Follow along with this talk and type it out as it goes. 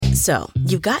So,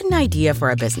 you've got an idea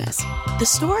for a business. The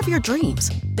store of your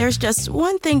dreams. There's just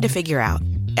one thing to figure out.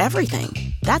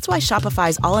 Everything. That's why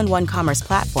Shopify's all-in-one commerce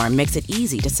platform makes it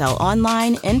easy to sell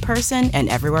online, in person, and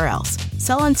everywhere else.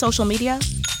 Sell on social media,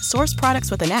 source products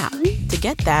with an app to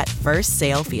get that first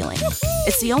sale feeling.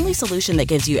 It's the only solution that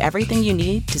gives you everything you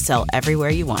need to sell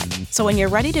everywhere you want. So when you're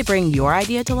ready to bring your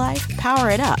idea to life, power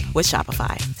it up with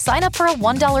Shopify. Sign up for a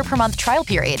 $1 per month trial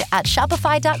period at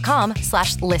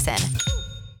shopify.com/listen.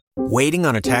 Waiting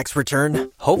on a tax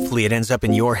return? Hopefully it ends up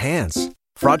in your hands.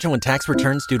 Fraudulent tax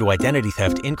returns due to identity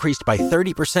theft increased by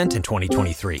 30% in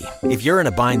 2023. If you're in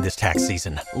a bind this tax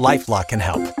season, LifeLock can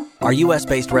help. Our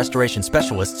U.S.-based restoration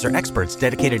specialists are experts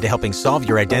dedicated to helping solve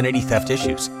your identity theft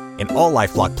issues. And all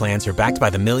LifeLock plans are backed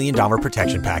by the $1 Million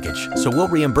Protection Package. So we'll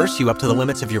reimburse you up to the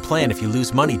limits of your plan if you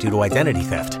lose money due to identity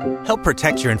theft. Help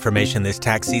protect your information this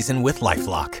tax season with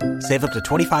LifeLock. Save up to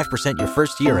 25% your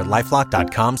first year at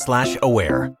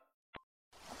LifeLock.com/aware.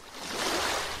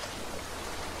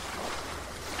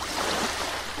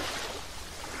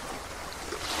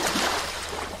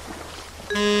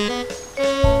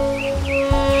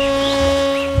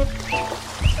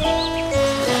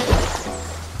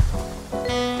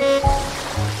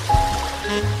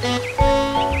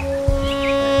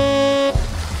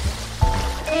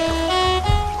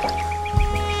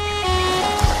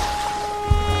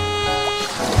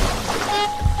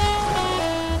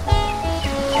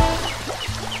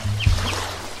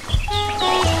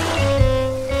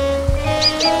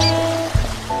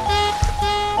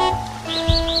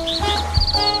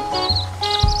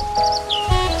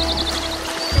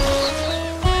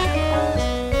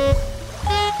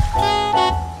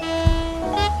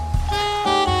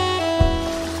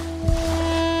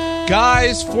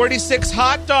 Guys, 46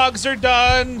 hot dogs are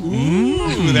done.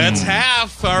 Ooh, that's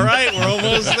half. All right, we're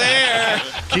almost there.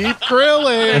 Keep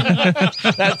grilling.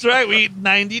 That's right. We eat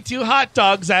 92 hot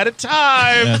dogs at a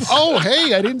time. Yes. Oh,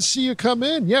 hey, I didn't see you come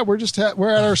in. Yeah, we're just we're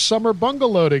at our summer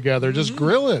bungalow together, just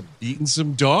grilling, eating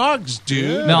some dogs,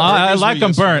 dude. No, I like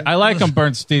them burnt. I like them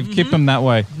burnt, Steve. Keep them that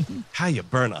way. How you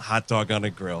burn a hot dog on a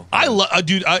grill? I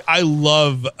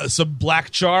love some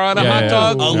black char on a hot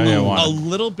dog. A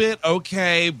little bit,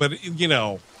 okay, but you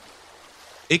know,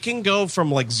 it can go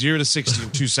from like 0 to 60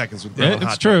 in 2 seconds with grilling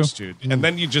hot dogs, dude. And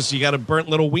then you got a burnt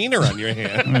little wiener on your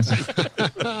hand.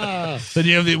 Then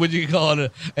you have what you call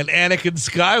it, an Anakin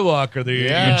Skywalker that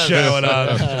you're showing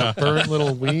on. Burnt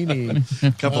little weenie.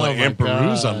 A couple of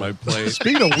Emperoos on my plate.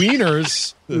 Speaking of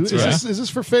wieners, is this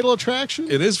for Fatal Attraction?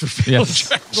 It is for Fatal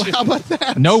Attraction. Well, how about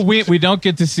that? No, we don't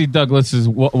get to see Douglas's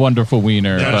wonderful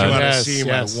wiener. Don't but you want to see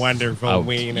my wonderful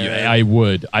wiener? Yeah, I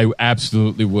would. I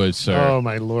absolutely would, sir. Oh,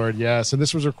 my Lord, yes. And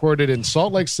this was recorded in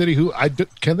Salt Lake City.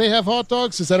 Can they have hot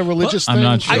dogs? Is that a religious thing? I'm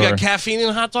not sure. I got caffeine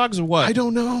in hot dogs or what? I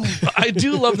don't know. I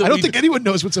do love that. I don't think anyone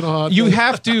knows what's in a hot dog. You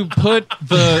have to put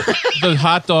the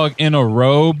hot dog in a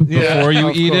robe before you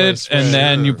eat it, and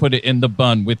then you put it in the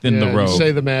bun within the robe. You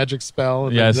say the magic spell,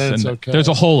 and then it's okay. There's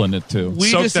a hole in it, too.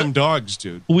 Soak them dogs,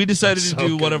 dude. We decided to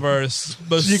do one of our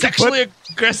most sexually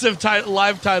aggressive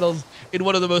live titles in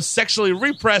one of the most sexually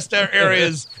repressed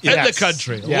areas in the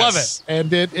country. Yes.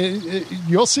 Love it. And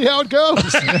you'll see how it goes.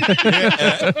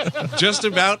 Just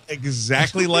about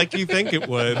exactly like you think it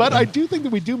would. But I do think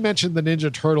that we do mention the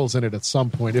Ninja Turtles in it at some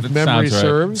point, if memory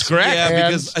serves. Correct. Yeah,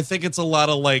 because I think it's a lot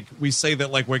of like, we say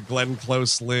that like where Glenn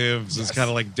Close lives is kind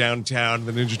of like downtown.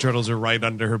 The Ninja Turtles are right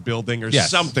under her building or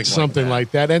something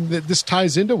like that. And this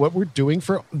ties into what we're doing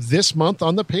for this month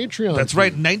on the Patreon. That's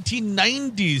right.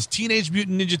 1990s Teenage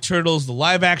Mutant Ninja Turtles, the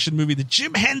live action movie, the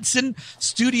Jim Henson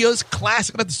Studios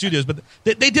classic. Not the studios, but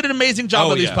they did an amazing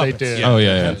job on these puppets. They did. Oh,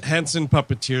 yeah. Henson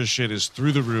puppeteer shit is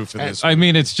through the roof in this. I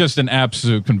mean, it's just an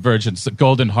absolute convergence. The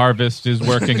Golden Harvest is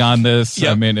working on this.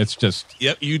 Yep. I mean, it's just...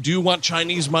 Yep, you do want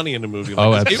Chinese money in a movie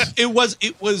like this. It was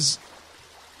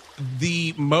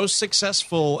the most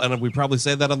successful, and we probably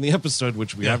say that on the episode,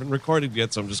 which we haven't recorded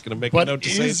yet, so I'm just going to make a note to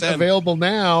say it then. Available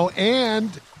now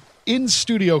and in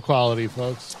studio quality,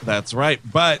 folks. That's right,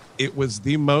 but it was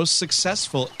the most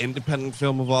successful independent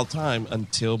film of all time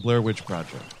until Blair Witch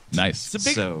Project. Nice.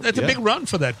 It's a big run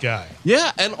for that guy.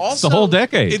 Yeah, and also... It's the whole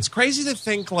decade. It's crazy to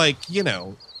think, like, you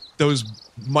know, those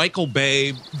Michael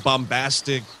Bay,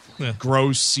 bombastic,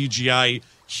 gross CGI,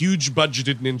 huge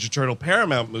budgeted Ninja Turtle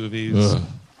Paramount movies. Ugh.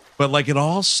 But, like, it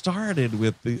all started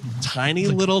with the tiny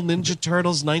little Ninja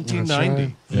Turtles 1990.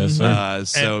 Right.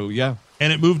 Yes, sir.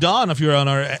 And it moved on. If you're on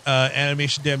our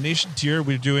Animation Damnation tier,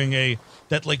 we're doing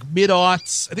that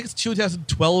mid-aughts, I think it's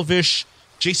 2012-ish.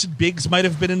 Jason Biggs might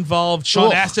have been involved.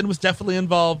 Sean Astin was definitely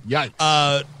involved.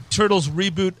 Yikes. Turtles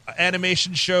reboot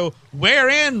animation show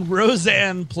wherein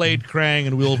Roseanne played Krang,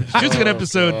 and we'll be doing an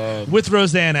episode with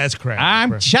Roseanne as Krang.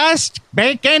 I'm just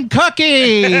baking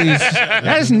cookies.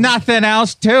 There's nothing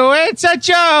else to it. It's a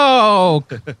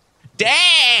joke.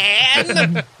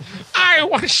 Dan! I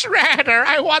was Shredder.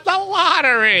 I won the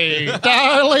lottery.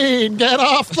 Darlene, get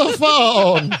off the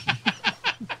phone.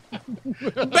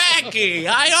 Becky,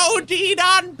 I OD'd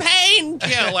on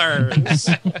painkillers.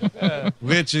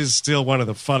 Which is still one of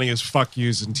the funniest fuck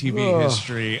yous in TV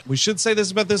history. We should say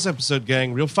this about this episode,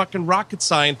 gang. Real fucking rocket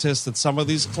scientists at some of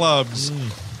these clubs.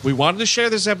 We wanted to share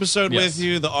this episode with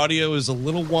you. The audio is a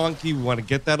little wonky. We want to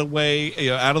get that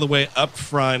out of the way up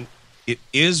front. It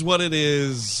is what it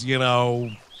is,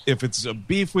 If it's a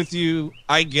beef with you,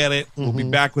 I get it. We'll be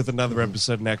back with another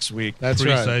episode next week. That's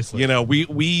Precisely. right.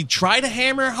 We try to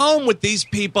hammer home with these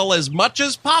people as much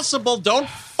as possible. Don't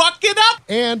fuck it up.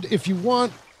 And if you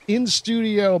want in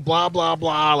studio, blah, blah,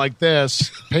 blah, like this,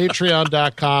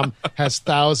 patreon.com has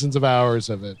thousands of hours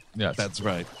of it. Yes. That's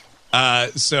right.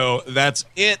 So that's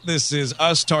it. This is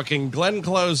us talking Glenn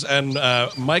Close and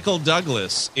Michael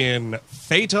Douglas in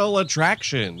Fatal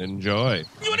Attraction. Enjoy.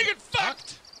 You want to get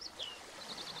fucked?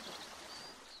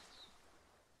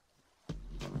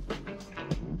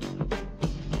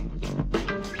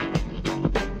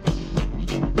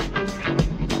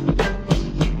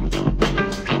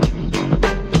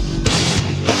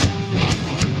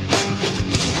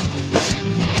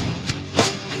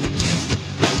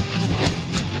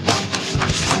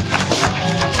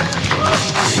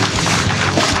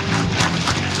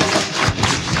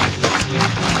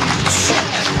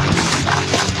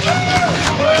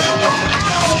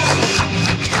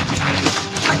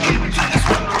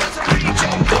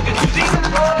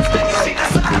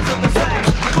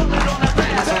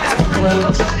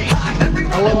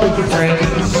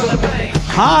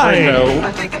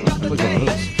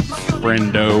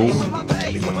 Friendo.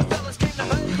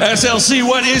 SLC,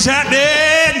 what is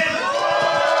happening?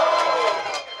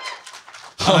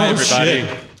 Hi, everybody.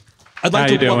 How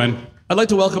you doing? I'd like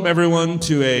to welcome everyone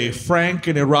to a frank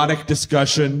and erotic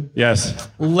discussion Yes.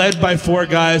 led by four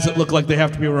guys that look like they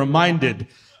have to be reminded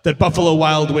that Buffalo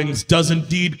Wild Wings does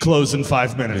indeed close in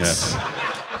 5 minutes.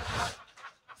 Yes.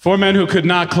 Four men who could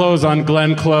not close on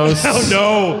Glenn Close. Oh,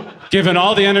 no. Given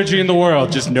all the energy in the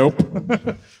world, just nope.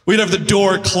 We'd have the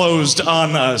door closed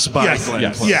on us by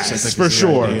Glenn Close. Yes, for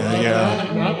sure.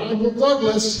 Not Michael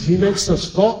Douglas. He makes a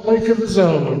salt lake of his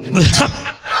own.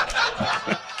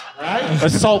 A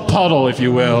salt puddle, if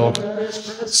you will.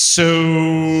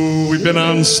 So we've been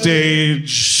on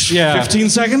stage 15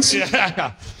 seconds?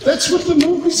 That's what the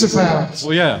movie's about.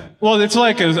 Well, yeah. Well, it's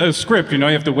like a script, you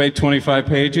have to wait 25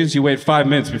 pages. You wait 5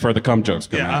 minutes before the cum jokes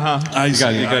come out. You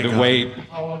got to wait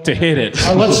to hit it.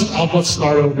 Let's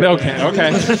start over.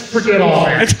 Okay. Forget all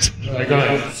that. Go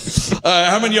ahead.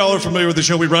 How many of y'all are familiar with the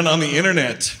show we run on the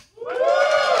internet?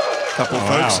 Couple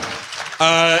folks.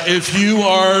 If you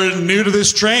are new to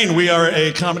this train, we are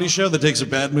a comedy show that takes a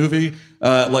bad movie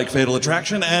like Fatal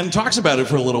Attraction and talks about it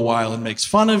for a little while and makes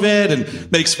fun of it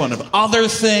and makes fun of other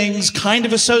things kind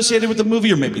of associated with the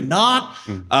movie or maybe not.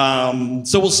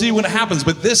 So we'll see what happens.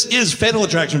 But this is Fatal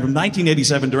Attraction from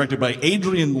 1987, directed by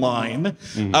Adrian Lyne.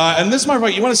 And this, my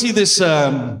right, you want to see this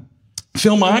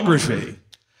filmography.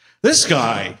 This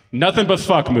guy. Nothing but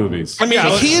fuck movies. I mean,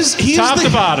 he's top the,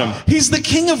 to bottom. He's the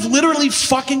king of literally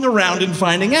fucking around and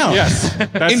finding out. Yes.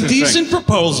 That's his Indecent thing.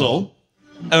 Proposal.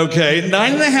 Okay,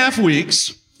 9.5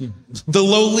 weeks. The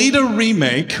Lolita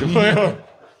remake.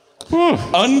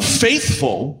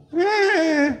 Unfaithful.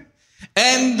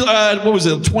 And what was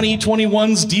it?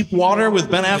 2021's Deep Water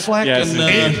with Ben Affleck. Yes,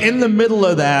 and, In the middle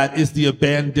of that is the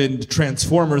abandoned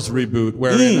Transformers reboot,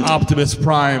 wherein Optimus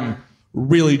Prime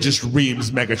really just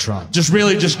reams Megatron. Just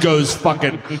goes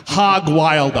fucking hog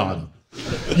wild on him.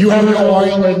 You have an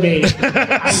oil in me.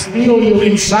 I feel you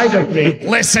inside of me.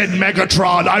 Listen,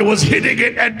 Megatron, I was hitting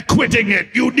it and quitting it.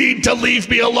 You need to leave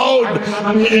me alone.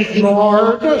 I'm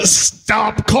ignored.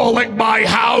 Stop calling my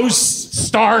house.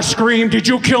 Starscream, did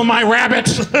you kill my rabbit?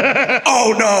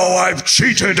 oh no, I've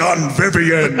cheated on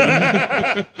Vivian.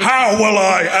 How will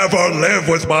I ever live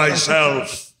with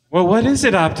myself? Well, what is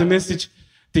it, Optimus?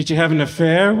 Did you have an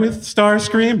affair with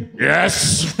Starscream?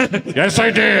 Yes. Yes,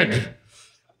 I did.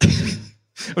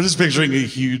 I'm just picturing a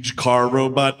huge car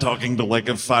robot talking to like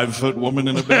a 5-foot woman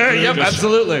in a bedroom. Yep,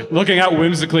 absolutely. Looking out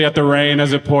whimsically at the rain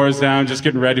as it pours down, just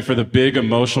getting ready for the big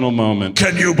emotional moment.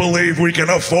 Can you believe we can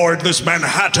afford this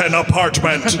Manhattan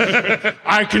apartment?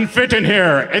 I can fit in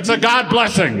here. It's a God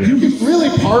blessing. You can really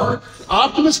park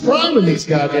Optimus Prime in these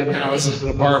goddamn houses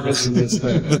and apartments in this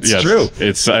thing. That's true.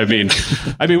 It's, I mean,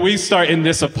 we start in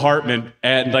this apartment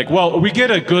and like, well, we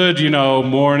get a good,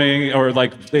 morning or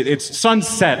like it's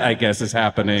sunset, I guess, is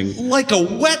happening. Like a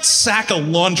wet sack of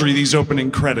laundry, these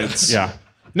opening credits. Yeah.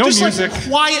 No just music. Like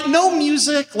quiet, no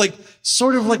music, like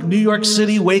sort of like New York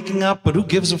City waking up, but who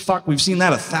gives a fuck? We've seen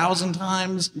that 1,000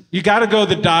 times. You got to go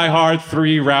the Die Hard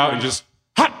 3 route and just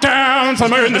hot down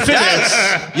somewhere in the city.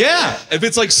 Yes. Yeah. If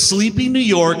it's like sleepy New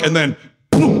York and then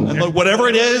boom, and like whatever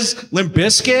it is, Limp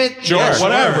Bizkit, Sure. yeah,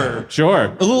 whatever. Sure.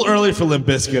 A little early for Limp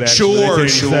Bizkit, actually.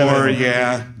 Sure,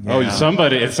 yeah. Oh,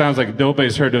 somebody, it sounds like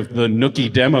nobody's heard of the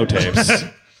Nookie demo tapes.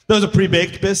 That was a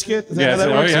pre-baked biscuit? Is that how that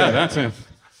works? That's a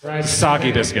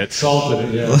soggy biscuit.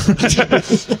 Salted it, yeah.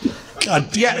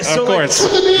 God, Yeah, so Of course.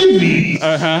 What do they mean?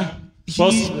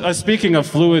 Well, speaking of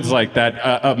fluids like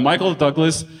that, Michael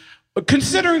Douglas,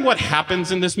 considering what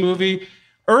happens in this movie,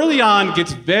 early on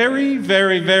gets very,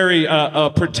 very, very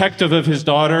protective of his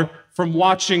daughter from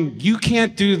watching You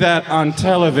Can't Do That on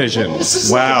television.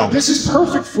 This is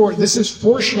perfect for it. This is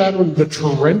foreshadowing the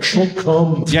torrential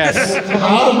cum. Yes.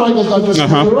 How did Michael Douglas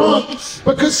put it on?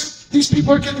 Because these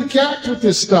people are getting gacked with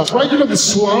this stuff, right? The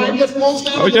slime that falls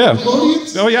down. Oh, yeah.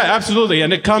 The Oh, yeah, absolutely.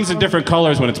 And it comes in different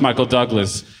colors when it's Michael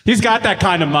Douglas. He's got that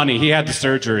kind of money. He had the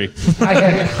surgery. I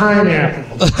had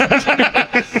pineapple.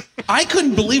 I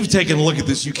couldn't believe taking a look at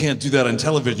this You Can't Do That on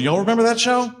television. Y'all remember that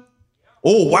show?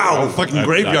 Oh, wow. Fucking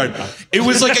Graveyard. It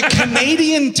was like a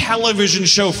Canadian television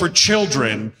show for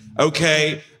children,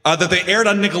 okay, that they aired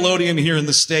on Nickelodeon here in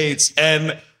the States.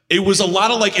 And it was a lot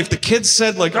of like, if the kids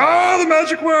said like, the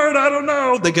magic word, I don't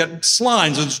know, they get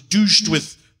slimes. It's douched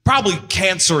with probably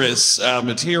cancerous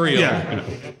material. Yeah.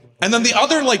 And then the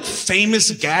other like famous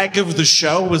gag of the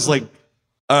show was like,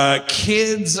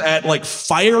 kids at like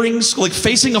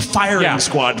facing a firing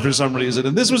squad for some reason,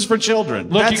 and this was for children.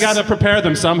 Look, you got to prepare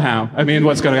them somehow. I mean,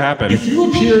 what's going to happen? If you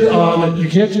appeared on, you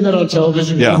can't do that on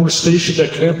television. You were stationed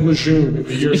at Camp Lejeune in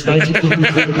the years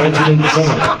 1953 to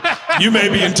 1987. You may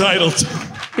be entitled.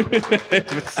 I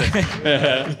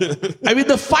mean,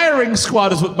 the firing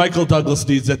squad is what Michael Douglas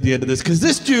needs at the end of this, because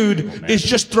this dude is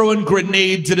just throwing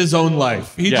grenades at his own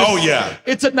life. Oh, yeah.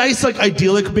 It's a nice, like,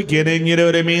 idyllic beginning, you know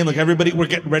what I mean? Like, everybody, we're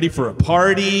getting ready for a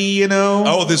party, you know?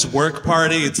 Oh, this work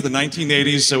party. It's the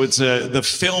 1980s, so it's the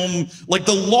film. Like,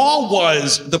 the law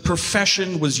was, the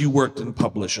profession was you worked in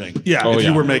publishing. Yeah. If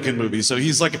you were making movies. So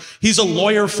he's a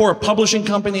lawyer for a publishing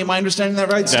company. Am I understanding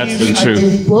that right, Steve? That's I true.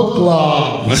 do book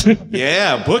law.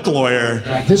 Yeah, book lawyer.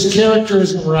 This character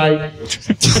isn't right.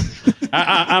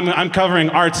 I'm covering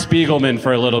Art Spiegelman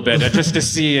for a little bit, just to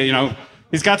see,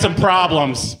 he's got some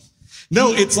problems.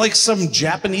 No, it's like some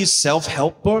Japanese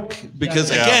self-help book because,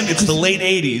 again, it's the late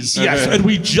 80s. Yes, and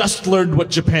we just learned what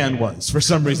Japan was for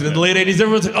some reason. In the late 80s,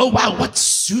 everyone's like, oh, wow,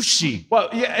 what's sushi? Well,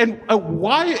 yeah, and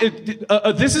why?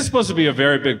 This is supposed to be a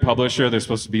very big publisher. They're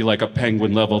supposed to be like a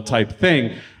Penguin level type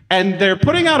thing. And they're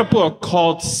putting out a book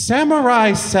called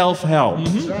Samurai Self-Help.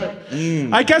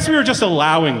 Mm-hmm. I guess we were just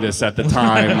allowing this at the time.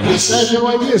 I had no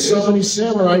idea so many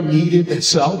samurai needed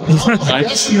self-help. I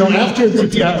guess, after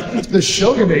the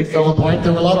shogunate fell apart,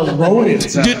 there were a lot of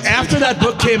Ronins. Dude, after that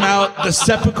book came out, the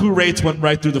seppuku rates went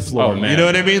right through the floor. Oh, man. You know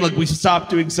what I mean? Like, we stopped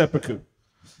doing seppuku.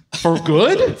 For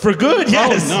good? For good,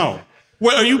 yes. Oh, no.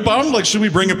 Well, are you bummed? Like, should we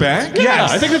bring it back? Yeah,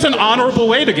 I think it's an honorable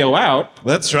way to go out.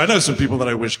 That's true. I know some people that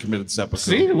I wish committed seppuku.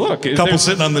 See, look. A couple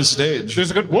sitting on this stage. There's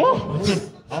a good... Whoa.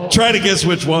 Try to guess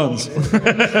which ones. You can't do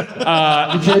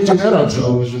that on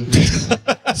television.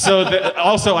 So,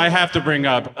 also, I have to bring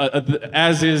up,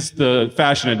 as is the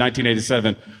fashion in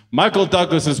 1987, Michael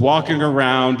Douglas is walking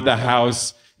around the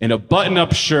house in a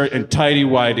button-up shirt and tighty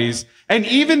whities, and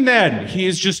even then, he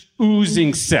is just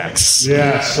oozing sex.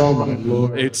 Yes, oh my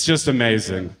Lord. It's just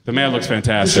amazing. The man looks You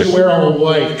fantastic. should wear all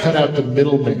white, cut out the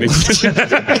middleman.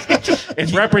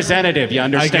 It's representative, you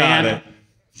understand? I got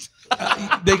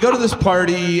it. They go to this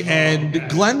party, and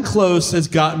Glenn Close has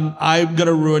gotten "I'm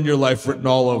Gonna Ruin Your Life" written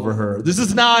all over her. This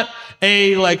is not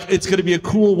it's gonna be a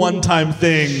cool one-time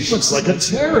thing. Looks like a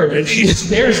terrorist. She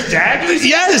stares daggers.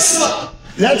 Yes!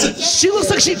 That's She looks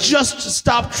like she just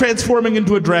stopped transforming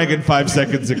into a dragon 5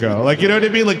 seconds ago. Like, you know what I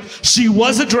mean? Like, she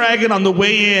was a dragon on the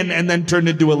way in and then turned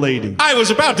into a lady. I was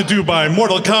about to do my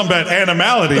Mortal Kombat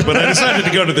animality, but I decided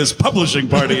to go to this publishing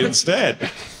party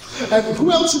instead. And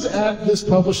who else is at this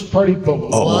publishing party but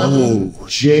one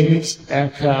James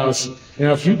Eckhouse?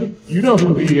 Now, if you know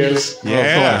who he is.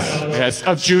 Yes,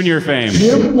 of junior fame.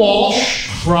 Jim Walsh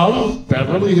from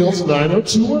Beverly Hills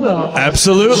 90210.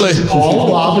 Absolutely.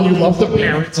 All love, and you love the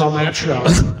parents on that show.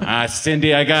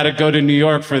 Cindy, I gotta go to New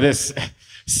York for this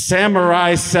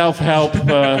samurai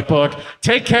self-help book.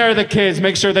 Take care of the kids.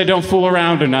 Make sure they don't fool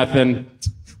around or nothing.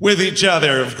 With each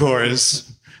other, of course.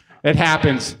 It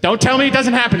happens. Don't tell me it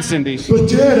doesn't happen, Cindy. But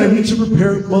Dad, I need to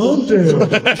repair Mom down.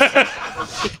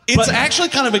 It's actually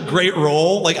kind of a great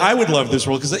role. Like, I would love this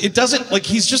role because it doesn't, like,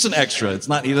 he's just an extra. It's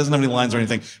not, he doesn't have any lines or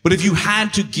anything. But if you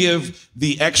had to give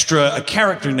the extra a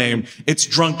character name, it's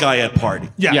drunk guy at party.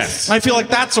 Yes. I feel like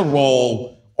that's a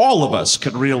role all of us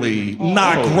could really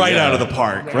knock out of the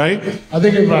park, right? I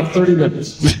think in about 30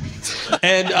 minutes.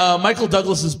 And Michael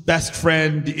Douglas's best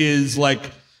friend is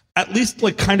like, at least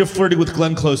like kind of flirting with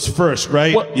Glenn Close first,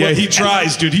 right? He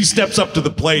tries, dude. He steps up to the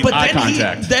plate. But Eye then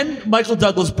contact. Then Michael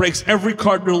Douglas breaks every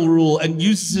cardinal rule and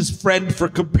uses his friend for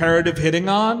comparative hitting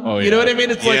on. Oh, yeah. You know what I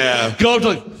mean? It's like, go up to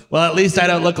like, well, at least I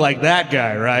don't look like that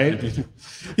guy, right?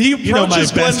 He You know my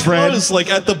approaches Glenn best friend. Close, like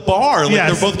at the bar. Like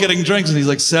Yes. they're both getting drinks, and he's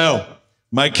like, so,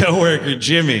 my coworker,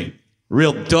 Jimmy,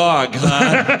 real dog,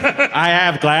 huh? I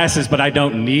have glasses, but I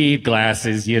don't need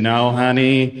glasses, you know,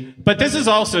 honey. But this is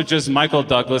also just Michael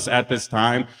Douglas at this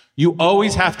time. You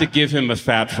always have to give him a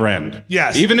fat friend.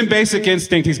 Yes. Even in Basic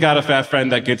Instinct, he's got a fat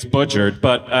friend that gets butchered.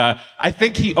 But I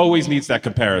think he always needs that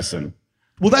comparison.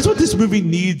 Well, that's what this movie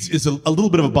needs is a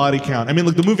little bit of a body count. I mean,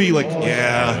 like the movie, like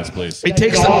Yes, please. it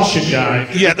takes Dog should die.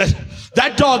 Yeah,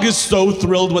 that dog is so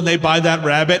thrilled when they buy that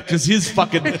rabbit because his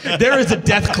fucking there is a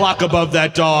death clock above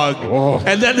that dog,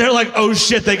 and then they're like, oh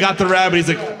shit, they got the rabbit. He's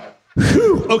like,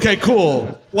 whew, okay,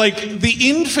 cool. Like, the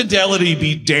infidelity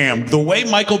be damned. The way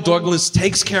Michael Douglas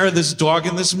takes care of this dog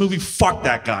in this movie, fuck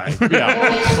that guy.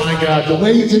 Oh my God, the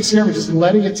way he takes care of it, just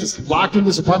letting it just locked in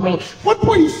this apartment. At one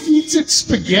point, he feeds it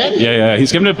spaghetti. Yeah.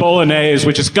 He's giving it bolognese,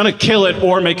 which is going to kill it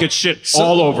or make it shit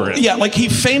all over it. Yeah, like he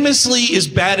famously is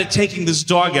bad at taking this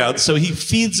dog out, so he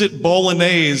feeds it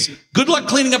bolognese. Good luck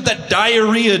cleaning up that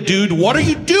diarrhea, dude. What are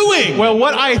you doing? Well,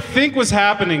 what I think was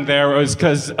happening there was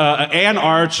because Ann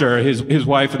Archer, his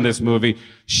wife in this movie,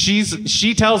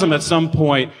 she tells him at some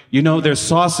point, you know, there's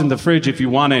sauce in the fridge if you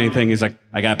want anything. He's like,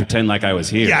 I gotta pretend like I was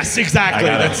here. Yes, exactly.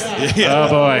 Oh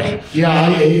boy. Yeah,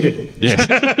 I ate it. Yeah.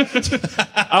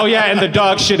 Oh yeah, and the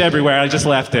dog shit everywhere. I just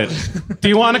left it. Do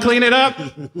you want to clean it up?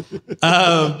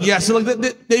 Yeah, so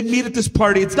like they meet at this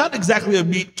party. It's not exactly a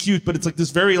meet cute, but it's like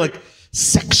this very like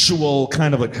sexual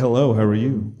kind of like, hello, how are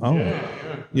you? Oh,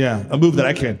 yeah, a move that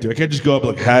I can't do. I can't just go up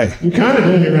like, hi. You kind of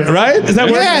doing it right. Right? Is that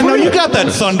what? Yeah, no, you got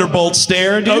that thunderbolt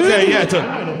stare, dude. Okay, yeah.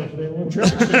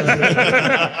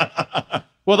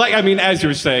 Well, like, I mean, as you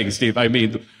were saying, Steve, I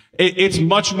mean, it's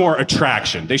much more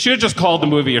attraction. They should have just called the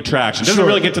movie Attraction. It doesn't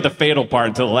really get to the fatal part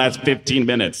until the last 15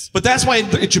 minutes. But that's why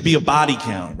it should be a body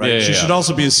count, right? Yeah, She yeah. should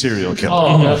also be a serial killer.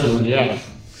 Oh, definitely, yeah.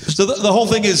 So the whole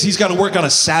thing is he's got to work on a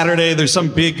Saturday. There's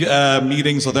some big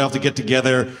meeting, so they'll have to get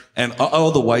together. And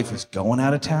the wife is going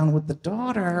out of town with the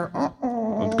daughter.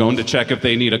 I'm going to check if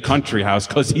they need a country house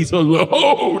because he's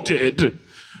loaded.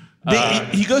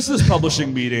 He goes to this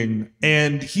publishing meeting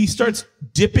and he starts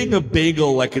dipping a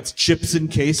bagel like it's chips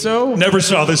and queso. Never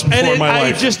saw this before in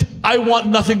my life. I want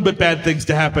nothing but bad things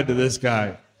to happen to this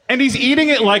guy. And he's eating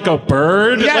it like a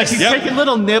bird. Yes. Like he's taking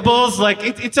little nibbles. Like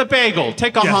it's a bagel.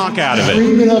 Take a honk out of it.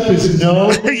 Creaming up his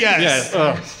nose. Yes.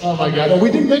 Oh my God. And we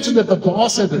didn't mention that the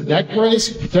boss had the neck brace,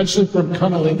 potentially from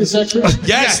Cunnilingus X-Ray.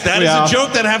 Yes, that is a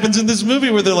joke that happens in this movie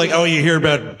where they're like, oh, you hear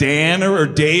about Dan or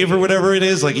Dave or whatever it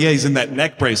is? Like, yeah, he's in that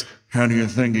neck brace. How do you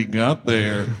think he got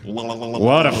there?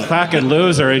 What a fucking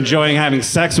loser enjoying having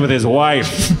sex with his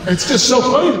wife. It's just so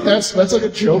funny that that's like a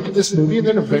joke in this movie, and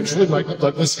then eventually Michael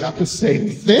Douglas got the same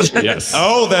thing. Yes.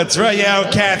 Oh, that's right.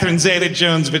 Yeah, Catherine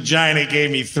Zeta-Jones' vagina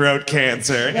gave me throat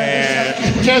cancer.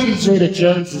 Catherine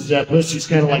Zeta-Jones is that pussy's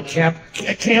kind of like Camp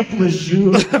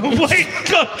Lejeune. Wait,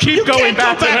 Keep going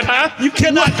back to it, huh? You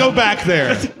cannot go back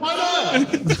there. Why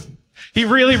not? He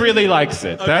really, really likes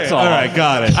it. That's all. All right,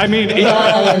 got it. I mean,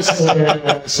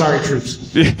 Sorry,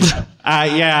 troops.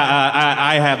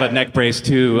 I have a neck brace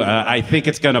too. I think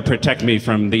it's going to protect me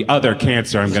from the other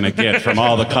cancer I'm going to get from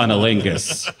all the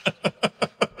cunnilingus.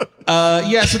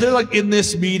 Yeah, so they're like in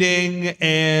this meeting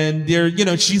and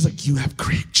she's like, you have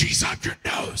cream cheese on your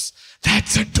nose.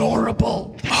 That's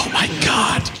adorable. Oh my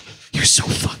God. You're so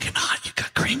fucking hot. You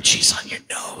got cream cheese on your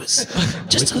nose.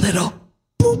 Just a little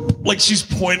boop. Like she's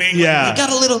pointing. Yeah. You got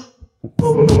a little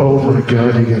Oh my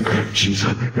god, you got cream cheese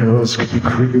on your nose. Could you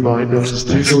cream my nose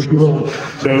too?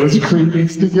 Nose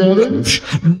creamings together?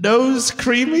 Nose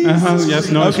creamies? Yes,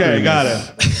 nose Okay, creamies. got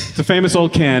it. It's a famous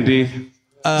old candy.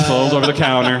 Sold over the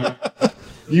counter.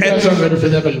 You guys aren't ready for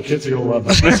that, but your kids are gonna love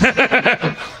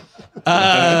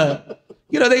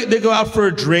it. They go out for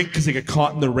a drink because they get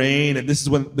caught in the rain, and this is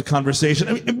when the conversation.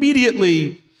 I mean,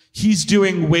 immediately he's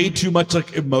doing way too much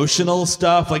like emotional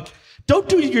stuff. Like, don't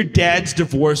do your dad's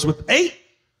divorce with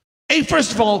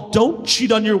first of all, don't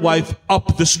cheat on your wife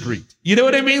up the street. You know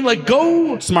what I mean? Like,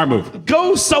 go Smart move.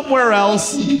 go somewhere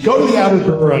else. Go to the outer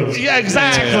boroughs. Yeah,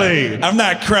 exactly. I'm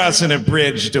not crossing a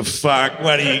bridge to fuck.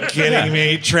 What are you kidding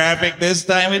me? Traffic this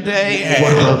time of day?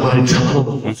 What about my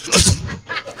tongue?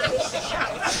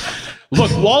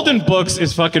 Look, Walden Books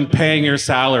is fucking paying your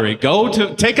salary.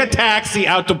 Take a taxi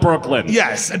out to Brooklyn.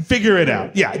 Yes, and figure it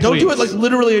out. Yeah, don't do it like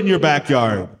literally in your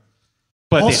backyard.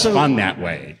 But Also- it's fun that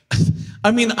way. I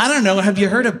mean, I don't know. Have you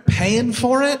heard of paying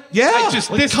for it? Yeah.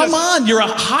 Come on. You're a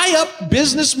high up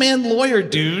businessman lawyer,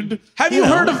 dude. Have you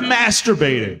heard of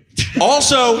masturbating?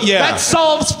 Also, yeah. That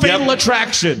solves fatal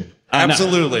attraction.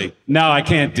 Absolutely. No, I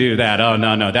can't do that. Oh,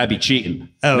 no, that'd be cheating.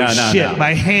 Oh, no, shit.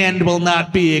 My hand will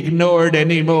not be ignored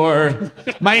anymore.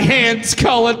 My hand's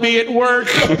calling me at work.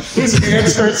 His hand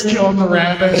starts killing the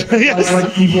rabbit. Yes.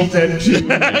 Like Evil Dead 2.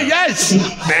 Yes.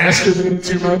 Masturbating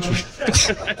too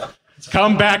much.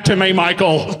 Come back to me,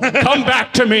 Michael. Come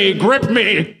back to me. Grip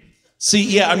me. See,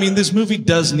 yeah, I mean, this movie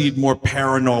does need more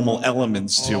paranormal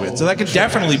elements to it. So that could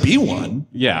definitely be one.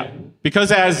 Yeah.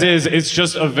 Because as is, it's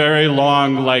just a very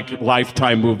long,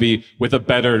 Lifetime movie with a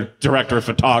better director of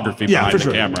photography behind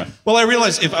the camera. Well, I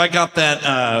realized if I got that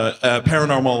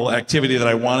paranormal activity that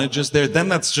I wanted just there, then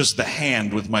that's just The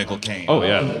Hand with Michael Caine. Oh,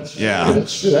 yeah. Yeah.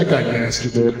 Shit, that guy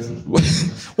masturbated.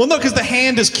 Well, no, because The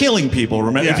Hand is killing people,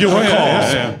 remember? Yeah. If you recall.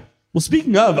 Yeah. Well,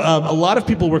 speaking of, a lot of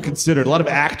people were considered, a lot of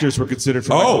actors were considered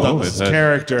for Michael Douglas'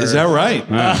 character. Is that right?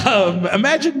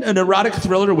 Imagine an erotic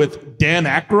thriller with Dan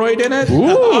Aykroyd in it.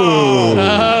 Ooh.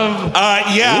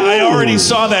 I already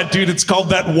saw that, dude. It's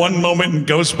called That One Moment in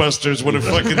Ghostbusters when a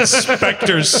fucking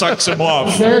specter sucks him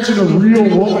off. Imagine a real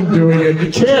woman doing it. You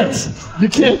can't. You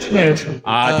can't imagine.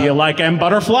 Do you like M.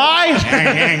 Butterfly?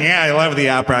 Yeah, I love the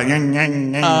opera.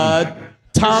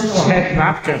 Tom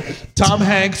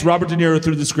Hanks, Robert De Niro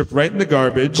threw the script right in the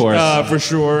garbage, for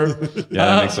sure. Yeah,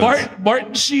 that makes sense.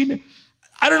 Martin Sheen.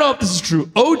 I don't know if this is true.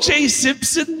 O.J.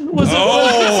 Simpson was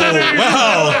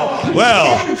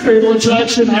Well, Fatal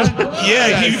Attraction.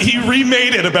 yeah, he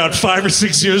remade it about 5 or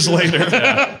 6 years later.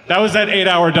 That was that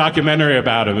 8-hour documentary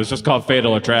about him. It was just called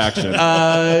Fatal Attraction.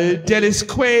 Dennis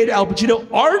Quaid, Al Pacino,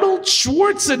 Arnold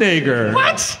Schwarzenegger.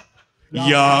 What?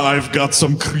 Yeah, I've got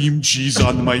some cream cheese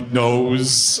on my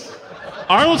nose.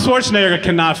 Arnold Schwarzenegger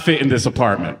cannot fit in this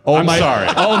apartment. I'm sorry.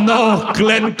 Oh no,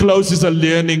 Glenn Close is a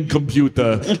learning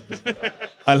computer.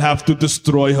 I'll have to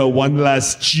destroy her one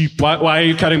last cheap. Why are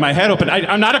you cutting my head open?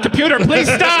 I'm not a computer. Please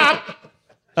stop.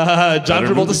 John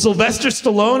Travolta, Sylvester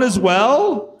Stallone as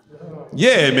well.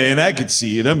 Yeah, man, I could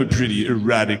see it. I'm a pretty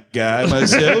erotic guy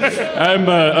myself. I'm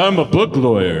a book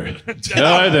lawyer.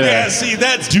 Hi there. Yeah, see,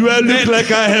 that's... Do I look like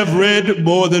I have read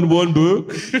more than one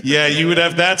book? Yeah, you would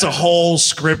have... That's a whole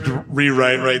script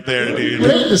rewrite right there, dude.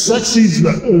 The sex scenes.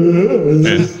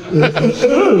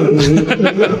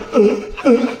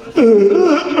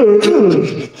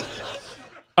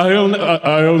 I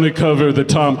only cover the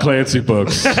Tom Clancy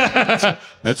books.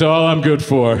 That's all I'm good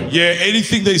for. Yeah,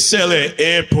 anything they sell at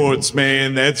airports,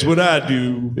 man, that's what I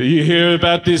do. You hear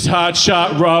about this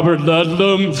hotshot Robert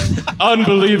Ludlum?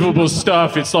 Unbelievable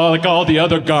stuff. It's like all the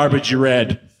other garbage you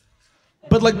read.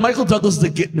 But like Michael Douglas is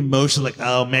like getting emotional, like,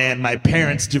 oh man, my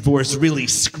parents' divorce really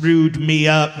screwed me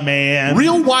up, man.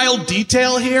 Real wild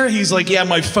detail here. He's like, yeah,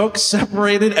 my folks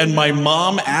separated and my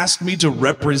mom asked me to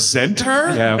represent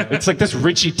her. Yeah, it's like this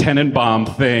Richie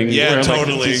Tenenbaum thing. Yeah, where,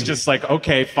 totally. He's just like,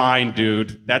 okay, fine,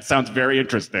 dude. That sounds very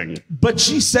interesting. But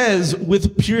she says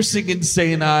with piercing,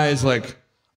 insane eyes, like,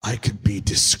 I could be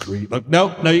discreet. Like,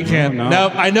 no, you can't.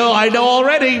 No, I know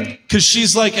already. Because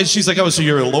she's like, oh, so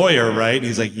you're a lawyer, right? And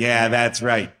he's like, yeah, that's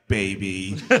right,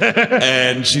 baby.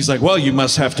 And she's like, well, you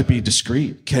must have to be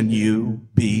discreet. Can you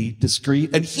be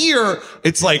discreet? And here,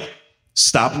 it's like,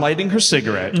 stop lighting her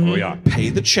cigarette. Oh, yeah. Pay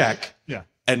the check. Yeah.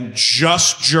 And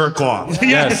just jerk off.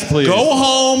 Yes, please. Go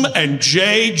home and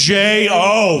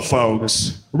JJO,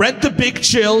 folks. Rent the Big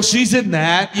Chill. She's in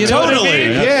that. You know what I Totally.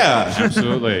 mean? Yeah.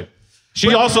 Absolutely.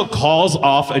 She also calls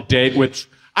off a date with,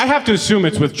 I have to assume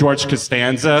it's with George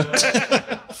Costanza,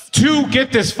 to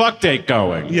get this fuck date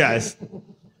going. Yes.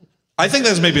 I think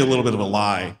that's maybe a little bit of a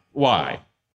lie. Why?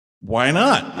 Why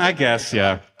not? I guess,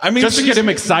 yeah. I mean, just to get him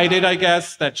excited, I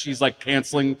guess, that she's like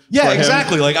canceling. Yeah, for him.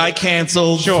 exactly. Like I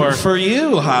canceled for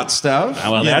you, hot stuff.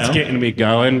 Well, that's getting me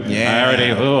going.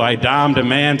 Yeah. I domed a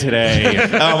man today.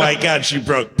 Oh my God, she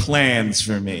broke plans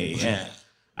for me. Yeah.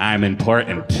 I'm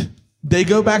important. They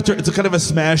go back to, it's a kind of a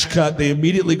smash cut. They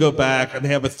immediately go back and they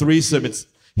have a threesome. It's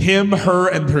him, her,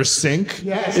 and her sink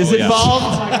is involved.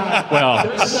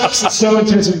 Well, Sex is so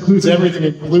intense, it includes everything,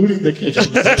 including the kitchen.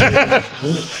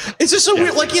 It's just so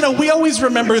weird. Like, we always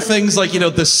remember things like,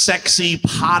 the sexy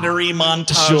pottery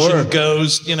montage and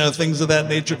Ghost, things of that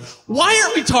nature. Why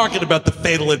aren't we talking about the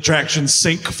Fatal Attraction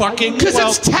sink fucking?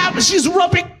 Because she's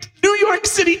rubbing New York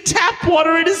City tap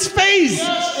water in his face.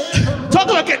 Talk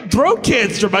about getting throat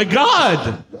cancer, my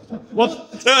God. Well,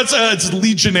 it's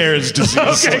Legionnaire's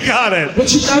disease. Okay, got it. But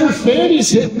she got her fannies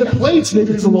hitting the plates.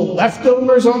 Maybe there's a little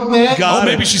leftovers on that.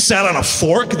 Maybe she sat on a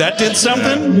fork. That did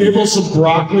something. Nibble some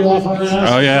broccoli off her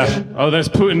ass. oh yeah. Oh, there's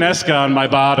Puttanesca on my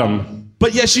bottom.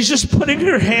 But yeah, she's just putting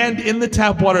her hand in the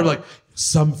tap water like,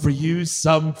 some for you,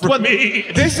 some for me.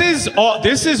 This is what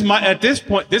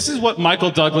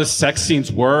Michael Douglas sex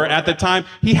scenes were at the time.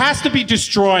 He has to be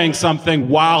destroying something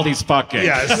while he's fucking.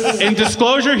 Yes. In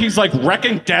Disclosure, he's like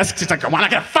wrecking desks. He's like, I want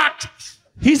to get fucked.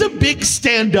 He's a big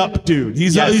stand-up dude.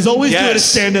 He's always good at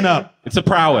standing up. It's a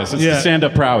prowess. It's the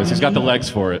stand-up prowess. He's got the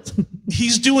legs for it.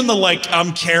 He's doing the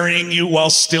I'm carrying you while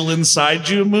still inside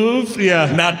you move.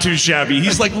 Yeah. Not too shabby.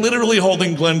 He's like literally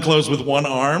holding Glenn Close with one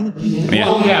arm.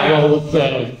 Yeah. With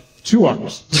 2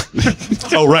 arms.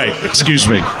 Oh, right. Excuse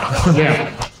me.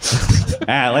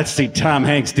 Yeah. Let's see Tom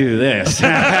Hanks do this.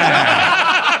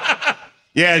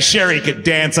 Yeah, Sherry could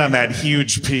dance on that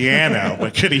huge piano,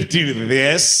 but could he do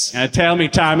this? Tell me,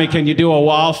 Tommy, can you do a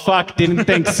wall fuck? Didn't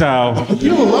think so. A lot of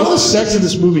the sex in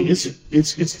this movie he's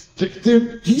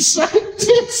sucking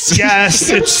tits. Yes,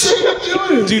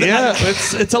 Dude,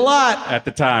 it's a lot at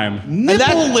the time.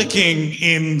 Nipple licking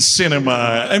in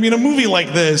cinema. I mean, a movie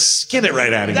like this, get it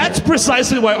right out of here. That's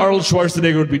precisely why Arnold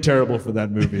Schwarzenegger would be terrible for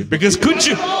that movie. Because could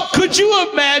you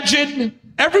imagine?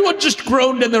 Everyone just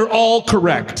groaned and they're all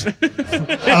correct.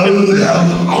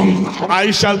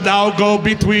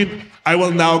 I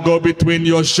will now go between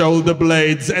your shoulder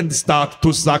blades and start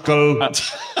to suckle.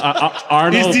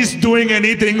 Arnold, is this doing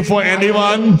anything for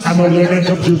anyone? I'm a learning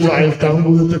computer. I have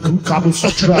downloaded the Kama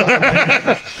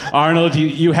Sutra. Arnold,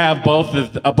 you have both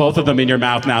of them in your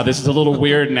mouth now. This is a little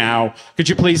weird now. Could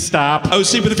you please stop? Oh,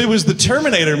 see, but if it was the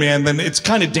Terminator Man, then it's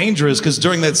kind of dangerous because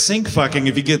during that sink fucking,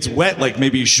 if he gets wet, like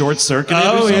maybe short-circuited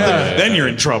or something, then you're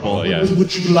in trouble.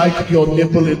 Would you like your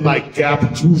nipple in my gap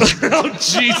tooth? Oh,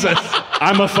 Jesus.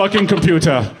 I'm a fucking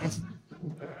computer.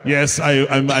 Yes, I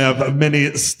have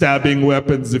many stabbing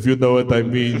weapons, if you know what I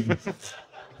mean.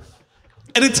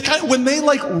 And it's kind of, when they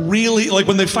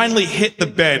when they finally hit the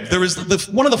bed, there was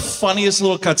one of the funniest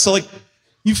little cuts. So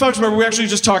you folks remember, we actually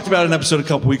just talked about an episode a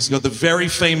couple weeks ago, the very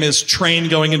famous train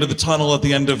going into the tunnel at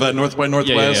the end of North by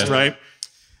Northwest, right?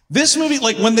 This movie,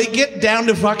 when they get down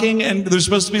to fucking and there's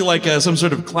supposed to be some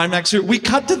sort of climax here, we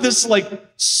cut to this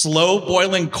slow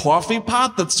boiling coffee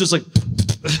pot that's just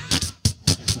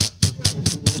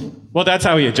Well, that's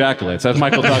how he ejaculates. That's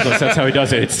Michael Douglas. That's how he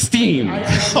does it. It's steam.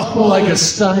 Like a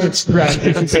science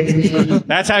project, baby.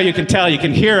 That's how you can tell. You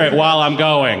can hear it while I'm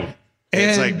going.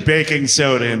 It's like baking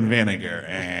soda and vinegar.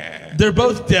 They're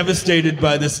both devastated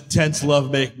by this intense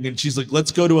lovemaking, and she's like,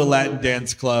 let's go to a Latin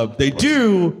dance club. They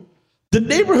do. The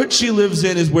neighborhood she lives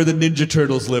in is where the Ninja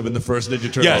Turtles live in the first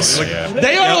Ninja Turtles. Yes.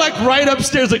 They are right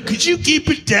upstairs. Could you keep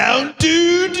it down,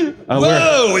 dude?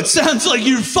 Whoa, it sounds like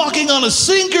you're fucking on a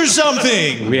sink or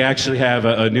something. We actually have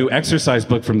a new exercise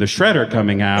book from the Shredder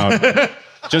coming out.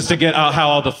 Just to get how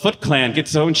all the Foot Clan gets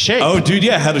its own shape. Oh, dude,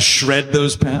 yeah, how to shred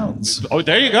those pounds. Oh,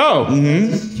 there you go.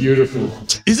 Mm-hmm. Beautiful.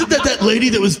 Isn't that lady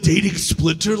that was dating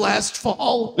Splinter last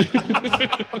fall?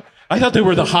 I thought they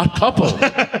were the hot couple.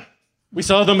 We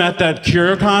saw them at that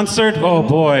Cure concert. Oh,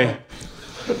 boy.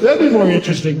 That'd be more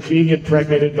interesting, being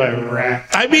impregnated by a rat.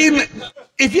 I mean,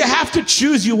 if you have to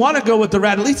choose, you want to go with the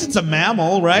rat. At least it's a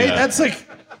mammal, right? Yeah. That's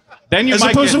Then you As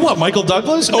opposed to what? Michael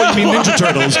Douglas? Oh, you mean Ninja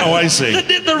Turtles? Oh, I see.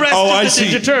 The rest of the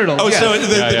Ninja Turtles. Oh, yes. so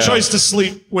the choice to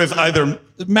sleep with either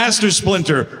Master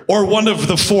Splinter or one of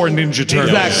the 4 Ninja Turtles.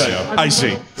 Exactly. I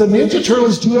see. The Ninja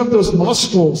Turtles do have those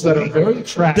muscles that are very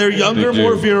attractive. They're younger,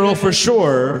 more virile for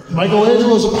sure.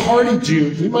 Michelangelo's a party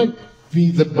dude. He might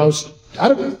be the most...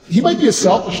 he might be a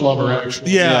selfish lover, actually.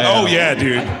 Yeah. Oh, yeah,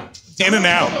 dude. In and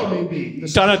out.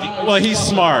 Well, he's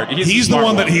smart. He's the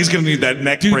one that he's going to need that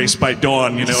neck brace by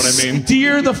dawn. You know what I mean?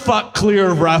 Steer the fuck clear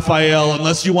of Raphael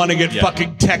unless you want to get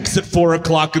fucking texts at 4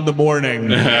 o'clock in the morning.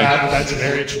 That's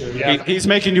very true. Yeah. He's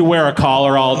making you wear a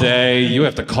collar all day. You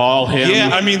have to call him.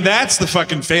 Yeah, I mean, that's the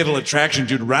fucking fatal attraction,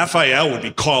 dude. Raphael would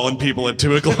be calling people at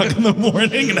 2 o'clock in the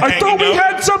morning and I thought we out.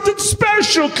 had something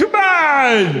special. Come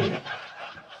on.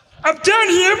 I'm down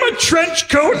here in my trench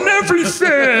coat and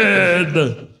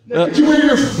everything. Could you wear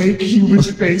your fake human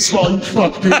face while you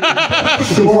fuck me?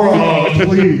 Dora,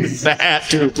 please. That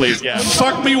too, please. Yeah.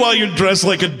 Fuck me while you're dressed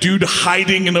like a dude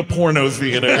hiding in a porno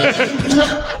theater.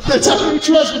 That's how you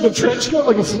dress with a trench coat,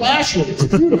 like a flashlight. It's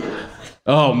beautiful.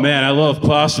 Oh man, I love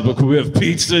pasta, but could we have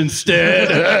pizza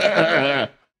instead?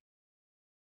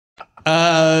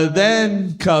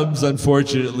 Then comes,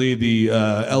 unfortunately, the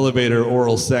elevator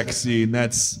oral sex scene.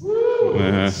 That's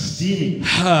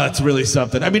it's really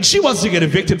something. I mean, she wants to get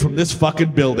evicted from this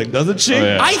fucking building, doesn't she? Oh,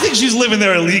 yeah. I think she's living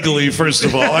there illegally, first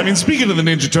of all. I mean, speaking of the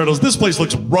Ninja Turtles, this place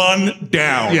looks run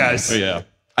down. Yes. Oh, yeah.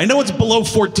 I know it's below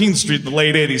 14th Street in the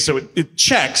late 80s, so it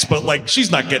checks, but like, she's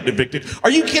not getting evicted.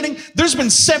 Are you kidding? There's been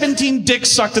 17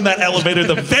 dicks sucked in that elevator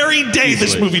the very day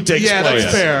this movie takes Yeah, place.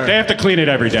 that's fair. They have to clean it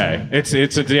every day. It's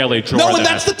a daily chore. No, and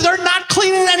they're not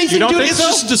cleaning anything, You don't dude. think It's so?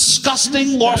 just a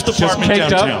disgusting loft apartment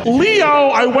caked up? downtown. Leo,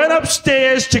 I went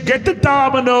upstairs to get the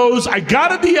Dominoes. I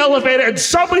got in the elevator and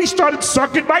somebody started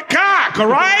sucking my cock, all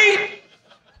right?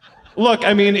 Look,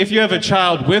 I mean, if you have a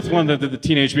child with one of the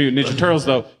Teenage Mutant Ninja Turtles,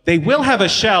 though, they will have a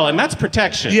shell, and that's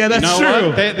protection. Yeah, that's you know true.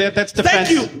 What? That's defense.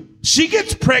 Thank you. She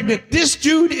gets pregnant. This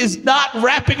dude is not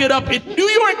wrapping it up in New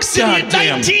York City in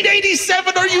Goddamn.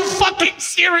 1987. Are you fucking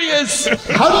serious?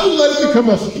 How do you let it become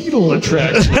a fetal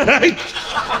attraction?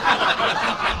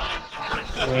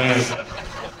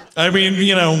 I mean,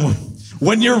 you know,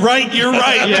 when you're right, you're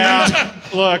right. Yeah.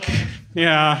 Look.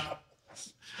 Yeah.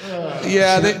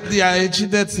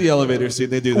 That's the elevator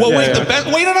scene. They do that. Well,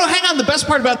 Yeah. no, hang on. The best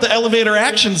part about the elevator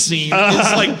action scene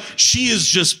is like she is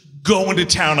just going to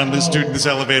town on this dude in this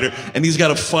elevator, and he's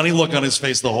got a funny look on his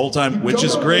face the whole time, which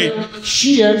is great.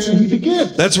 She ends and he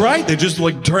begins. That's right. They just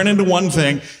like turn into one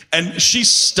thing, and she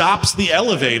stops the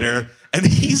elevator, and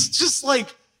he's just like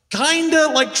kind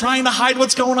of like trying to hide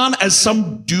what's going on as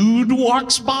some dude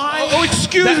walks by. Oh,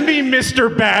 excuse me,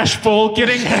 Mr. Bashful,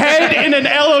 getting head in an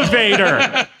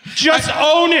elevator. Just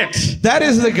own it. That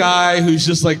is the guy who's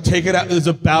just like who's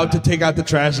about to take out the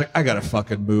trash. Like, I gotta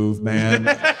fucking move, man.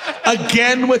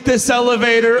 Again with this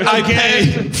elevator. I pay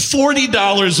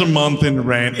 $40 a month in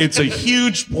rent. It's a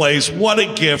huge place. What a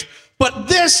gift. But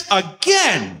this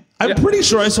again. I'm pretty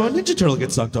sure I saw a Ninja Turtle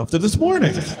get sucked off there this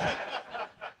morning.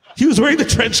 He was wearing the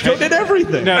trench coat and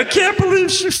everything. Now- I can't believe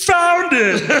she found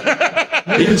it.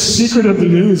 The secret of the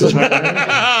news.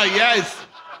 Yes.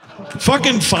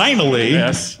 Fucking finally.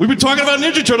 Yes. We've been talking about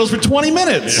Ninja Turtles for 20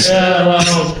 minutes. Yeah,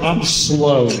 well, I'm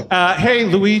slow. Hey,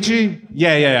 Luigi.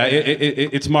 Yeah.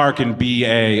 It's Mark in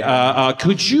BA.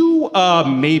 Could you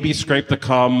maybe scrape the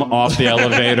cum off the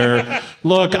elevator?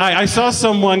 Look, I saw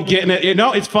someone getting it. You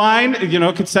know, it's fine. You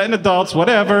know, consenting adults,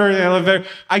 whatever. The elevator.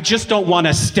 I just don't want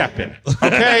to step in.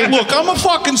 Okay. Look, I'm a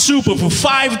fucking super for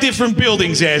 5 different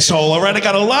buildings, asshole, all right? I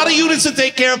got a lot of units to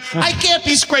take care of. I can't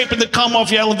be scraping the cum off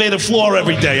your elevator floor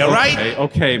every day, all right?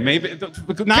 Okay, maybe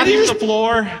not even the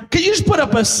floor. Can you just put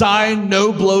up a sign,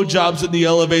 no blowjobs in the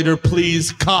elevator,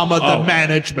 please, comma, the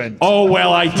management? Oh,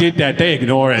 well, I did that. They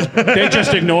ignore it. They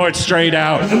just ignore it straight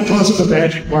out. Plus the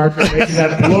magic marker making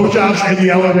that blowjobs in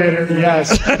the elevator.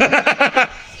 Yes.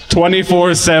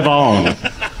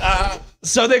 24/7.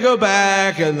 So they go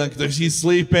back and like she's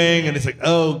sleeping and it's like,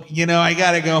 oh, you know, I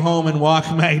gotta go home and walk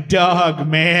my dog,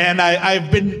 man.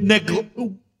 I've been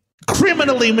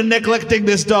criminally neglecting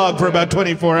this dog for about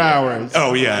 24 hours.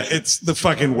 Oh, yeah, it's the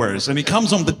fucking worst. And he comes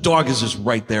home, the dog is just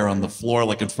right there on the floor,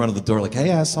 like in front of the door, like,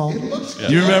 hey, asshole.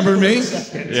 You remember me?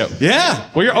 Yeah.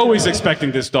 Well, you're always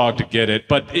expecting this dog to get it,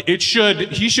 but he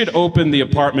should open the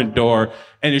apartment door,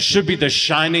 and it should be the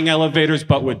Shining elevators,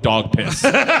 but with dog piss.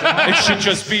 It should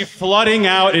just be flooding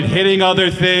out and hitting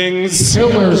other things.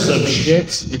 Pillars of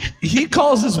shit. He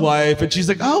calls his wife and she's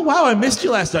like, oh, wow, I missed you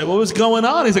last night. What was going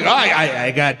on? He's like, oh,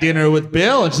 I got dinner with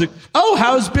Bill. And she's like, oh,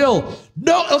 how's Bill?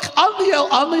 No, look,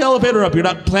 on the elevator up, you're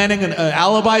not planning an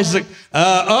alibi? She's like,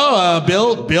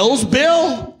 Bill's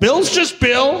Bill. Bill's just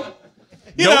Bill.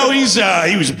 You know, he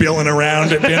was billing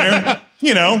around at dinner.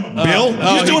 You know, Bill. He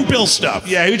was doing Bill stuff.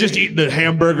 Yeah, he was just eating a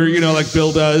hamburger, you know, like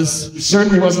Bill does. He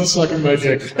certainly wasn't sucking my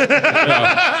dick.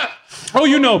 Oh,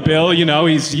 you know Bill. You know,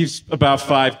 he's about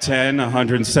 5'10",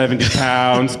 170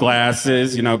 pounds,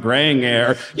 glasses, you know, graying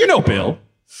hair. You know Bill.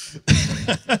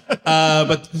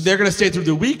 But they're going to stay through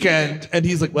the weekend, and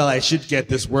he's like, well, I should get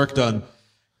this work done.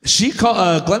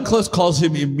 Glenn Close calls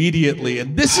him immediately,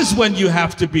 and this is when you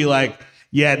have to be like,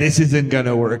 yeah, this isn't going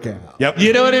to work out. Yep.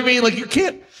 You know what I mean? Like,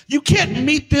 you can't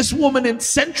meet this woman in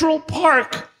Central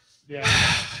Park. Yeah.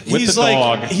 He's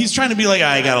trying to be like,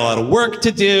 I got a lot of work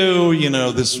to do. You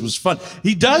know, this was fun.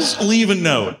 He does leave a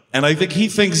note, and I think he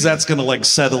thinks that's going to like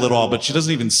settle it all, but she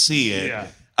doesn't even see it. Yeah.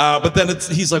 But then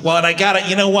he's like, well, and I gotta,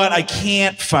 you know what? I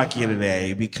can't fuck you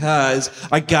today because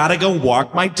I gotta go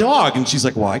walk my dog. And she's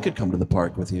like, well, I could come to the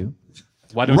park with you.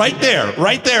 Why don't right there.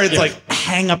 It's like,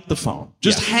 hang up the phone.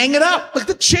 Just hang it up. Like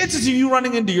the chances of you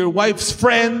running into your wife's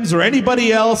friends or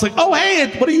anybody else, like, oh,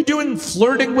 hey, what are you doing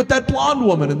flirting with that blonde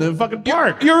woman in the fucking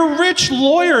park? You're a rich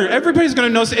lawyer. Everybody's going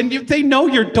to know. And they know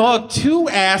your dog too,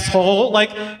 asshole.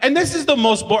 Like, and this is the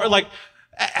most boring, like,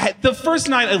 the first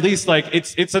night, at least, like,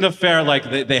 it's an affair. Like,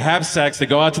 they have sex, they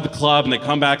go out to the club, and they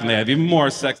come back, and they have even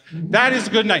more sex. That is a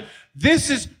good night.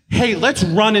 This is, hey, let's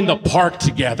run in the park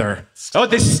together. Oh,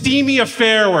 this steamy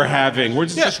affair we're having. We're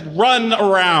just run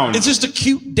around. It's just a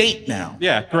cute date now.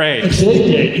 Yeah, great. A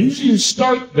date. Usually you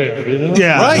start there, you know?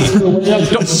 Yeah. Right.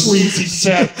 Sleazy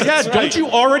sex. Yeah, don't you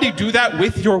already do that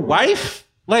with your wife?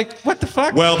 Like, what the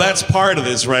fuck? Well, that's part of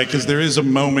this, right? Because there is a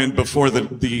moment before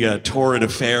the torrid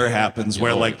affair happens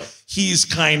where, like, he's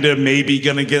kind of maybe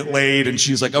going to get laid, and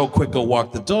she's like, oh, quick, go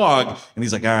walk the dog. And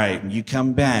he's like, all right, you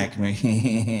come back.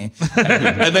 And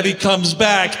then he comes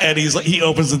back, and he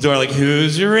opens the door like,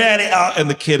 who's ready? Oh, and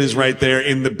the kid is right there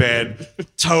in the bed.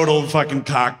 Total fucking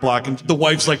cock block. And the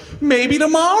wife's like, maybe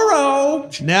tomorrow.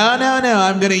 No.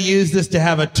 I'm going to use this to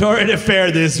have a torrid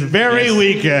affair this very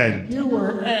weekend. You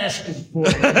were asking for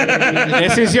it.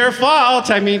 This is your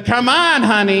fault. I mean, come on,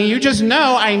 honey. You just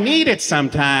know I need it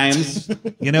sometimes.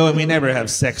 You know what? We never have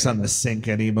sex on the sink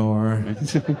anymore.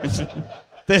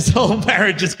 This whole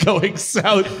marriage is going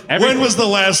south. When was the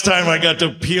last time I got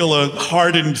to peel a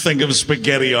hardened thing of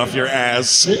spaghetti off your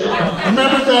ass?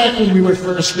 Remember back when we were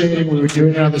first dating, we were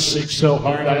doing it on the sink so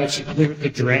hard, I actually cleared the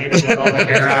drain and got all the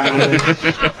hair out of it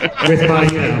with my,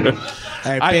 you know.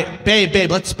 All right,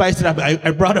 babe, let's spice it up.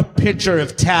 I brought a pitcher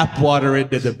of tap water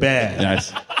into the bed.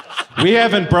 Nice. We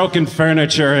haven't broken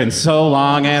furniture in so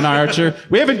long, Ann Archer.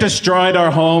 We haven't destroyed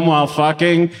our home while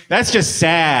fucking. That's just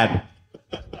sad.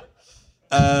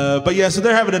 But yeah, so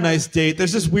they're having a nice date.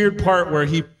 There's this weird part where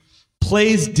he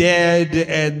plays dead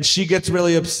and she gets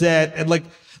really upset. And like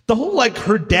the whole like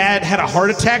her dad had a heart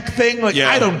attack thing. Like,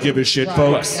 I don't give a shit,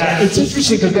 folks. It's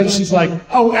interesting because then she's like,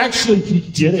 oh, actually, he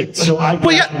did it. So I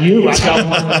got you. I got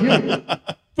one of you.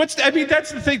 That's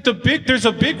the thing. There's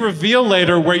a big reveal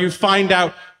later where you find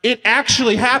out it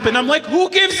actually happened. I'm like, who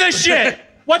gives a shit?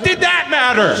 What did that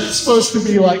matter? It's supposed to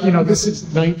be like, you know, this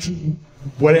is 19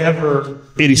 whatever.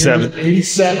 87.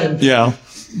 87. Yeah.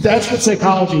 That's what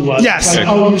psychology was. Yes. Like,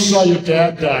 oh, you saw your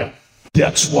dad die.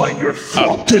 That's why you're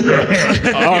fucked in the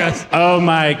head. Oh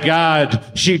my God.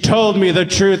 She told me the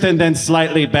truth and then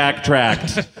slightly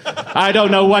backtracked. I don't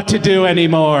know what to do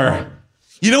anymore.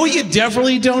 You know what you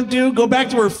definitely don't do? Go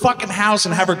back to her fucking house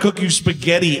and have her cook you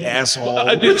spaghetti, asshole.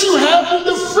 What you have in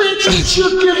the fridge that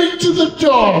you're giving to the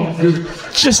dog?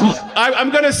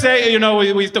 I'm going to say, you know,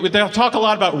 we talk a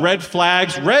lot about red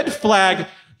flags. Red flag,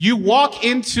 you walk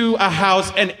into a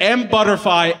house and M.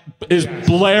 Butterfly is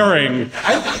blaring.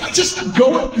 It's like,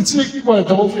 what,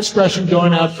 the whole expression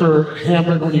going out for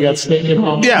hamburger when you got steak at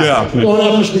home? Yeah. Going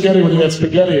out for spaghetti when you got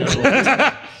spaghetti at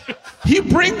home. He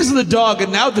brings the dog,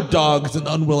 and now the dog's an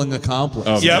unwilling accomplice.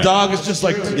 Oh, the dog is just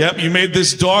like... Yep, you made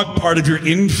this dog part of your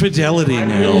infidelity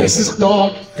now. Yes, this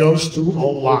dog goes through a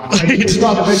lot. His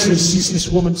dog eventually sees this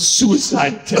woman's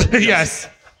suicide tip. Yes.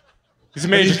 He's a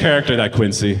major character, that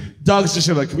Quincy. Dog's just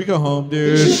like, can we go home,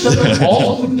 dude?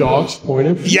 All the dog's point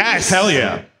of view. Yes. Hell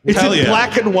yeah. It's Hell in yeah.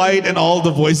 black and white, and all the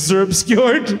voices are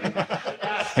obscured.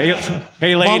 Hey,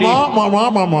 lady.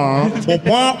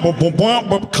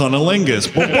 Cunnilingus.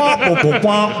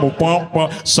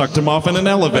 Sucked him off in an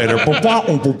elevator.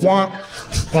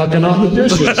 Fucking on the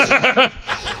dishes.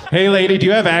 Hey, lady, do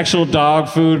you have actual dog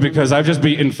food? Because I've just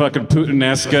eaten fucking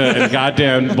puttanesca and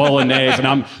goddamn bolognese, and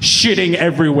I'm shitting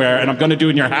everywhere, and I'm gonna do it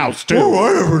in your house, too. Oh,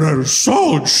 I haven't had a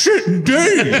solid shit in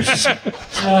days.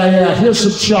 Yeah, here's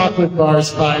some chocolate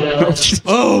bars, Fido.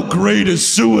 Oh,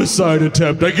 greatest suicide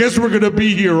attempt. I guess we're going to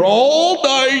be here all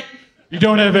night. You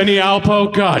don't have any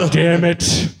Alpo? God damn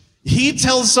it. He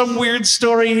tells some weird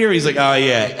story here. He's like, oh,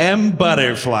 yeah, M.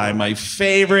 Butterfly, my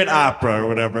favorite opera or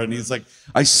whatever. And he's like,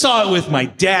 I saw it with my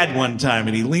dad one time,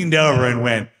 and he leaned over and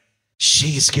went,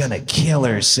 she's gonna kill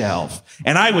herself.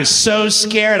 And I was so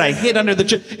scared, I hid under the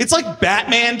chair. It's like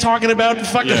Batman talking about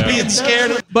fucking being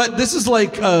scared. But this is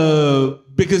like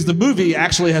because the movie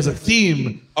actually has a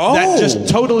theme that just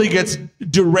totally gets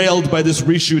derailed by this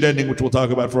reshoot ending, which we'll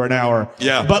talk about for an hour.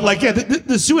 Yeah. But like,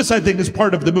 the suicide thing is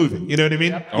part of the movie. You know what I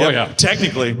mean? Oh, yeah.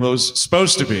 Technically, it was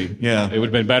supposed to be. Yeah. It would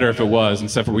have been better if it was,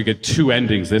 except for we get 2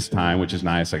 endings this time, which is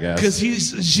nice, I guess. Because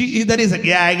then he's like,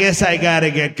 yeah, I guess I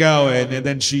gotta get going, and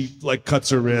then she like cuts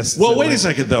her wrist. Well, wait a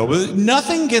second though.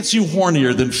 Nothing gets you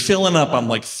hornier than filling up on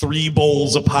like 3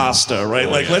 bowls of pasta, right?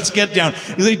 Let's get down.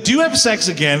 They do have sex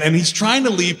again, and he's trying to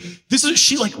leave.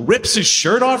 She like rips his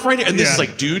shirt off right here, and this is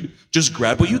like, dude, just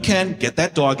grab what you can, get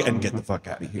that dog, and get the fuck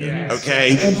out of here. Yes.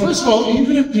 Okay. And first of all,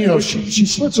 even if she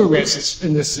slits her wrists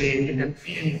in this scene and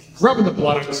rubbing the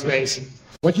blood on his face.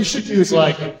 What you should do is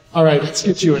like, all right, let's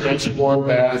get you a nice warm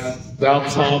bath. That'll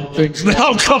calm things down.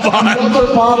 Oh, come on.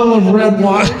 Another bottle of red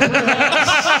wine.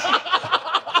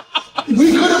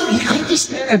 He could have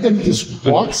just, and then he just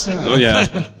walks out. Oh, yeah.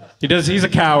 He's a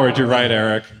coward. You're right,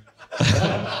 Eric.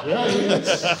 Yeah, he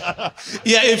is.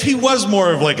 Yeah, if he was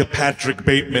more of like a Patrick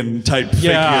Bateman type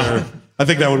figure, I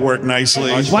think that would work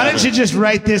nicely. Why don't you just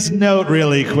write this note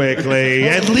really quickly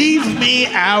and leave me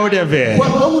out of it?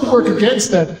 What would work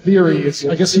against that theory is,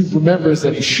 I guess he remembers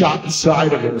that he shot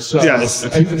inside of him. So Yes.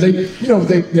 And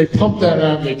they pump that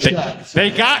out and they check. They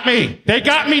got me. They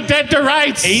got me dead to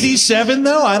rights. 87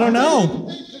 though? I don't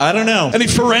know. Any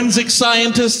forensic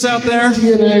scientists out there?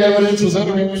 DNA evidence was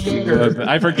under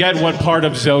I forget what part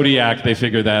of Zodiac they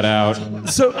figured that out.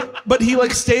 So, but he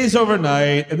like stays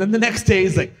overnight, and then the next day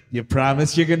he's like, "You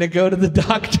promise you're gonna go to the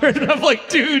doctor?" And I'm like,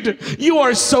 "Dude, you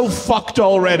are so fucked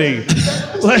already."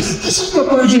 Like, This is an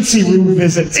emergency room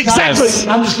visit. Exactly.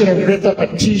 I'm just gonna rip up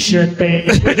a t-shirt,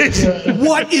 baby.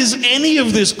 What is any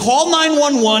of this? Call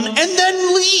 911 and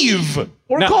then leave.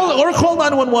 Or call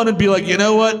 911 and be like, you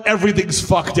know what? Everything's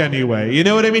fucked anyway. You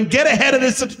know what I mean? Get ahead of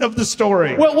the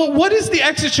story. Well, what is the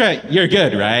extra? You're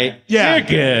good, right? Yeah. You're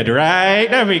good,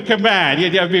 right? I mean, come on.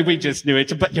 We just knew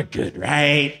it, but you're good,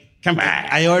 right? Come on.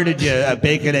 I ordered you a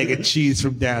bacon, egg, and cheese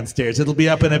from downstairs. It'll be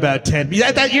up in about 10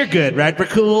 minutes. You're good, right? We're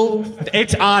cool?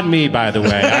 It's on me, by the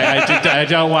way. I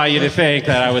don't want you to think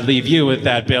that I would leave you with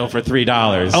that bill for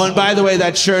 $3. Oh, and by the way,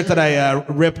 that shirt that I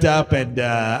ripped up and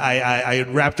I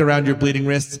wrapped around your bleeding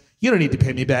wrists, you don't need to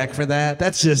pay me back for that.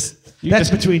 That's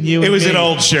between you and me. It was an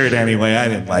old shirt anyway. I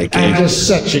didn't like I'm it. just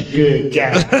such a good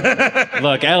guy.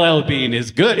 Look, LL Bean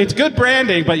is good. It's good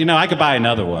branding, but I could buy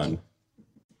another one.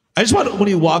 I just want when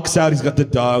he walks out, he's got the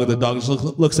dog. The dog just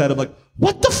looks at him like,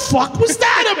 "What the fuck was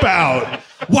that about?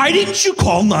 Why didn't you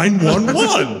call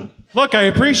 911? Look, I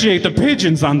appreciate the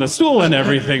pigeons on the stool and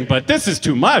everything, but this is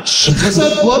too much. What's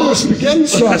that blood or spaghetti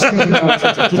sauce coming out?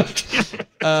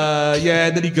 Yeah."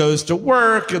 And then he goes to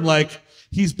work and like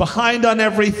he's behind on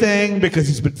everything because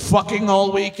he's been fucking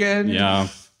all weekend. Yeah.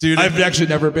 Dude, I've actually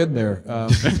never been there.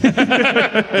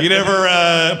 You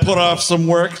never put off some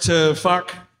work to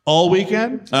fuck? All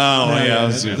weekend? Oh,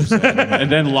 yeah.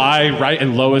 And then lie right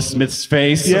in Lois Smith's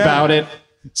face about it.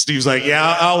 Steve's like,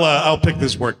 yeah, I'll pick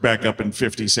this work back up in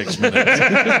 56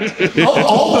 minutes.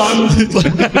 All done.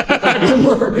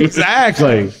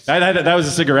 Exactly. That was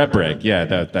a cigarette break. Yeah,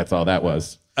 that's all that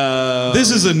was. This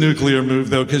is a nuclear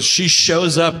move, though, because she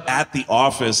shows up at the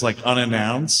office, like,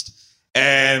 unannounced.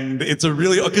 And it's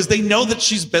because they know that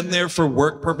she's been there for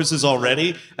work purposes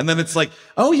already. And then it's like,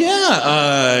 oh,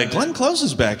 yeah, Glenn Close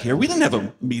is back here. We didn't have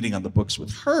a meeting on the books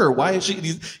with her. Why is she?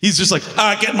 He's just like,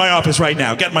 get in my office right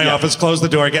now. Get in my office. Close the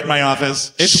door. Get in my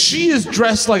office. She is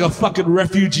dressed like a fucking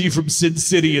refugee from Sin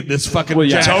City in this fucking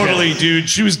jacket. Totally, dude.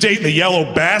 She was dating the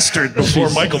yellow bastard before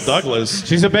Michael Douglas.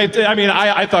 She's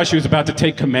I thought she was about to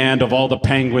take command of all the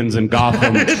penguins in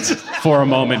Gotham for a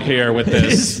moment here with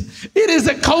this. It is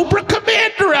a Cobra Commander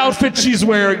outfit she's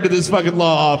wearing to this fucking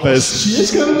law office. She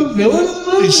is kind of a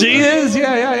villain. She is,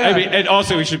 yeah. I mean, and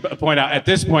also we should point out at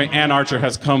this point, Ann Archer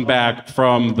has come back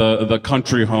from the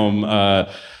country home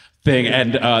thing,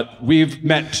 and we've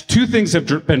met 2 things have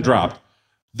been dropped.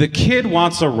 The kid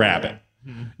wants a rabbit.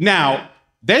 Now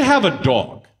they have a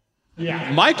dog.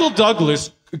 Yeah. Michael Douglas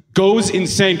goes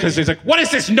insane because he's like, what is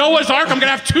this, Noah's Ark? I'm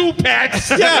going to have 2 pets.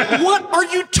 Yeah, what are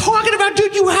you talking about,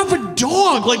 dude? You have a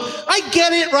dog. Like, I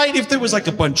get it, right? If there was like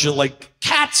a bunch of like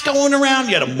cats going around,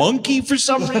 you had a monkey for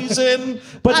some reason.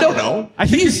 But I don't know. I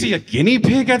think you see a guinea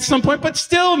pig at some point, but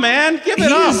still, man, give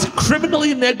it up. He's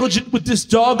criminally negligent with this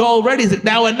dog already.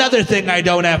 Now another thing I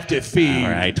don't have to feed.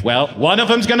 All right, well, one of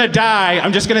them's going to die.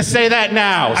 I'm just going to say that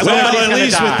now. Well, at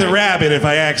least with the rabbit, if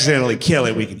I accidentally kill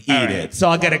it, we can eat it. So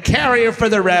I'll get a carrier for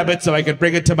the rabbit so I can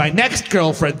bring it to my next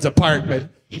girlfriend's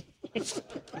apartment.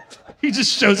 He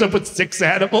just shows up with 6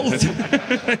 animals.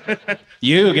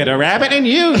 You get a rabbit and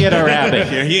you get a rabbit.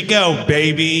 Here you go,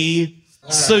 baby.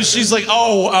 So she's like,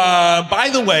 by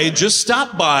the way, just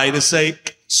stop by to say,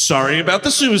 sorry about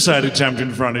the suicide attempt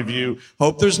in front of you.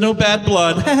 Hope there's no bad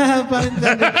blood.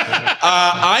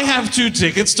 I have 2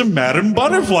 tickets to Madame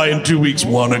Butterfly in 2 weeks.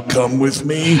 Want to come with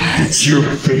me? It's your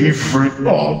favorite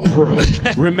opera.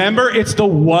 Remember, it's the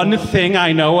one thing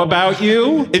I know about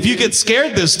you. If you get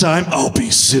scared this time, I'll be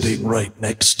sitting right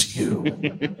next to you.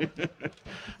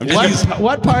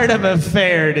 What part of a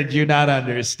fair did you not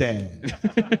understand?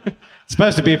 It's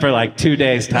supposed to be for like 2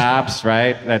 days tops,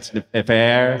 right? That's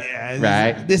fair,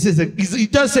 right? He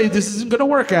does say this isn't going to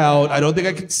work out. I don't think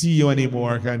I can see you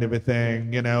anymore, kind of a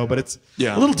thing, you know. But it's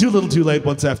a little too late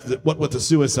once after what the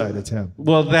suicide attempt.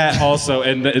 Well, that also,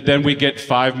 and then we get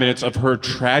 5 minutes of her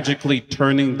tragically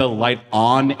turning the light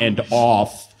on and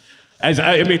off.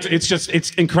 It's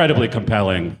incredibly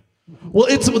compelling. Well,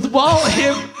 it's while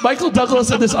Michael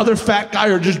Douglas and this other fat guy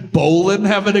are just bowling,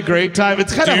 having a great time.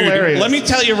 It's kind of hilarious. Let me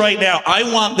tell you right now,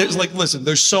 listen,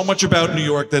 there's so much about New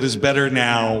York that is better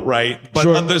now, right?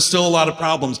 But there's still a lot of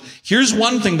problems. Here's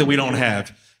one thing that we don't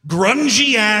have.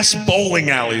 Grungy ass bowling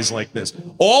alleys like this.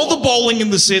 All the bowling in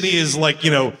the city is like,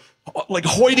 you know, like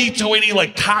hoity-toity,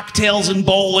 like cocktails and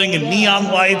bowling and neon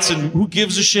lights and who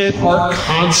gives a shit? Our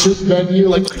concert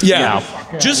venue,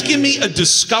 Just give me a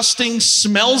disgusting,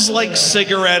 smells like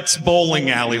cigarettes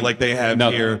bowling alley like they have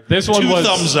here. This one was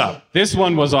thumbs up. This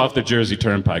one was off the Jersey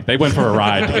Turnpike. They went for a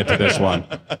ride to get to this one.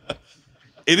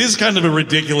 It is kind of a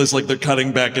ridiculous, like they're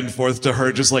cutting back and forth to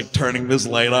her just like turning this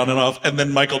light on and off, and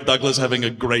then Michael Douglas having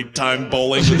a great time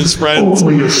bowling with his friends.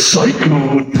 Only a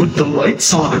psycho would put the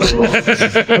lights on and off.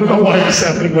 I don't know why it's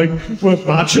happening like with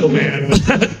Macho Man.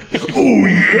 Oh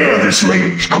yeah, this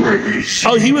lady's crazy.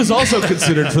 Oh, he was also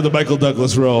considered for the Michael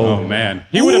Douglas role. Oh man,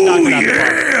 he would have knocked it out the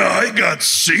park. I got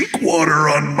sink water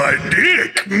on my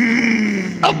dick.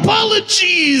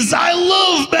 Apologies, I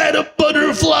love Madame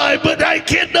Butterfly, but I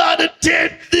cannot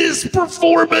attend this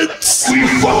performance. We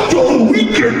fucked all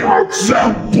weekend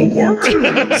outside board.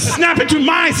 Snap it to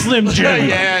my Slim Jim.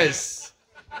 Yes.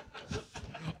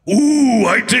 Ooh,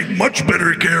 I take much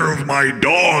better care of my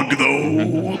dog,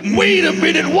 though. Wait a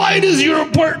minute, why does your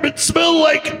apartment smell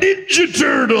like Ninja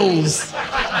Turtles?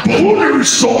 Boner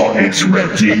saw is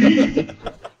ready.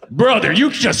 Brother, you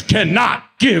just cannot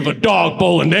give a dog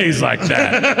bolognese like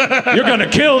that. You're gonna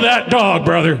kill that dog,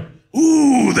 brother.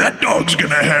 Ooh, that dog's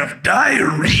gonna have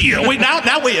diarrhea. Wait, now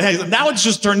it's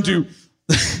just turned to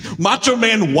Macho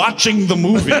Man watching the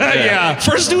movie. Yeah.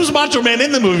 First it was Macho Man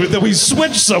in the movie, then we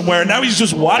switched somewhere, now he's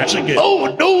just watching it.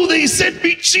 Oh no, they sent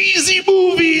me cheesy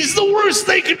movies, the worst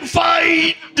they can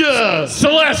find.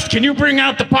 Celeste, can you bring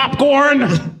out the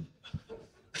popcorn?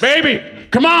 Baby,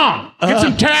 come on, get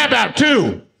some tab out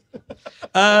too.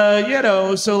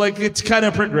 So like it's kind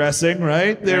of progressing,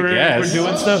 right? We're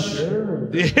doing stuff. Sure.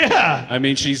 Yeah. I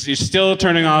mean, she's still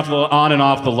turning on and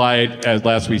off the light as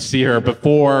last we see her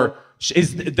before.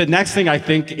 Is the next thing I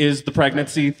think is the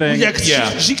pregnancy thing?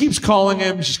 Yeah. She keeps calling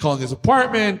him. She's calling his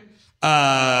apartment.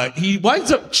 He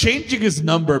winds up changing his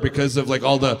number because of like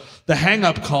all the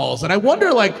hang-up calls, and I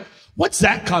wonder like what's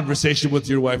that conversation with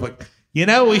your wife like? You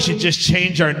know, we should just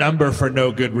change our number for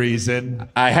no good reason.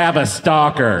 I have a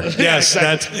stalker. Yes,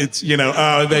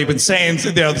 they've been saying,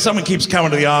 someone keeps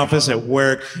coming to the office at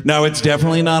work. No, it's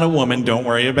definitely not a woman. Don't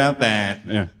worry about that.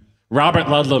 Yeah. Robert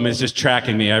Ludlum is just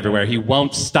tracking me everywhere. He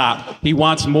won't stop. He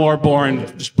wants more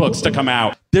Bourne books to come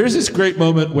out. There's this great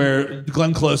moment where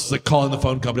Glenn Close is like calling the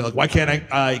phone company, like, why can't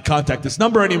I contact this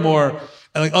number anymore?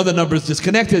 And like, the number's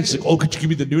disconnected. She's like, oh, could you give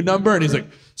me the new number? And he's like,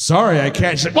 sorry, I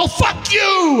can't. She's like, well, fuck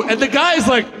you. And the guy's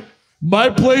like, my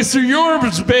place or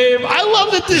yours, babe. I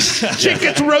love that this chick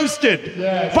gets roasted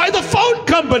by the phone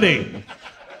company.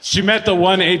 She met the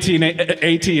one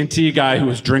AT&T guy who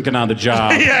was drinking on the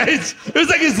job. Yeah, it was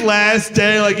like his last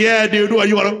day. Like, yeah, dude, what,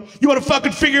 you want to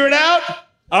fucking figure it out?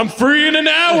 I'm free in an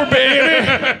hour,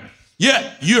 baby.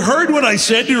 Yeah, you heard what I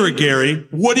said to her, Gary.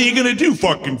 What are you going to do,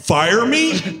 fucking fire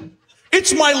me?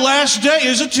 It's my last day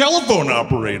as a telephone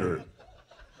operator.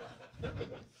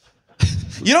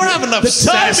 You don't have enough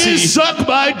sassy. Time is suck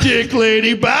my dick,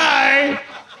 lady. Bye.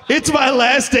 It's my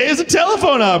last day as a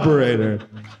telephone operator.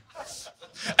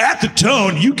 At the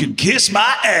tone, you can kiss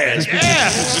my ass. Yeah.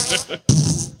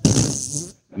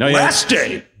 No, last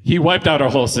day. He wiped out our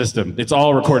whole system. It's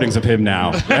all recordings of him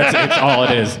now. It's all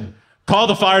it is. Call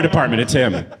the fire department. It's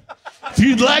him. If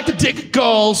you'd like to take a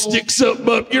call, stick something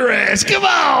up your ass. Come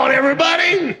on,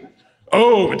 everybody.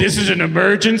 Oh, this is an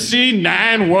emergency?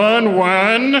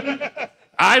 911?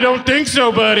 I don't think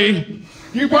so, buddy.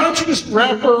 Why don't you just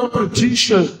wrap her up in a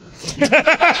t-shirt?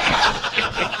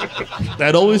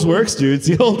 That always works, dude. It's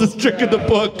the oldest trick in the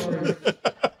book.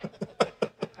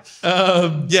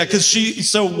 Yeah, because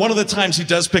so one of the times he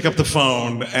does pick up the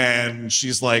phone and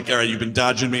she's like, all right, you've been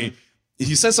dodging me.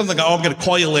 He says something like, oh, I'm going to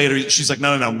call you later. She's like,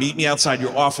 no, meet me outside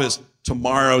your office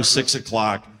tomorrow,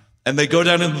 6:00. And they go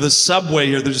down into the subway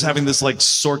here. They're just having this like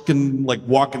Sorkin, like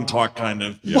walk and talk kind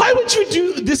of. Yeah. Why would you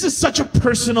do this? Is such a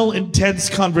personal,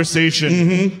 intense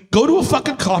conversation. Go to a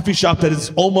fucking coffee shop that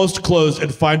is almost closed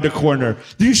and find a corner.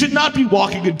 You should not be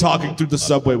walking and talking through the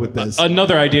subway with this.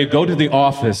 Another idea, go to the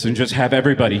office and just have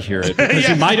everybody hear it. Because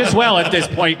you might as well at this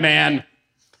point, man.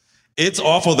 It's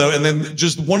awful though. And then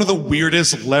just one of the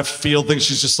weirdest left field things.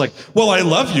 She's just like, well, I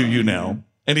love you, you know.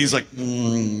 And he's like,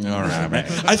 all right, man.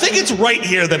 I think it's right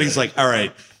here that he's like, all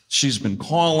right, she's been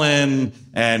calling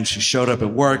and she showed up at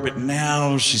work, but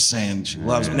now she's saying she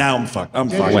loves me. Now I'm fucked. I'm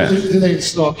fucked. Do they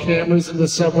install cameras in the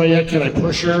subway yet? Can I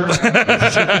push her?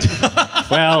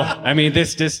 Well, I mean,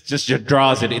 this just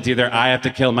draws it. It's either I have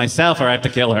to kill myself or I have to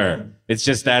kill her. It's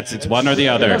just it's one or the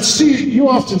other. See, you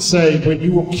often say when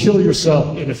you will kill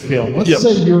yourself in a film. Let's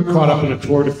say you're caught up in a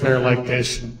tour d'affaire like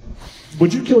this.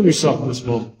 Would you kill yourself in this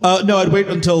film? No, I'd wait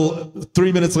until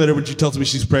 3 minutes later when she tells me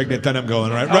she's pregnant. Then I'm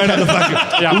going right on the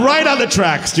fucking, right on the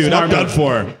tracks, dude. Smart I'm done move.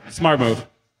 for. Smart move.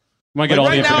 Want to get all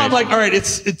the right information. now, I'm like, all right, it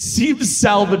seems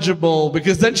salvageable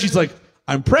because then she's like,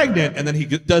 I'm pregnant, and then he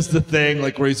does the thing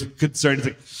like where he's concerned.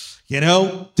 He's like,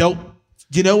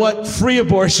 you know what? Free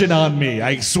abortion on me.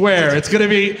 I swear. It's going to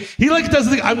be, he like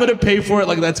doesn't think I'm going to pay for it.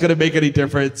 Like that's going to make any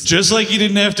difference. Just like you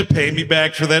didn't have to pay me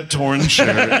back for that torn shirt.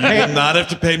 You will not have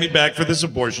to pay me back for this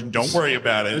abortion. Don't worry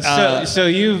about it. So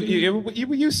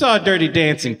you saw Dirty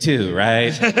Dancing too,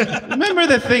 right? Remember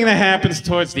the thing that happens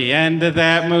towards the end of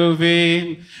that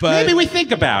movie? But maybe we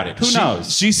think about it. Who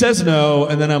knows? She says no,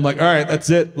 and then I'm like, all right, that's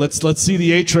it. Let's see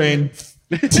the A train.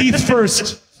 Teeth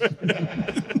first.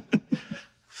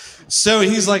 So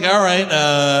he's like, all right,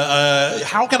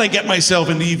 how can I get myself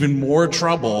into even more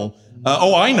trouble?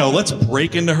 I know. Let's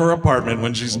break into her apartment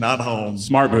when she's not home.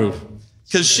 Smart move.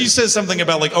 Because she says something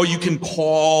about like, you can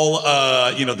call,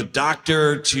 the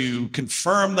doctor to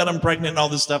confirm that I'm pregnant and all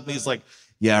this stuff. And he's like,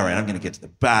 yeah, all right, I'm going to get to the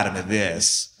bottom of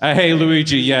this. Hey,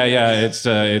 Luigi. Yeah,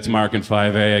 it's Mark and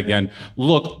 5A again.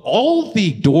 Look, all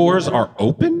the doors are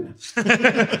open.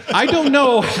 I don't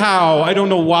know how, I don't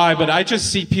know why, but I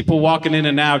just see people walking in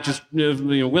and out just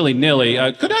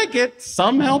willy-nilly. Could I get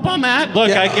some help on that? Look,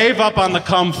 I gave up on the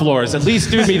cum floors. At least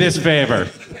do me this favor.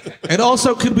 And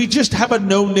also, could we just have a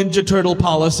no Ninja Turtle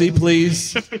policy,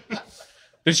 please?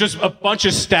 There's just a bunch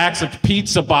of stacks of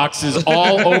pizza boxes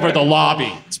all over the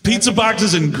lobby. It's pizza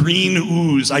boxes and green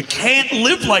ooze. I can't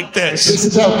live like this. This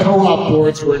is how co-op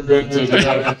boards were invented.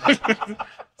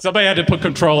 Somebody had to put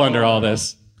control under all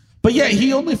this. But yeah,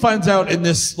 he only finds out in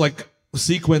this like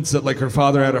sequence that like her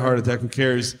father had a heart attack. Who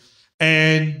cares?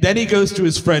 And then he goes to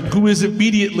his friend, who is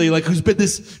immediately like, who's been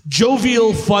this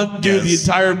jovial, fun dude the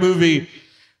entire movie.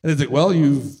 And he's like, well,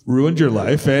 you've ruined your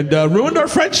life and ruined our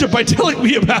friendship by telling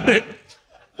me about it.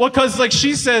 Well, because like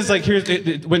she says, like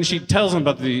when she tells him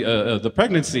about the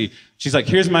pregnancy, she's like,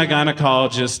 "Here's my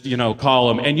gynecologist,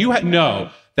 call him." And you know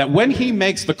that when he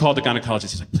makes the call to gynecologist,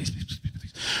 he's like,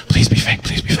 "Please be fake,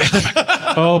 please be fake."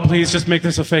 Oh, please just make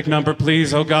this a fake number,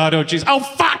 please. Oh God, oh jeez, oh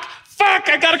fuck,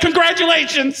 I got a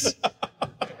congratulations.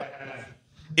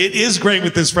 It is great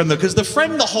with this friend, though, because the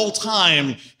friend the whole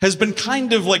time has been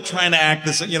kind of like trying to act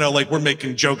this, like we're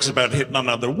making jokes about hitting on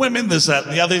other women, this, that,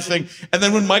 and the other thing. And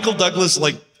then when Michael Douglas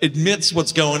like admits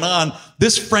what's going on,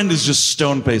 this friend is just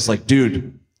stone-faced like,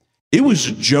 dude, it was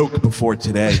a joke before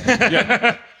today.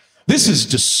 Yeah. This is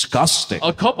disgusting.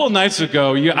 A couple nights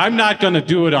ago, I'm not going to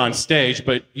do it on stage,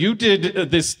 but you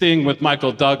did this thing with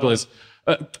Michael Douglas,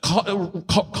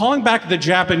 calling back the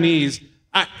Japanese.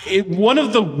 One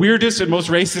of the weirdest and most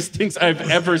racist things I've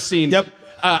ever seen. Yep.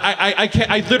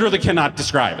 I literally cannot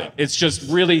describe it. It's just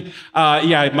really,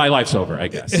 my life's over, I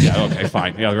guess. Yeah, okay,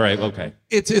 fine. Yeah, right, okay.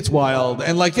 It's wild.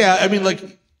 And like, yeah, I mean,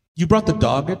 like, you brought the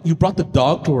dog in? You brought the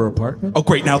dog to her apartment? Oh,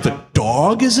 great. Now the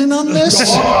dog is in on this?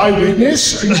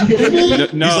 Eyewitness? Are you kidding me?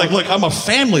 No. He's like, look, I'm a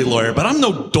family lawyer, but I'm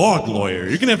no dog lawyer.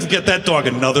 You're going to have to get that dog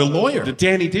another lawyer.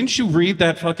 Danny, didn't you read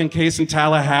that fucking case in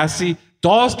Tallahassee?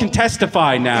 Dogs can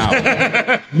testify now.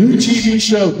 New TV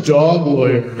show, Dog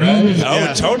Lawyer, right? Oh,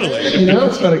 yeah. Totally.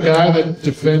 It's about a guy that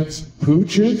defends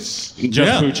pooches.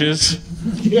 Just pooches?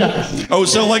 Yeah. Oh,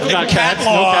 so like cat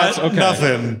law, no cats? Okay.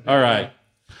 Nothing. All right.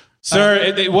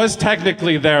 Sir, it was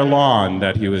technically their lawn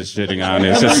that he was shitting on.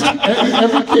 It's just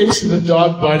Every case of the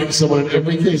dog biting someone,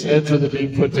 every case ends with it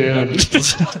being put down.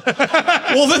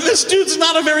 Well, then this dude's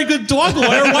not a very good dog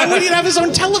lawyer. Why would he have his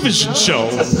own television show?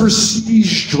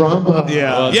 Prestige drama.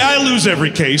 Yeah. Yeah, I lose every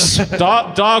case.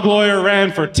 dog lawyer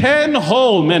ran for 10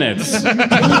 whole minutes. You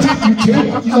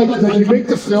can't, like, you make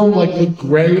the film like look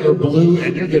gray or blue,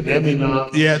 and you're getting Emmy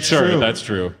nom. Yeah, it's Sure, true. that's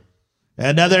true.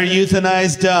 Another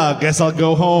euthanized dog. Guess I'll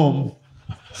go home.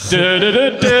 Dog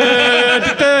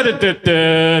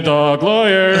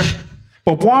lawyer.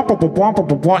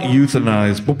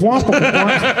 Euthanized.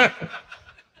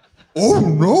 Oh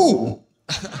no.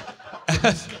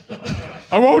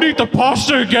 I won't eat the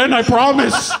pasta again, I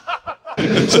promise.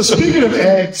 So speaking of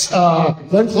eggs,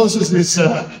 Glenn Close is this.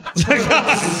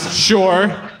 Sure.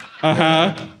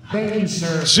 Uh-huh. Thank you,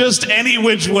 sir. Just any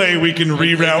which way we can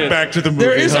reroute back to the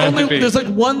movie. There's like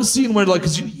one scene where like,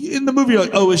 'cause in the movie you're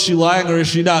like, oh, is she lying or is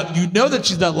she not? You know that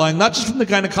she's not lying, not just from the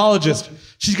gynecologist.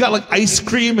 She's got like ice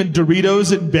cream and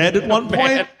Doritos in bed at one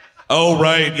point. Oh,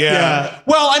 right, yeah.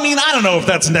 Well, I mean, I don't know if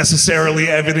that's necessarily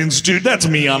evidence, dude. That's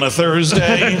me on a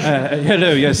Thursday.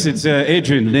 Hello, yes, it's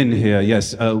Adrian Lin here.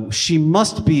 Yes, she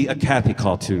must be a Kathy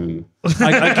cartoon.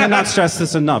 I cannot stress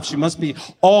this enough. She must be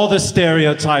all the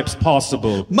stereotypes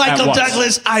possible. Michael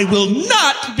Douglas, I will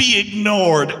not be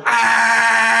ignored.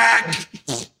 Ah!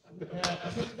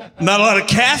 Not a lot of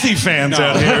Kathy fans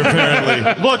out here,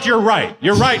 apparently. Look, you're right.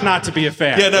 You're right not to be a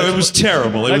fan. Yeah, no, it was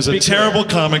terrible. It was a terrible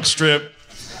comic strip.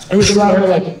 It was about her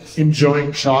like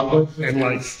enjoying chocolate and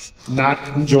like not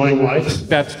enjoying life.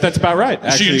 That's about right.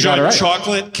 Actually, She you got enjoyed it right.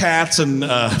 chocolate, cats, and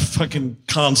fucking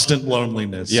constant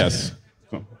loneliness. Yes.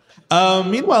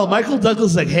 Meanwhile, Michael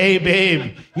Douglas is like, hey,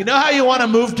 babe, you know how you want to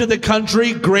move to the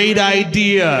country? Great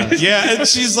idea. Yeah, and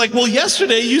she's like, well,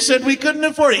 yesterday you said we couldn't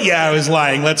afford it. Yeah, I was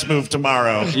lying. Let's move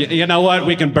tomorrow. You know what?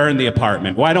 We can burn the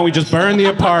apartment. Why don't we just burn the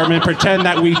apartment, pretend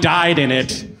that we died in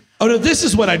it? Oh, no, this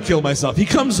is when I'd kill myself. He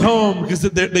comes home because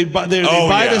they buy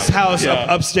this house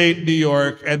upstate New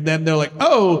York, and then they're like,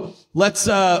 oh, we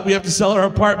have to sell our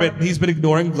apartment. And he's been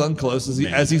ignoring Glenn Close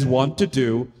as he's wont to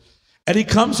do. And he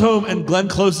comes home, and Glenn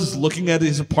Close is looking at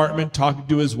his apartment, talking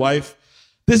to his wife.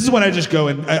 This is when I just go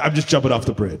and I'm just jumping off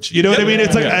the bridge. You know what I mean?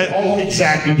 It's like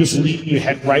exactly. Just leave. You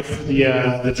head right for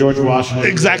the George Washington.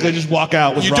 Exactly. Just walk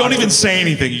out. You don't even say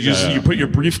anything. You put your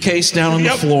briefcase down on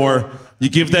the floor. You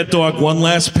give that dog one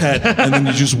last pet, and then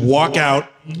you just walk out.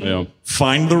 Yeah.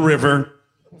 Find the river.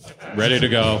 Ready to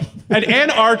go. And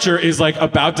Ann Archer is like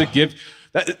about to give.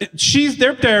 She's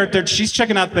there. She's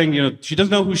checking out thing. You know, she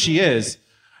doesn't know who she is.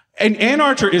 And Ann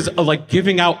Archer is like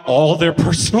giving out all their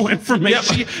personal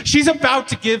information. Yep. She's about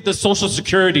to give the social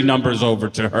security numbers over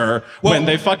to her when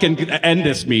they fucking end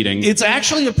this meeting. It's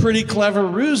actually a pretty clever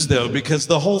ruse, though, because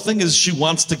the whole thing is she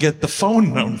wants to get the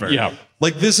phone number. Yeah.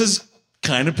 Like, this is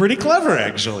kind of pretty clever,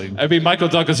 actually. I mean, Michael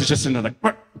Douglas is just in there like,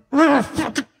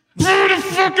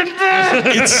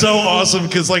 It's so awesome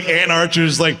because, like, Ann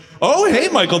Archer's like, oh, hey,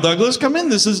 Michael Douglas, come in.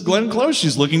 This is Glenn Close.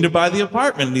 She's looking to buy the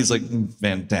apartment. And he's like,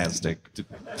 fantastic.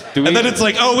 And then it's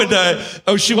like,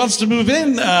 she wants to move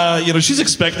in. She's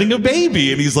expecting a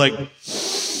baby. And he's like,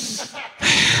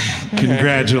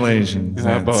 congratulations.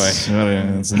 Oh, boy.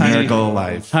 It's a miracle of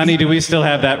life. Honey, do we still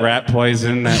have that rat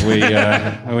poison that we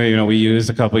used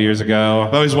a couple years ago?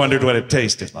 I've always wondered what it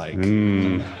tasted like.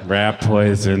 Rat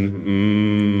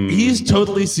poison. He's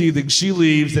totally seething. She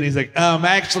leaves, and he's like,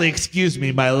 actually, excuse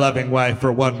me, my loving wife,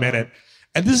 for 1 minute.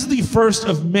 And this is the first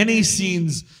of many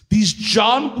scenes, these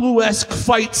John Woo-esque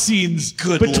fight scenes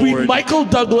between Lord. Michael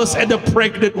Douglas and a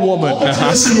pregnant woman.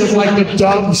 This is like the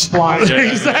dumb spline.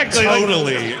 Exactly.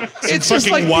 Totally. It's Some just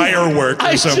fucking like wire work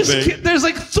or something. There's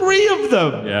like 3 of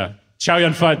them. Yeah. Chow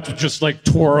Yun-fat just like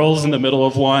twirls in the middle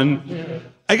of one.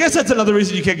 I guess that's another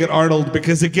reason you can't get Arnold,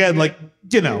 because again,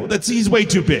 he's way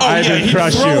too big. Oh, yeah, he'd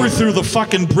crush throw you. her through the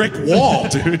fucking brick wall,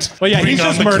 dude. Well, yeah, Bring he's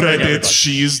on just the murdering credits. everybody.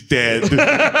 She's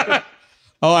dead.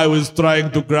 Oh, I was trying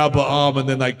to grab her arm and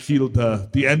then I killed her.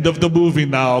 The end of the movie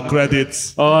now,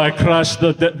 credits. Oh, I crushed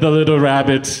the little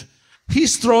rabbit.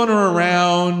 He's throwing her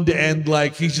around and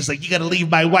he's just like, you gotta leave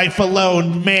my wife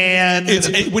alone, man.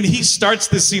 When he starts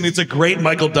this scene, it's a great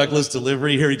Michael Douglas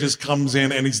delivery here. He just comes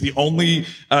in and he's the only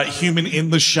human in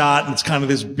the shot. And it's kind of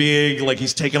this big,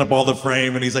 he's taking up all the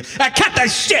frame and he's like, cut the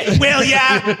shit, will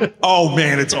ya? Oh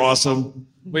man, it's awesome.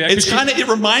 Wait, It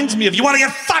reminds me of, you want to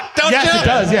get fucked, don't you? Yes, it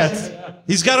does, yes.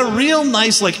 He's got a real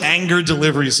nice like anger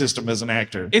delivery system as an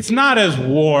actor. It's not as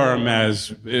warm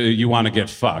as you want to get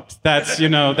fucked. That's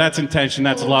that's intention.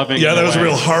 That's loving. Yeah, that was a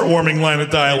real heartwarming line of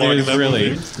dialogue. It is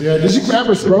really. Yeah, does he grab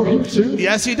her throat here too?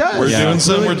 Yes, he does.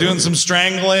 We're doing some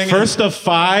strangling. First of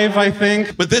 5, I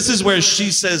think. But this is where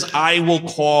she says, "I will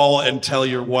call and tell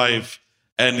your wife."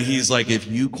 And he's like, if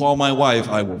you call my wife,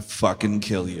 I will fucking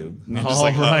kill you.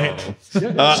 All right. Would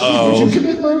you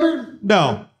commit murder?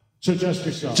 No. So just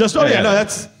yourself.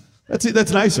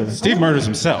 That's nicer. Steve murders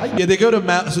himself. Yeah, they go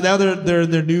to so now they're in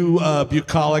their new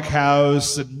bucolic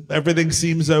house and everything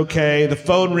seems okay. The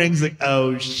phone rings like,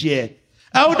 oh shit.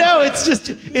 Oh no, it's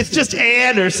just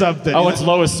Ann or something. Oh, it's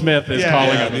Lois Smith is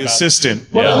calling him. The assistant.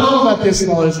 What I love about this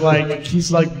though is like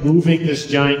he's like moving this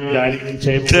giant dining room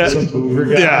table with some mover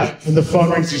guy. Yeah. And the phone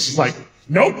rings, he's just like,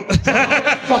 nope.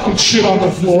 Fucking shit on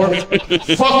the floor.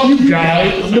 Fuck you,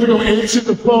 guy. I'm gonna go answer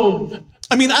the phone.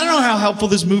 I mean, I don't know how helpful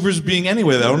this mover's being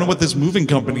anyway. I don't know what this moving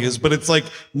company is, but it's like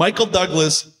Michael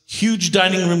Douglas, huge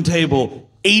dining room table,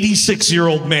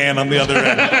 86-year-old man on the other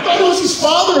end. I thought it was his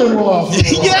father-in-law.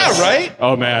 Yeah, right?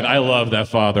 Oh man, I love that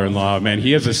father-in-law. Man,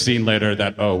 he has a scene later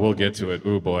that we'll get to it.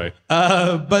 Ooh boy.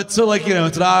 But so like,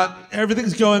 it's not,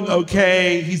 everything's going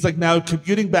okay. He's like now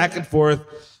commuting back and forth.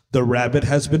 The rabbit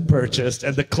has been purchased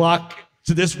and the clock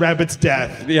to this rabbit's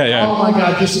death. Yeah. Oh my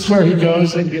God, this is where he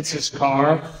goes and gets his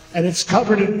car, and it's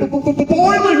covered in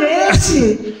boiling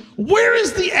acid. Where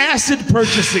is the acid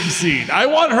purchasing scene? I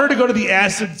want her to go to the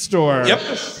acid store.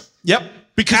 Yep.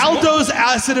 Because Aldo's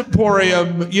Acid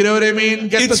Emporium. You know what I mean?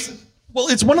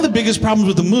 It's one of the biggest problems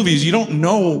with the movies. You don't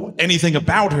know anything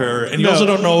about her, and you also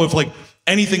don't know if like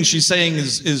anything she's saying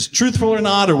is truthful or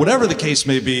not, or whatever the case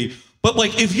may be. But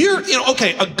like, if you're,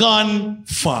 okay, a gun,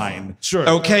 fine. Sure.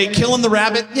 Okay, killing the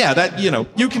rabbit, yeah, that,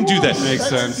 you can do that. Makes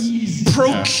sense. Easy.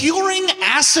 Procuring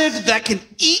acid that can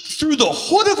eat through the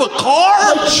hood of a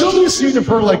car? Like, show me a scene of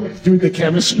her like doing the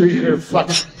chemistry in her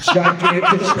fucking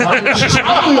gigantic. She's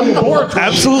probably on the board.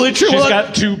 Absolutely true. She's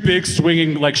got 2 big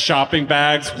swinging like shopping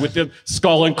bags with the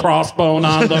skull and crossbone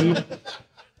on them.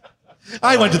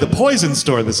 I went to the poison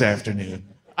store this afternoon.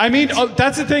 I mean,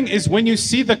 that's the thing is when you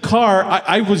see the car,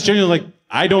 I was genuinely like,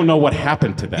 I don't know what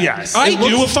happened to that. Yes. I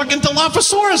do. A fucking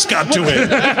Dilophosaurus got to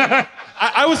it.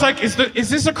 I was like, is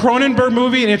this a Cronenberg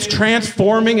movie and it's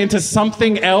transforming into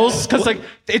something else? Because like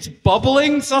it's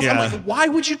bubbling. So I'm like, why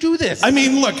would you do this? I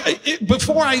mean, look,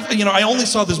 before I only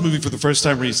saw this movie for the first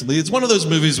time recently. It's one of those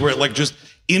movies where it like just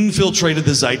infiltrated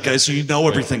the zeitgeist, so you know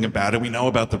everything about it. We know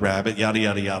about the rabbit, yada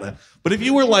yada yada. But if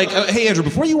you were like, hey Andrew,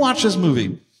 before you watch this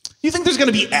movie, you think there's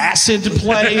going to be acid to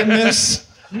play in this?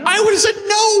 I would have said,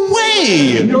 no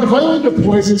way! If I owned a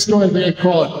poison store, I think I'd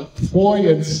call it Poi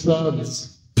and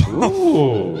Sons.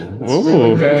 Ooh.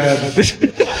 Really bad.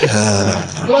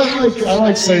 But I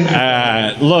like saying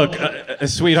that. Look,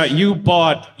 sweetheart, you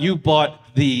bought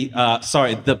the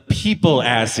people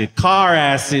acid. Car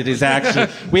acid is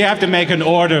actually, we have to make an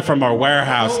order from our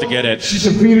warehouse to get it. She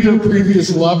defeated her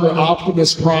previous lover,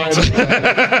 Optimus Prime.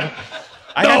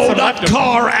 No, not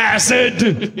car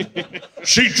acid.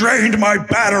 She drained my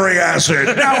battery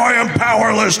acid. Now I am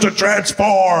powerless to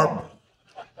transform.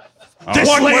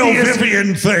 What will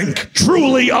Vivian think?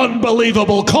 Truly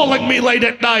unbelievable. Calling me late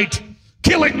at night,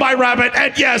 killing my rabbit,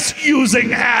 and yes,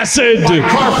 using acid. My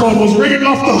car phone was ringing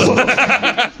off the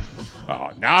hook.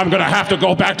 Oh, now I'm going to have to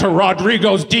go back to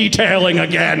Rodrigo's detailing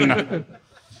again.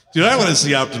 Dude, I want to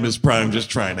see Optimus Prime just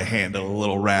trying to handle a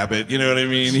little rabbit. You know what I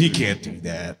mean? He can't do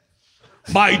that.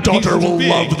 My daughter will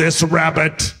love this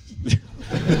rabbit.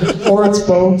 Or its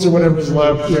bones or whatever's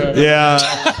left. Yeah.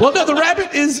 Well, no, the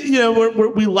rabbit is,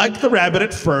 we liked the rabbit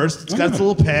at first. It's got its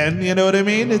little pen, you know what I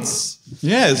mean? His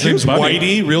name's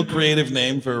Whitey. Real creative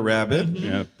name for a rabbit.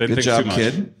 Yeah, good job,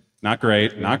 kid. Not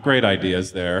great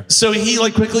ideas there. So he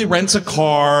quickly rents a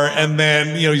car, and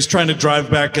then he's trying to drive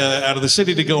back out of the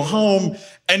city to go home,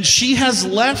 and she has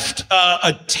left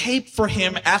a tape for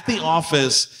him at the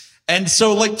office. And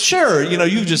so, sure,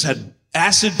 you've just had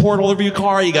acid poured all over your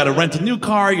car. You got to rent a new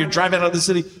car. You're driving out of the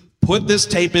city. Put this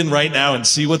tape in right now and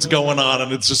see what's going on.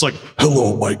 And it's just like,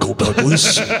 hello, Michael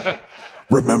Douglas.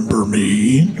 Remember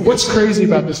me? What's crazy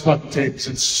about this fucking tape is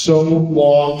it's so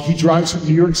long. He drives from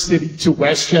New York City to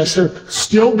Westchester,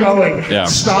 still going. Yeah.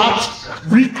 Stopped.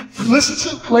 Listen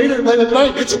to it later at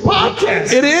night. It's a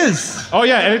podcast. It is. Oh,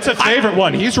 yeah, and it's a favorite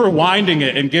one. He's rewinding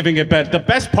it and giving it back. The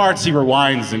best parts he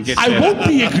rewinds and gets I won't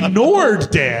be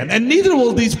ignored, Dan, and neither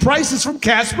will these prices from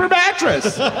Casper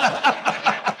Mattress.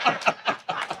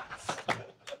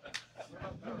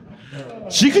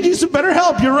 She could use some better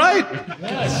help. You're right.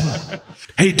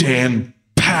 Hey, Dan.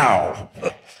 Pow.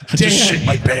 I just shit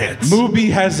my pants. Mubi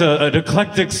has an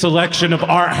eclectic selection of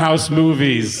art house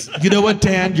movies. You know what,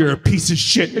 Dan? You're a piece of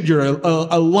shit, and you're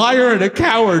a liar and a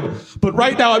coward. But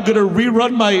right now, I'm going to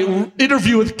rerun my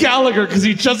interview with Gallagher because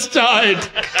he just died.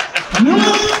 No,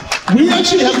 we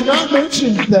actually have not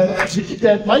mentioned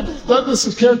that Michael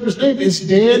Douglas's character's name is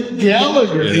Dan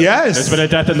Gallagher. Yes. There's been a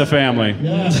death in the family.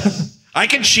 Yes. I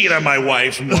can cheat on my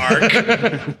wife, Mark.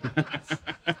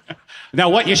 Now,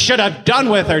 what you should have done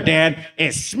with her, Dan,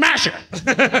 is smash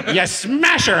her. You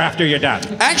smash her after you're done.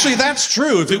 Actually, that's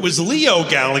true. If it was Leo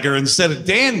Gallagher instead of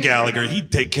Dan Gallagher,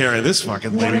 he'd take care of this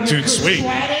fucking lady too sweet.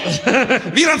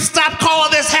 If you don't stop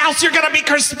calling this house, you're gonna be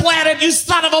kersplatted, you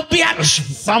son of a bitch!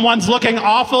 Someone's looking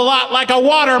awful lot like a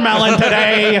watermelon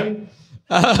today.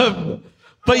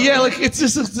 But yeah, like it's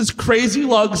just this crazy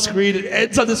long screen. It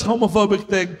ends on this homophobic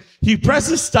thing. He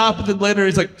presses stop, and then later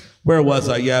he's like, "Where was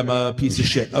I? Yeah, I'm a piece of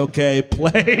shit. Okay,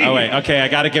 play." Oh wait, okay, I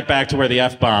got to get back to where the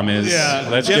F-bomb is. Yeah.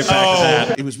 Let's get back to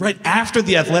that. It was right after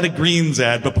the Athletic Greens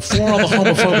ad, but before all the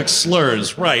homophobic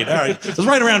slurs. Right, all right. It was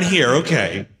right around here,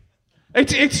 okay.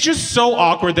 It's just so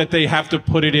awkward that they have to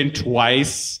put it in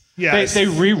twice. Yes. They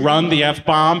rerun the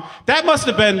F-bomb. That must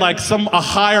have been like a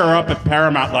higher up at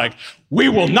Paramount, like, we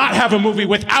will not have a movie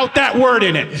without that word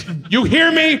in it. You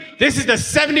hear me? This is the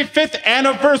 75th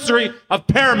anniversary of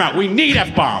Paramount. We need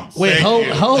F-bombs. Wait,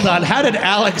 hold on. How did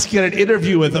Alex get an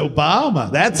interview with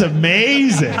Obama? That's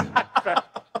amazing.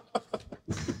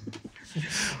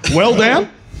 Well, Dan?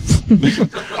 Yep.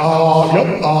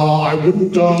 I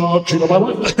wouldn't cheat on my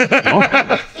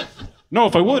wife. No,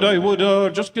 if I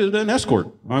would just get an escort.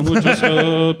 I would just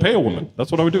pay a woman.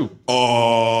 That's what I would do.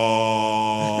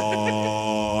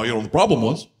 You know, the problem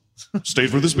was, stayed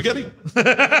for the spaghetti.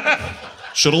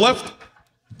 Should have left.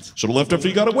 Should have left after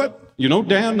you got it wet. You know,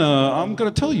 Dan, I'm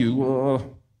going to tell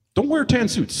you, don't wear tan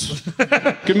suits.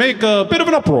 Can make a bit of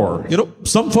an uproar. You know,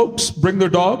 some folks bring their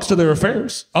dogs to their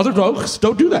affairs. Other folks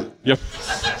don't do that. Yep.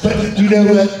 But you know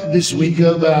what? This week,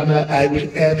 Obama, I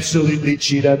would absolutely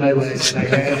cheat on my wife. And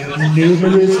I have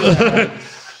numerous times.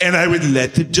 And I would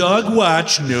let the dog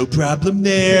watch, no problem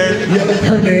there. Yeah, but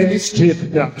her name is Tip.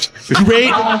 No.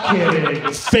 Great.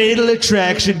 Fatal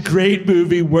Attraction, great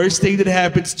movie. Worst thing that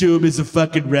happens to him is a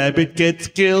fucking rabbit gets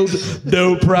killed.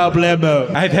 No problemo.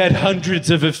 I've had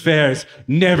hundreds of affairs,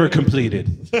 never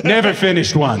completed. Never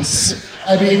finished once.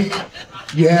 I mean,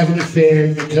 you have an affair,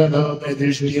 you come home, and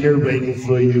there's dinner waiting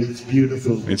for you. It's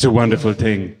beautiful. It's a wonderful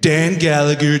thing. Dan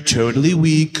Gallagher, totally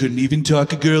weak, couldn't even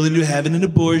talk a girl into having an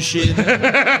abortion.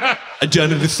 I've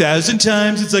done it 1,000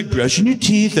 times. It's like brushing your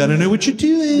teeth. I don't know what you're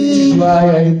doing. Which is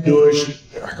why I endorse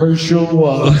Herschel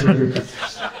Walker.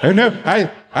 I know.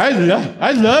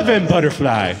 I love M.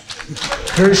 Butterfly.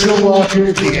 Herschel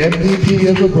Walker, the MVP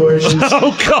of abortions.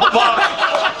 Oh, come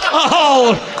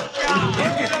on.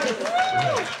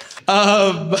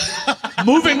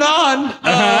 Moving on.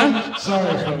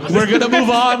 Sorry. We're gonna move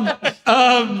on.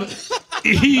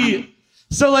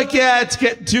 It's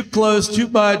getting too close, too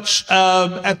much.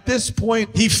 At this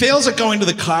point, he fails at going to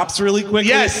the cops really quickly.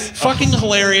 Yes. Fucking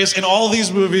hilarious. In all these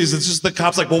movies, it's just the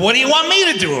cops like, well, what do you want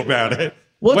me to do about it?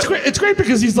 Well, it's great. It's great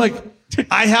because he's like,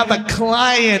 I have a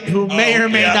client who may or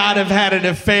may not have had an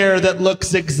affair that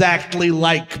looks exactly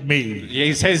like me.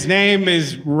 His name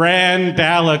is Rand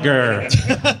Gallagher.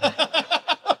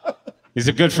 He's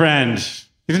a good friend. He's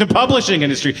in the publishing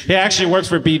industry. He actually works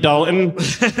for B. Dalton.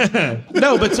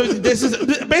 No, but so this is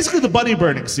basically the bunny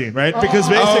burning scene, right? Because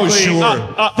basically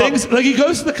things like he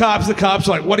goes to the cops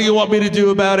are like, what do you want me to do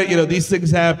about it? You know, these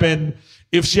things happen.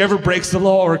 If she ever breaks the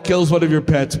law or kills one of your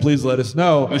pets, please let us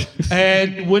know.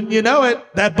 And when you know it,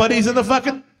 that bunny's in the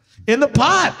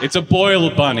pot. It's a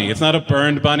boiled bunny. It's not a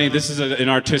burned bunny. This is an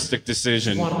artistic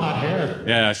decision. One hot hair.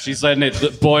 Yeah, she's letting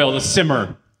it boil,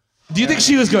 simmer. Do you think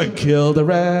she was going, kill the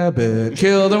rabbit,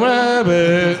 kill the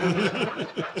rabbit?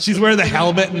 She's wearing the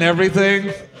helmet and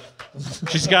everything.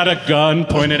 She's got a gun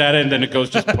pointed at it, and then it goes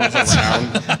just pulls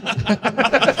around.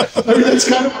 I mean, that's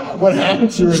kind of what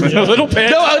happens to her. A little bit.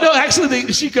 No,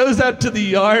 actually, she goes out to the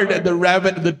yard, and the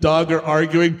rabbit and the dog are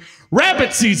arguing.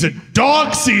 Rabbit season,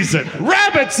 dog season,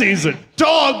 rabbit season,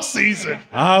 dog season.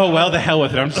 Oh, well, the hell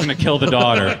with it. I'm just going to kill the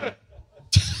daughter.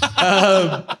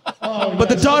 But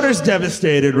the daughter's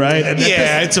devastated, right? And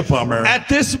it's a bummer. At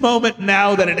this moment,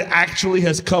 now that it actually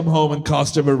has come home and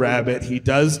cost him a rabbit, he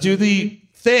does do the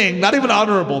thing, not even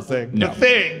honorable thing, the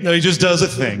thing. No, he just does a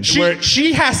thing.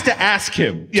 She has to ask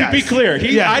him, to be clear.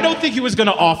 I don't think he was going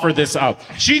to offer this up.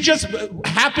 She just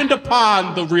happened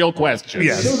upon the real question.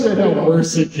 Yes. So how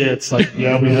worse it gets. Like,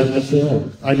 yeah, we had an affair.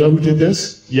 I know who did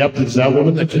this. Yep, there's that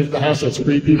woman that came to the house. That's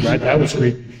creepy. Right, that was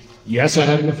creepy. Yes, I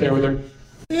had an affair with her.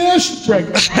 Yeah, she's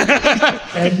pregnant.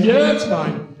 And yeah, it's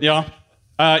fine. Yeah.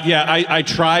 I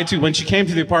tried to, when she came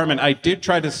to the apartment, I did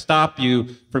try to stop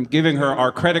you from giving her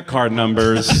our credit card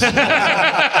numbers.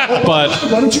 But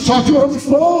why don't you talk to her on the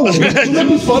phone? Wouldn't that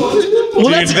be fun for you?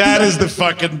 Dude, that is the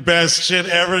fucking best shit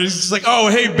ever. He's just like, oh,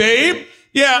 hey, babe.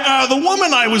 Yeah, the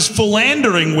woman I was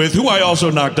philandering with, who I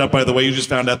also knocked up, by the way, you just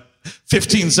found out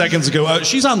 15 seconds ago.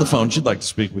 She's on the phone. She'd like to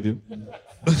speak with you.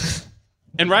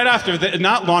 And right after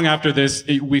not long after this,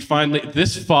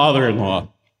 this father-in-law,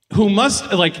 who must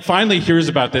finally hears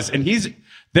about this, and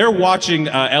they're watching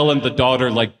Ellen, the daughter,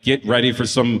 get ready for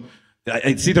some.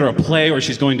 It's either a play or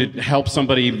she's going to help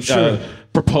somebody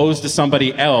propose to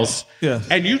somebody else. Yeah.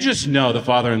 And you just know the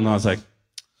father-in-law's like,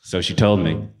 so she told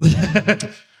me,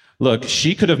 look,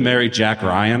 she could have married Jack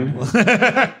Ryan.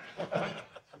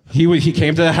 He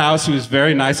came to the house. He was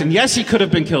very nice, and yes, he could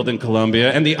have been killed in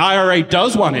Colombia, and the IRA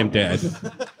does want him dead.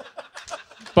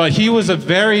 But he was a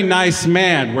very nice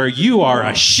man, where you are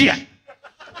a shit.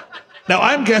 Now,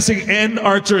 I'm guessing Ann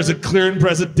Archer is a clear and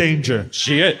present danger.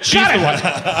 She's the one.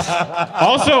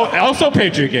 Also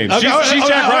Patriot Games. Okay, She's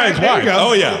Jack Ryan's wife.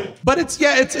 Oh, yeah. But it's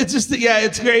just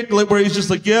it's great where he's just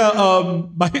like,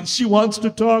 she wants to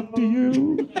talk to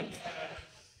you.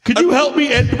 Could you help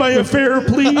me end my affair,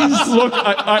 please? Look,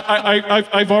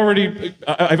 I've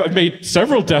made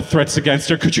several death threats against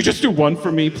her. Could you just do one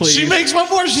for me, please? She makes one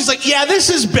more. She's like, yeah, this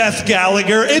is Beth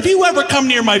Gallagher. If you ever come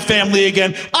near my family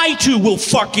again, I too will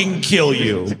fucking kill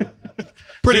you.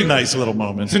 Pretty nice little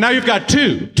moment. So now you've got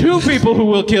two people who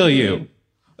will kill you.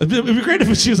 It'd be great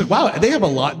if she was like, wow, they have a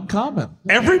lot in common.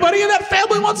 Everybody in that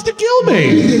family wants to kill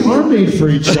me. They are made for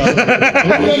each other.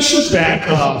 Maybe I should back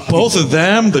off. Both of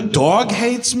them. The dog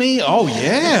hates me. Oh,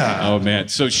 yeah. Oh, man.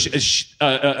 So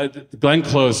Glenn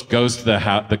Close goes to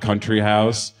the country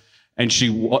house, and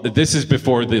this is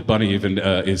before the bunny even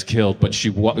is killed, but she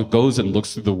goes and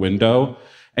looks through the window,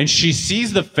 and she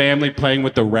sees the family playing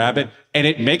with the rabbit, and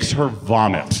it makes her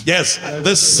vomit. Yes,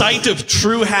 the sight of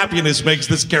true happiness makes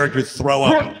this character throw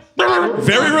up.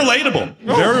 Very relatable.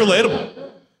 Very relatable.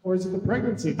 Or is it the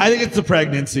pregnancy? I think it's the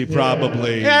pregnancy,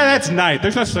 probably. Yeah, that's night.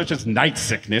 There's no such as night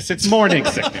sickness. It's morning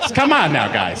sickness. Come on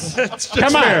now, guys.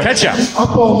 Come on, catch up.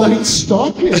 Up all night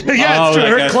stalking. Yeah, it's true.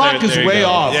 Her clock is way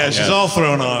off. Yeah, she's all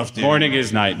thrown off, dude. Morning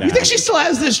is night now. You think she still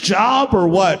has this job or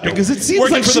what? Because it seems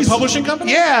Working like for she's the publishing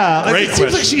company? Yeah, Great it seems like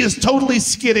question. she is totally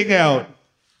skidding out.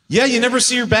 Yeah, you never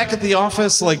see her back at the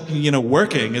office,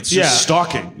 working. It's just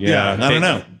stalking. Yeah, I don't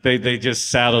know. They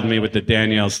just saddled me with the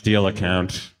Danielle Steele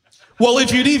account. Well,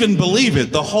 if you'd even believe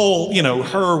it, the whole,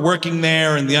 her working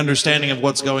there and the understanding of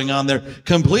what's going on there,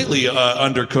 completely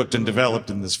undercooked and developed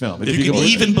in this film. If you can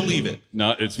even believe it.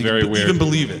 No, it's very weird. Even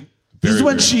believe it. This is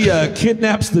when she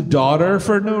kidnaps the daughter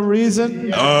for no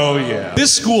reason. Oh, yeah.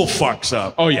 This school fucks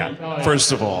up. Oh, yeah.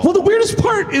 First of all. Well, the weirdest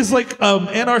part is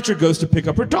Ann Archer goes to pick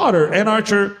up her daughter. Ann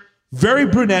Archer, very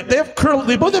brunette.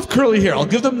 They both have curly hair. I'll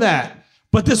give them that.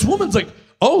 But this woman's like,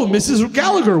 oh, Mrs.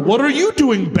 Gallagher, what are you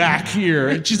doing back here?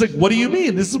 And she's like, what do you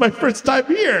mean? This is my first time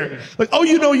here. Like, oh,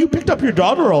 you picked up your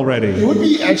daughter already. It would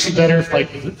be actually better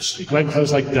if Glenn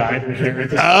Close dyed in hair.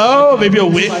 Oh, maybe a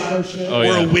wig. Oh,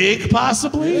 or a wig,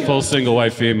 possibly? Full single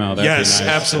white female. That'd Yes, be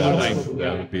nice. absolutely.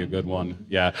 That would be a good one.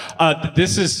 Yeah.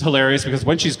 This is hilarious because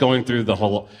when she's going through the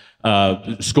whole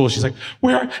school, she's like,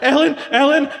 where are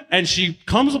Ellen? And she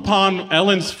comes upon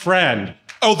Ellen's friend.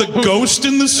 Oh, the ghost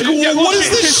in the school? Yeah, What is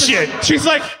this shit? She's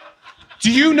like,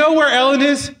 do you know where Ellen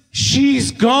is?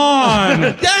 She's gone.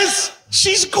 Yes,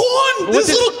 she's gone. This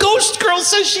little ghost girl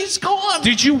says she's gone.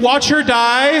 Did you watch her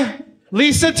die?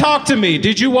 Lisa, talk to me.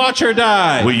 Did you watch her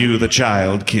die? Were you the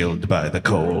child killed by the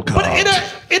coal cart? But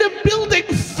in a building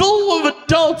full of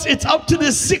adults, it's up to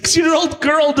this 6-year-old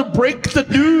girl to break the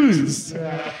news.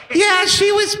 Yeah, she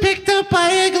was picked up by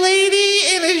a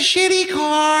lady in a shitty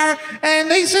car, and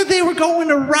they said they were going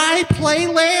to Rye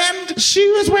Playland. She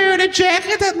was wearing a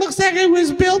jacket that looks like it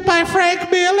was built by Frank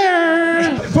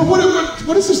Miller. But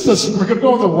what is this? We're going to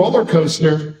go on the roller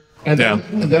coaster. And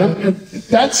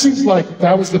that seems like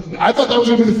I thought that was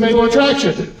going to be the fatal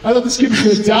attraction. I thought this kid was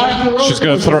going to die on the roller coaster.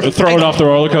 She's going to throw it off the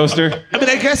roller coaster. I mean,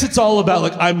 I guess it's all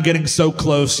about I'm getting so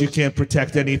close, you can't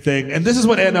protect anything. And this is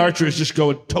when Ann Archer is just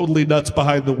going totally nuts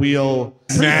behind the wheel.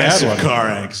 Massive car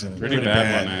accident. Pretty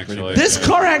bad one, actually. This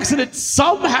car accident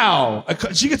somehow,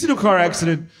 she gets into a car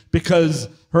accident because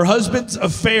her husband's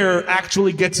affair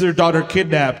actually gets their daughter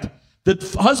kidnapped. The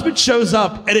husband shows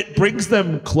up and it brings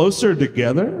them closer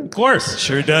together. Of course.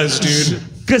 Sure does, dude.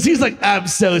 Because he's like, I'm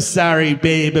so sorry,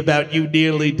 babe, about you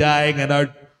nearly dying.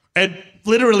 And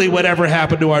literally whatever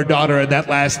happened to our daughter in that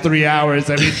last 3 hours.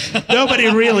 I mean, nobody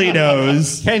really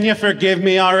knows. Can you forgive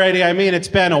me already? I mean, it's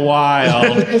been a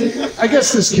while. I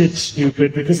guess this kid's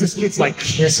stupid because this kid's like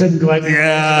kissing Glenn.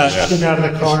 Getting out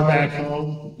of the car back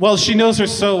home. Well, she knows her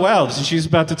so well. She's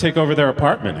about to take over their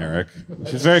apartment, Eric.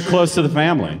 She's very close to the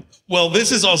family. Well,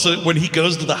 this is also when he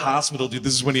goes to the hospital, dude.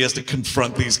 This is when he has to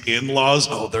confront these in-laws.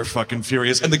 Oh, they're fucking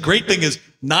furious. And the great thing is,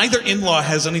 neither in-law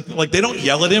has anything. Like, they don't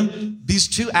yell at him. These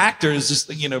two actors,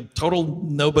 just total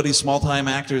nobody, small-time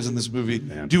actors in this movie,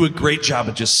 do a great job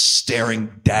of just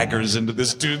staring daggers into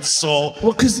this dude's soul.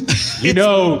 Well, because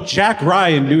Jack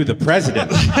Ryan knew the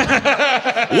president.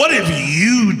 What have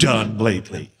you done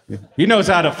lately? He knows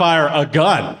how to fire a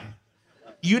gun.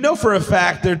 You know for a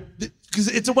fact because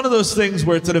it's one of those things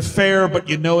where it's an affair, but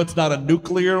it's not a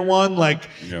nuclear one. Like,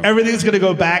 everything's going to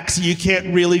go back, so you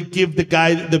can't really give the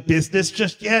guy the business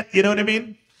just yet. You know what I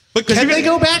mean? But can they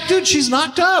go back, dude? She's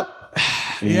knocked up.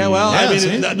 Yeah, well,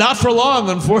 not for long,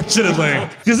 unfortunately.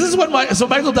 Because this is what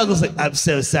Michael Douglas like, I'm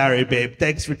so sorry, babe.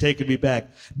 Thanks for taking me back.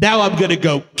 Now I'm going to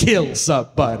go kill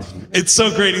somebody. It's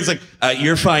so great. He's like,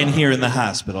 you're fine here in the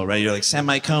hospital, right? You're like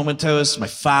semi-comatose. My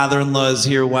father-in-law is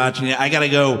here watching it. I got to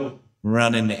go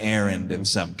run an errand of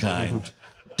some kind.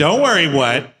 Don't worry,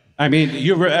 what? I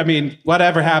mean,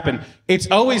 whatever happened, it's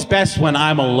always best when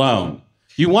I'm alone.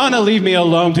 You want to leave me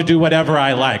alone to do whatever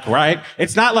I like, right?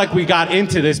 It's not like we got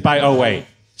into this by, oh, wait.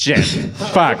 Shit.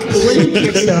 Fuck. The way he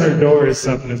kicks down her door is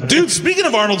something. Dude, speaking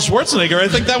of Arnold Schwarzenegger, I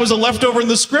think that was a leftover in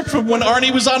the script from when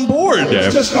Arnie was on board. Yeah.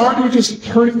 It's just Arnie just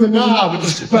turning the knob and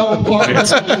just fell apart.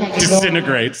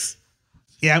 Disintegrates.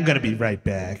 Yeah, I'm gonna be right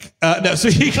back. No,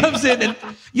 so he comes in and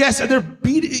yes, and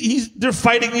they're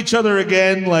fighting each other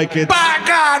again. Like it's by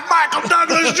God, Michael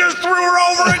Douglas just threw her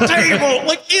over a table.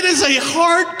 Like it is a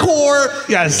hardcore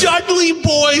Dudley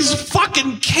Boys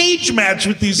fucking cage match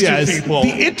with these two people.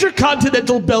 The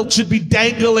Intercontinental Belt should be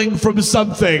dangling from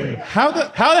something. How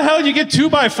the hell did you get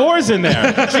 2x4s in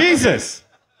there? Jesus.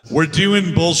 We're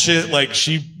doing bullshit like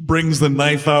she brings the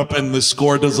knife up and the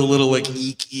score does a little like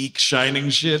eek shining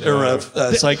shit or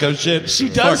psycho shit. She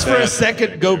does for a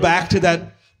second go back to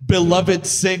that beloved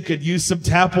sink and use some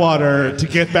tap water to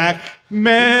get back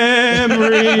memories.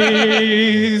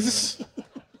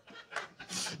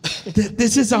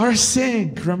 This is our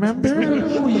sink, remember?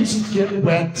 We used to get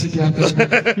wet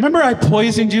together. Remember I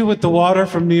poisoned you with the water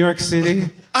from New York City?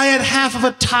 I had half of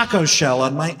a taco shell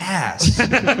on my ass.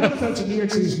 That's New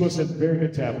York City's supposed to have very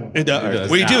good tap water. It does.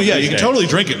 We do, yeah. You can totally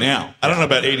drink it now. I don't know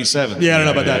about 87. Yeah, I don't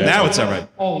know about that. Now it's all right.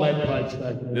 All lead pipes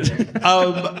back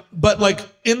then. But like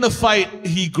in the fight,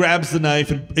 he grabs the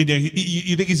knife and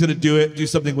you think he's going to do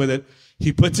something with it.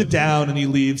 He puts it down and he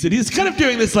leaves. And he's kind of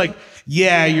doing this like,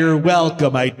 yeah, you're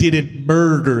welcome. I didn't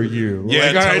murder you. Yeah,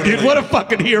 like, all right, dude, what a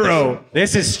fucking hero.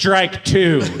 This is strike 2.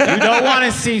 You don't want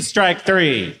to see strike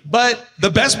 3. But the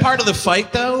best part of the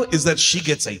fight, though, is that she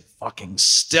gets a fucking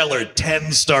stellar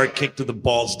 10-star kick to the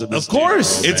balls to this Of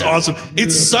course. Dude. It's awesome.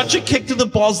 It's such a kick to the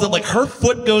balls that like her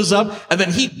foot goes up and then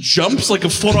he jumps like a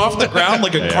foot off the ground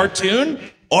like a cartoon.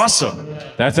 Awesome.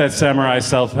 That's that samurai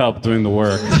self-help doing the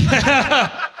work.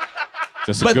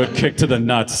 Just a good kick to the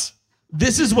nuts.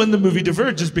 This is when the movie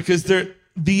diverges because the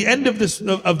end of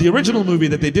the original movie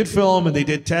that they did film and they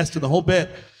did test and the whole bit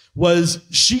was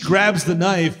she grabs the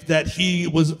knife that he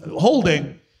was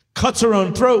holding, cuts her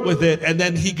own throat with it, and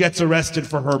then he gets arrested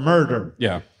for her murder.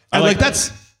 Yeah. And like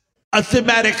that's a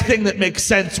thematic thing that makes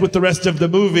sense with the rest of the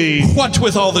movie. What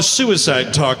with all the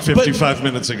suicide talk 55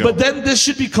 minutes ago? But then this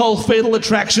should be called Fatal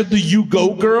Attraction, the You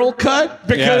Go Girl cut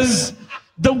because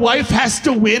the wife has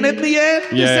to win in the end,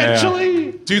 essentially.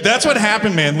 Yeah. Dude, that's what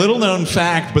happened, man. Little known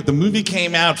fact, but the movie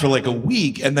came out for like a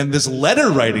week, and then this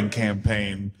letter writing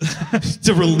campaign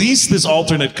to release this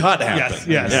alternate cut happened.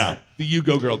 Yes. Yeah. The You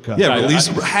Go Girl cut. Yeah, release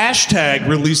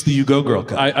the You Go Girl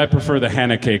cut. I prefer the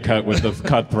Haneke cut with the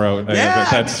cutthroat.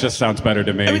 That just sounds better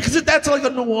to me. I mean, because that's like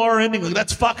a noir ending. Like,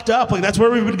 that's fucked up. Like, that's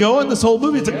where we've been going this whole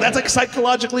movie. It's like, that's like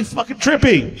psychologically fucking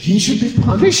trippy. He should be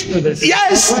punished for this.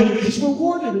 Yes! He's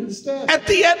rewarded instead. At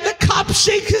the end, the cop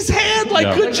shakes his hand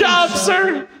like, good job,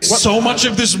 sir. So much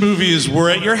of this movie is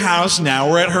we're at your house, now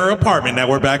we're at her apartment, now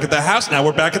we're back at the house, now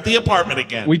we're back at the apartment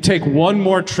again. We take one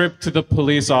more trip to the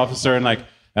police officer and like,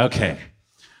 okay,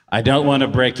 I don't want to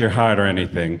break your heart or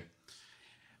anything.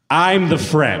 I'm the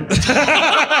friend.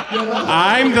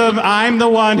 I'm the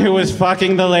one who was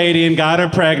fucking the lady and got her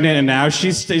pregnant, and now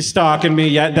she's stalking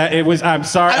me. I'm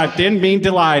sorry, I didn't mean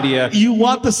to lie to you. You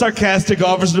want the sarcastic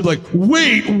officer to be like,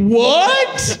 wait,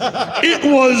 what? It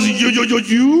was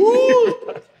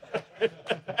you?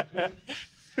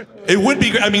 It would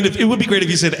be. I mean, it would be great if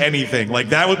you said anything. Like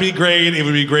that would be great. It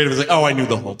would be great if it was like, "Oh, I knew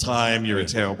the whole time. You're a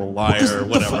terrible liar," or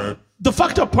whatever. The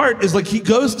fucked up part is like he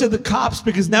goes to the cops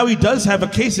because now he does have a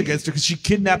case against her because she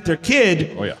kidnapped their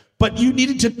kid. Oh yeah. But you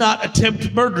needed to not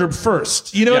attempt murder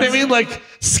first. You know what I mean? Like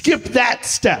skip that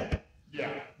step.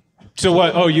 So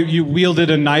what? Oh, you wielded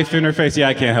a knife in her face? Yeah,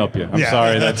 I can't help you. I'm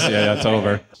sorry. That's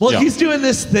over. Well, he's doing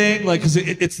this thing like 'cause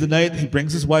it's the night he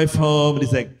brings his wife home and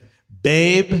he's like,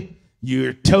 "Babe,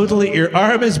 your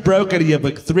arm is broken and you have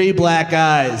like 3 black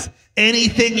eyes.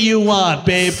 Anything you want,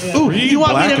 babe. Ooh, you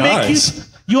want me to make you?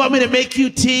 You want me to make you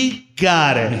tea?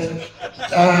 Got it."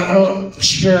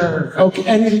 Sure. Okay,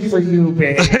 anything for you,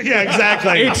 babe. Yeah,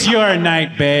 exactly. It's your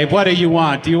night, babe. What do you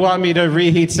want? Do you want me to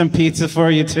reheat some pizza for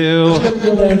you too? I'm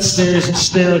gonna go downstairs and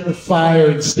stare at the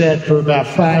fire instead for about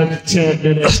 5 to 10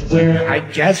 minutes. Where I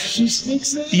guess she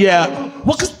sneaks in. Yeah.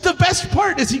 Well, because the best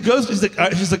part is he's like,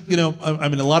 she's like,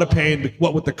 I'm in a lot of pain.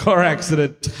 What with the car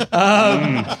accident?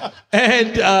 And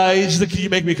he's like, "Can you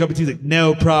make me a cup of tea?" He's like,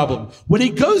 "No problem." When he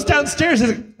goes downstairs, he's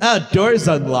like, "Oh, door's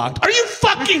unlocked." Are you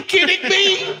fucking kidding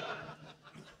me?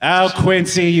 Oh,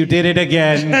 Quincy, you did it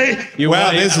again.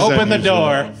 This is open the unusual.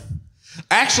 door.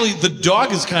 Actually, the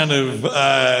dog is kind of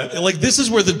like this is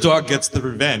where the dog gets the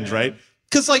revenge, right?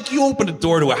 Because like you open a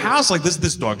door to a house like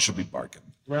this dog should be barking.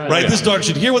 Right? This dog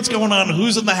should hear what's going on,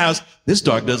 who's in the house. This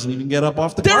dog doesn't even get up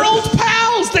off the They're carpet. old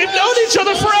pals. They've known each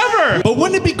other forever. But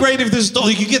wouldn't it be great if this dog,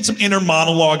 like, you get some inner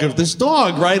monologue of this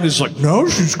dog, right? It's like, "Now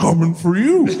she's coming for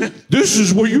you. This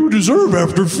is what you deserve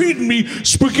after feeding me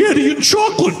spaghetti and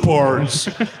chocolate bars.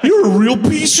 You're a real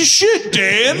piece of shit,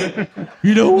 Dan."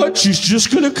 You know what? She's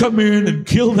just going to come in and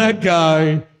kill that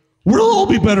guy. We'll all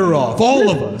be better off. All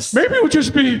of us. Maybe it would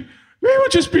just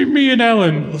be me and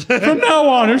Ellen. From now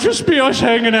on, it'll just be us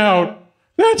hanging out.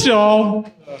 That's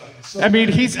all.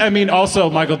 Also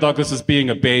Michael Douglas is being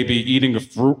a baby, eating a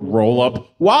fruit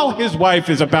roll-up while his wife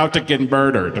is about to get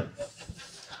murdered.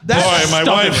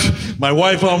 My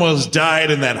wife almost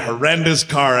died in that horrendous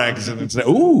car accident.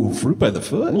 Ooh, fruit by the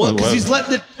foot. Well, because he's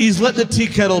letting the tea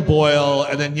kettle boil,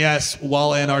 and then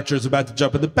while Ann Archer is about to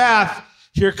jump in the bath,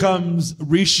 here comes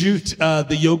reshoot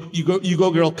the You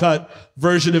Go Girl cut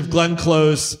version of Glenn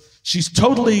Close. She's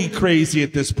totally crazy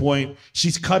at this point.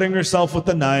 She's cutting herself with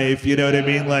a knife. You know what I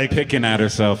mean? Like Picking at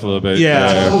herself a little bit.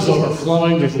 Yeah. The house is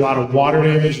overflowing. There's a lot of water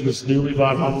damage in this newly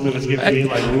bought home, and it's getting me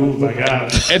like, "Ooh my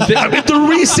god!" The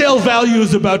resale value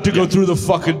is about to go through the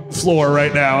fucking floor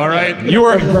right now. All right,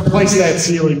 replace that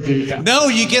ceiling, dude. No,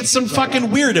 you get some fucking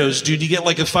weirdos, dude. You get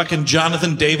like a fucking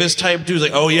Jonathan Davis type dude.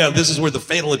 Like, "Oh yeah, this is where the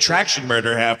Fatal Attraction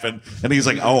murder happened," and he's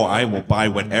like, "Oh, I will buy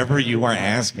whatever you are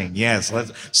asking. Yes,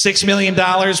 let's $6 million,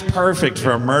 perfect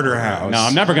for a murder house." No,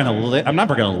 I'm never gonna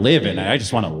live in it. I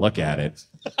just want to look at it.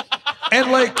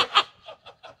 And like,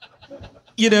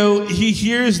 he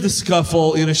hears the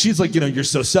scuffle. She's like, "You're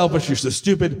so selfish. You're so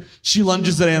stupid." She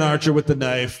lunges at Ann Archer with the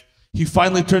knife. He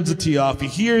finally turns the tea off. He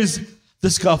hears the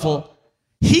scuffle.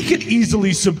 He could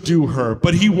easily subdue her,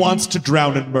 but he wants to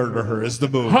drown and murder her is the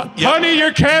move. Honey,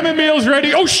 your chamomile's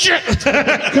ready. Oh, shit.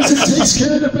 Because it takes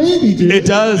care of the baby, dude. It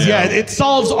does, yeah. It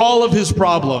solves all of his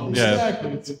problems. Yeah.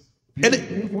 Exactly.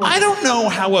 And I don't know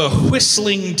how a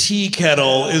whistling tea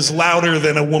kettle is louder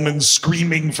than a woman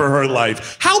screaming for her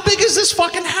life. How big is this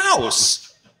fucking house?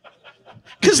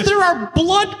 Because there are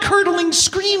blood-curdling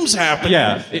screams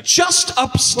happening just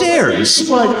upstairs. It's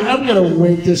like, I'm going to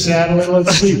wait this out.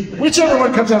 Let's see. Whichever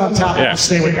one comes out on top, I'll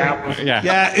stay with that one.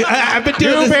 Yeah, I've been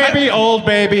doing New this. baby, old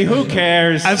baby, who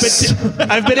cares?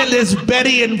 I've been in this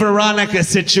Betty and Veronica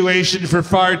situation for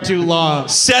far too long.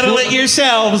 Settle it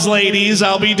yourselves, ladies.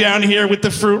 I'll be down here with the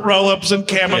fruit roll-ups and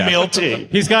chamomile tea.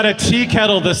 He's got a tea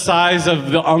kettle the size of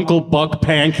the Uncle Buck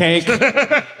pancake,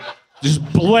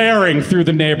 just blaring through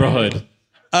the neighborhood.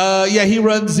 He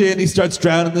runs in, he starts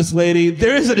drowning this lady.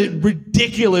 There is a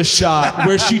ridiculous shot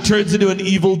where she turns into an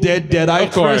Evil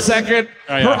Deadite for a second.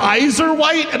 Oh, yeah. Her eyes are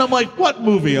white, and I'm like, what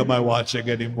movie am I watching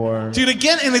anymore? Dude,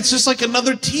 again, and it's just like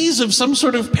another tease of some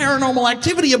sort of paranormal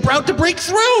activity about to break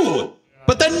through.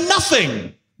 But then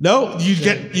nothing. No,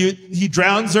 he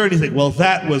drowns her, and he's like, well,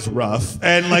 that was rough.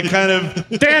 And like kind of...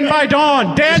 Dan by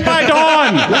dawn! Dan by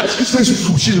dawn!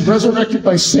 She's resurrected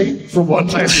by Satan for one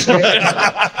time. She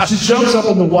jumps up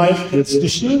on the wife, gets the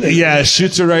shooting. Yeah,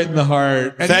 shoots her right in the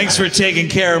heart. And thanks for taking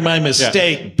care of my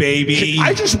mistake, baby.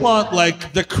 I just want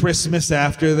like the Christmas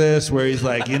after this where he's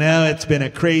like, it's been a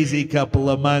crazy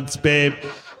couple of months, babe.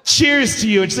 Cheers to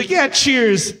you. And she's like, yeah,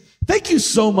 cheers. Thank you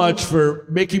so much for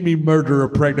making me murder a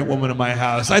pregnant woman in my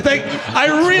house. I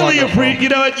really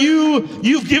appreciate,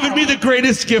 you've given me the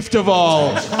greatest gift of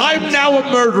all. I'm now a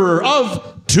murderer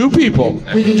of 2 people.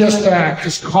 We can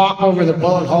just caulk over the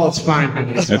bullet hole. It's fine.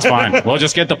 It's fine. We'll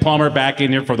just get the plumber back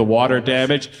in here for the water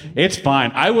damage. It's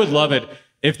fine. I would love it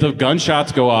if the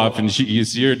gunshots go off and you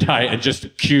see her die and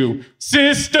just cue,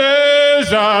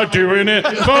 sisters are doing it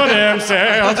for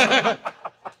themselves.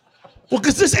 Well,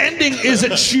 because this ending is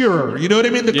a cheerer. You know what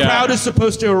I mean? The crowd is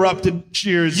supposed to erupt in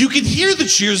cheers. You can hear the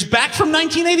cheers back from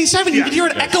 1987. You can hear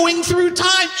it echoing through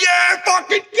time. Yeah,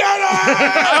 fucking get her!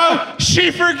 Oh,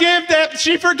 she forgave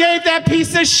that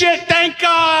piece of shit. Thank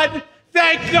God.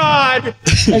 Thank God.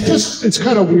 It's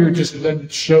kind of weird just to then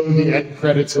show the end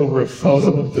credits over a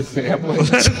photo of the family.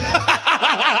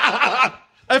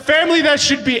 A family that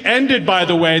should be ended, by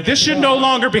the way. This should no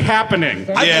longer be happening.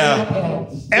 Yeah.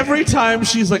 Every time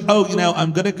she's like, oh,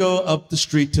 I'm going to go up the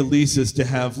street to Lisa's to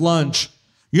have lunch.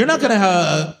 You're not going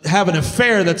to have an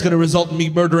affair that's going to result in me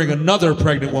murdering another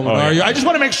pregnant woman, are you? I just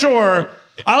want to make sure.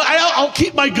 I'll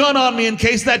keep my gun on me in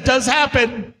case that does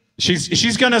happen.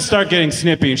 She's going to start getting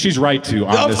snippy, and she's right to,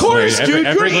 honestly. Of course, dude.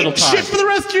 Every You're little eating time. shit for the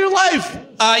rest of your life.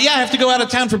 I have to go out of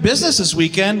town for business this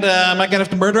weekend. Am I going to have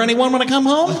to murder anyone when I come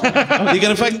home? You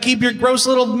going to fucking keep your gross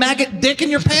little maggot dick in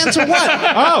your pants or what?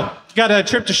 Oh, got a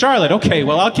trip to Charlotte. Okay,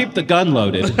 well, I'll keep the gun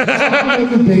loaded. How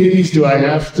many babies do I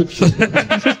have to keep?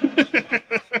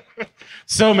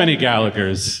 So many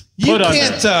Gallaghers. You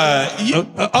can't.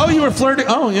 You were flirting.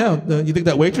 Oh, yeah. You think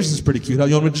that waitress is pretty cute?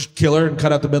 You want me to just kill her and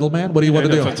cut out the middleman? What do you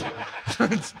want to do?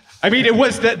 I mean, it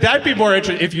was that'd be more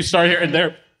interesting if you start here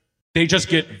and they just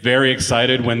get very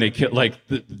excited when they kill, like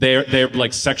they're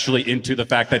like sexually into the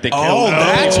fact that they kill. Oh,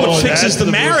 that's what fixes the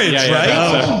marriage,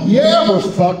 right? Yeah, we're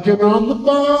fucking on the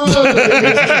bus.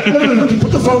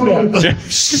 Put the phone down.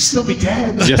 She'll still be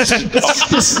dead.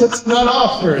 Let's not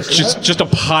off first. Just a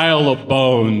pile of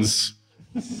bones.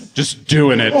 Just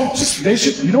doing it. Oh, they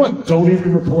should. You know what? Don't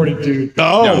even report it, dude.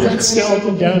 Oh, that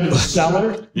skeleton down in the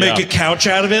cellar. Make a couch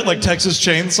out of it, like Texas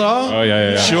Chainsaw. Oh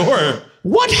yeah. Sure.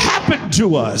 What happened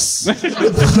to us?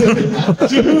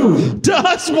 Dude. To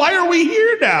us? Why are we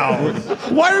here now?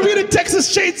 Why are we in a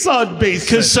Texas Chainsaw basement?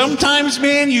 Because sometimes,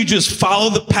 man, you just follow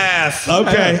the path.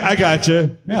 Okay, I got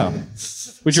you. Yeah.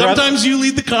 Sometimes you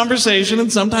lead the conversation,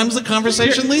 and sometimes the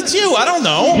conversation leads you. I don't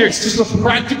know. It's just a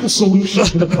practical solution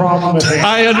to the problem at hand.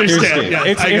 I understand. Yeah,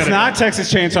 It's not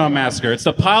Texas Chainsaw Massacre. It's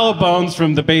the pile of bones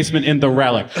from the basement in the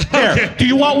relic. Here, do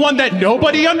you want one that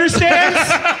nobody understands?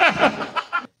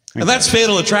 And that's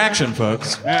Fatal Attraction,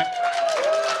 folks.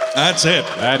 That's it.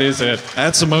 That is it.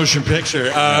 That's a motion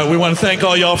picture. We want to thank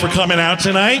all y'all for coming out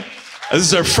tonight. This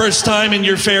is our first time in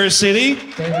your fair city.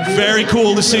 Very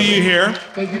cool to see you here.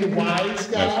 Thank you to Wise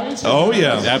guys. Oh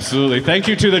yeah, absolutely. Thank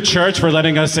you to the church for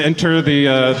letting us enter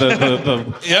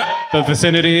the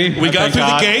vicinity. We got through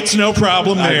the gates, no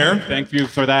problem there. Thank you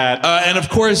for that. And of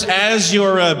course, as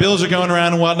your bills are going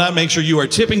around and whatnot, make sure you are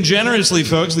tipping generously,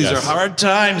 folks. These are hard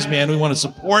times, man. We want to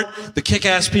support the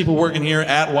kick-ass people working here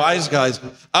at Wise Guys.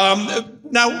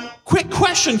 Now, quick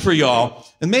question for y'all,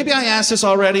 and maybe I asked this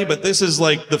already, but this is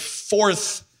like the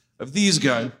fourth of these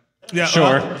guys. Yeah,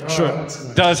 sure.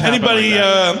 Does happen.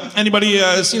 Anybody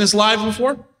seen us live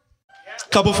before?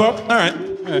 Couple folk. All right.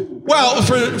 Well,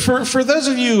 for those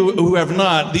of you who have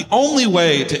not, the only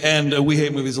way to end a We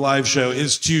Hate Movies live show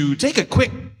is to take a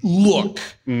quick look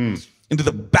into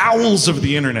the bowels of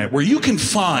the internet, where you can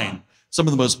find some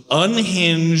of the most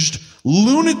unhinged,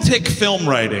 lunatic film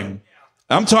writing.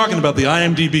 I'm talking about the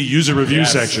IMDb user review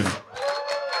section.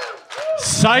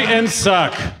 Sight and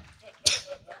suck.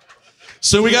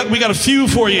 So we got a few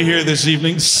for you here this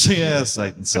evening. Yeah,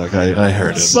 sight and suck. I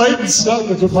heard it. Sight and suck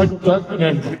is what Michael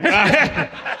Duckman.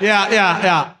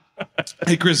 Yeah.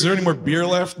 Hey, Chris, is there any more beer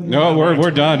left? No,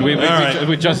 we're done. We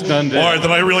just done this. All right,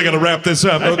 then I really got to wrap this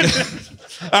up. Okay.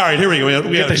 All right, here we go.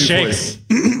 We Get got the shakes.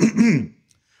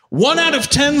 1 out of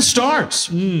 10 stars.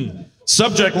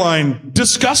 Subject line,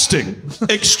 disgusting.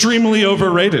 Extremely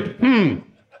overrated.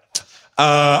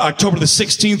 October the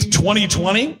 16th,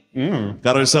 2020.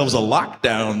 Got ourselves a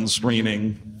lockdown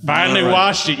screening. Finally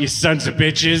watched it, you sons of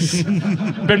bitches.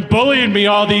 Been bullying me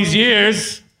all these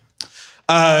years.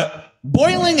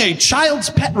 Boiling a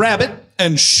child's pet rabbit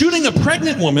and shooting a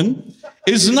pregnant woman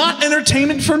is not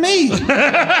entertainment for me.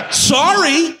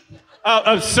 Sorry.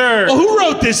 Sir. Well, who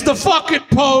wrote this? The fucking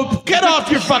Pope. Get off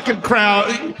your fucking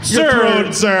crowd. Your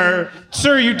throne, sir.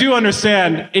 Sir, you do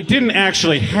understand, it didn't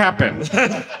actually happen.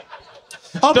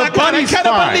 Oh my God, I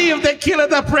can't believe they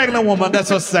killed that pregnant woman. That's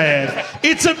so sad.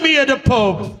 It's a me, the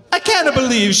Pope. I can't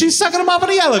believe she's sucking him off in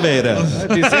the elevator.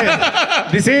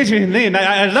 This Adrian Lynn,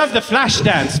 I love the flash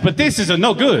dance, but this is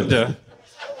no good.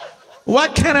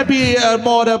 What can I be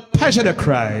more the passion of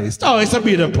Christ? Oh, it's a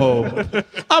me, the Pope.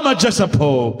 I'm just a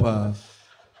Pope. All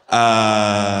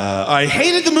I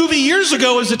hated the movie years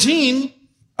ago as a teen.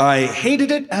 I hated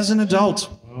it as an adult.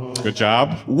 Good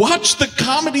job. Watch the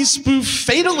comedy spoof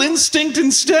Fatal Instinct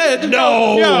instead. No.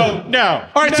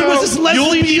 All right, so was this Leslie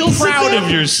You'll be Nielsen proud then?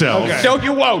 of yourself. Okay. No,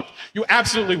 you won't. You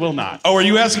absolutely will not. Oh, are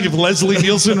you asking if Leslie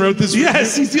Nielsen wrote this review?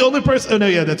 Yes, he's the only person. Oh, no,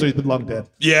 yeah, that's right. He's been long dead.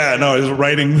 Yeah, no, he's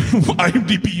writing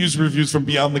IMDb user reviews from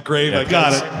Beyond the Grave. I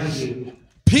Got guess. it.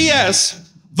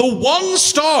 P.S. The 1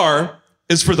 star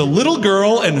is for the little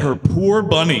girl and her poor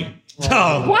bunny.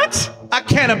 Oh, what? I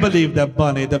cannot believe that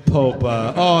bunny, the Pope.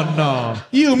 Oh, no.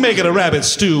 You make it a rabbit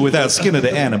stew without skin of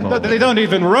the animal. They don't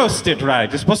even roast it right.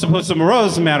 You're supposed to put some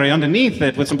rosemary underneath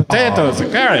it with some potatoes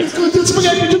and carrots. Good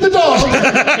spaghetti to the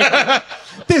dog.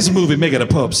 This movie making a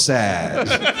Pope sad.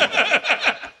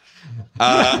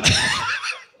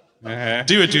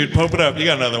 Do it, dude. Pope it up. You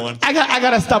got another one. I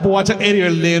gotta stop watching Eddie or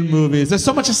Lynn movies. There's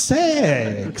so much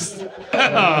sex.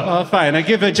 Oh, fine. I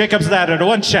give Jacob's Ladder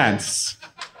 1 chance.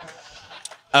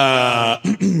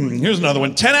 Here's another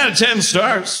one. 10 out of 10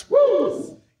 stars.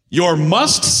 Woo! Your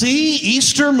must-see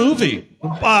Easter movie.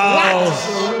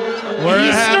 Oh,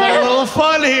 we're having a little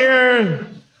fun here.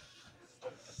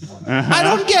 I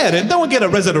don't get it. No one get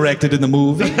resurrected in the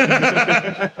movie.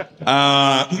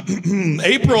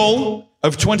 April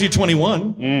of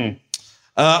 2021.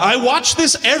 I watch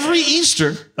this every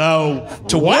Easter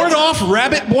to ward off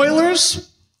rabbit boilers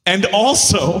and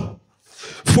also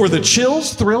for the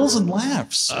chills, thrills, and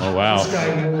laughs. Oh, wow.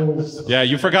 Yeah,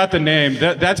 you forgot the name.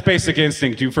 That's Basic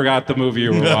Instinct. You forgot the movie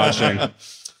you were watching.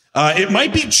 It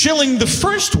might be chilling the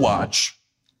first watch,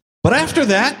 but after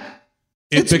that,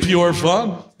 it's pure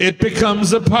fun. It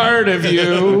becomes a part of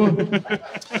you.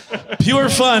 Pure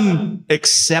fun,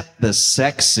 except the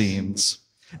sex scenes.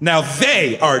 Now,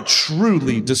 they are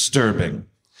truly disturbing.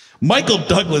 Michael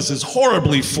Douglas is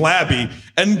horribly flabby,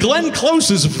 and Glenn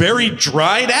Close is very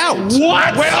dried out.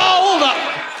 What? Wait, hold up.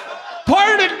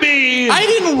 Pardon me. I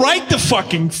didn't write the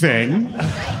fucking thing.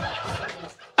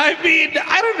 I mean,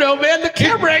 I don't know, man. The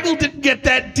camera angle didn't get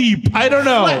that deep. I don't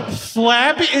know.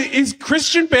 Flabby? Is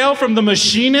Christian Bale from The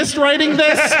Machinist writing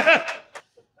this?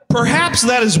 Perhaps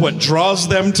that is what draws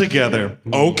them together.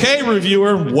 Okay,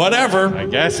 reviewer, whatever. I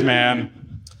guess, man.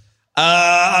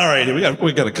 All right,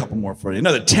 we got a couple more for you.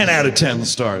 Another 10 out of 10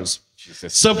 stars.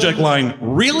 Jesus. Subject line,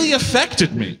 really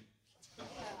affected me.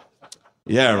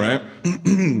 Yeah, right?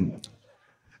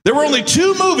 There were only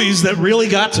 2 movies that really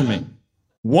got to me.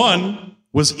 One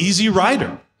was Easy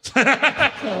Rider.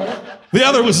 The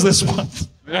other was this one.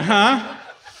 Uh-huh.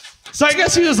 So I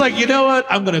guess he was like, you know what?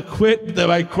 I'm going to quit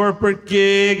my corporate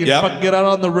gig and fucking get out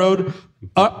on the road.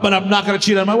 But I'm not going to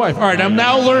cheat on my wife. All right, I'm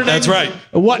now learning That's right.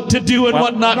 what to do and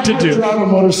what not to do. Drive a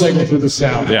motorcycle through the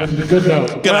South. Yeah. Good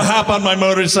note. Gonna hop on my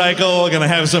motorcycle, gonna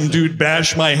have some dude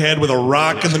bash my head with a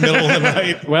rock in the middle of the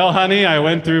night. Well, honey, I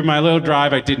went through my little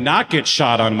drive. I did not get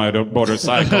shot on my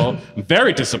motorcycle.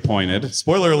 Very disappointed.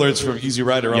 Spoiler alerts for Easy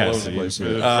Rider all Yes, over the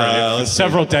place.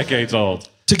 several decades old.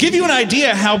 To give you an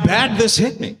idea how bad this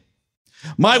hit me,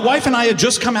 my wife and I had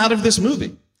just come out of this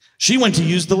movie. She went to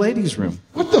use the ladies' room.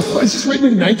 What the fuck? Is this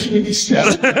written in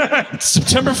 1987?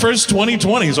 September 1st,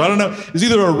 2020. So I don't know. It's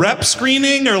either a rep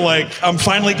screening or like I'm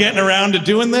finally getting around to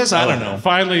doing this. I don't know.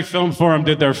 Finally, Film Forum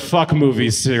did their fuck movie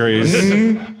series.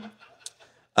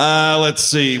 Let's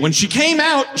see. When she came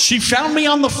out, she found me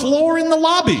on the floor in the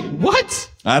lobby.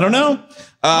 What? I don't know.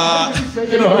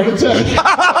 Making a heart attack.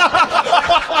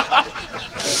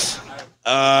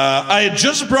 I had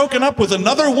just broken up with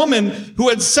another woman who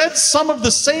had said some of the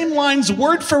same lines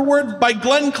word for word by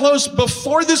Glenn Close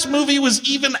before this movie was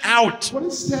even out. What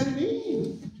does that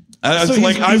mean? It's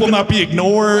like, I will not be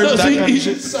ignored. No, so that kind of he-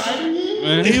 shit.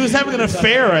 He was having an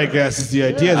affair, I guess, is the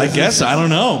idea. I guess. I don't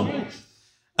know.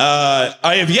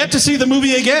 I have yet to see the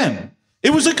movie again.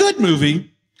 It was a good movie.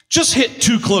 Just hit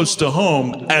too close to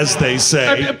home, as they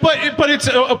say. But it's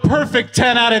a perfect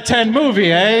 10 out of 10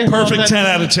 movie, eh? Perfect 10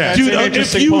 out of 10. Dude, an if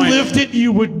interesting you point. lived it,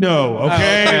 you would know,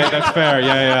 okay? Okay, that's fair.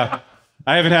 Yeah.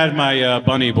 I haven't had my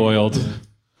bunny boiled.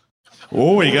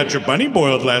 Oh, you got your bunny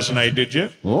boiled last night, did you?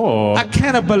 Oh. I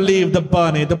cannot believe the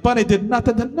bunny. The bunny did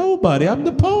nothing to nobody. I'm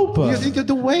the Pope.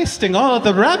 You're wasting all of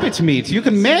the rabbit meat. You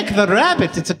can make the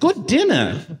rabbit. It's a good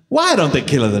dinner. Why don't they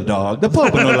kill the dog? The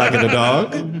Pope don't like the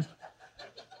dog.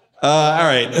 All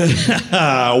right.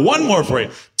 One more for you.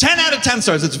 10 out of 10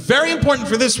 stars. It's very important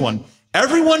for this one.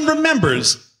 Everyone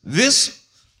remembers this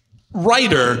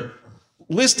writer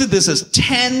listed this as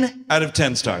 10 out of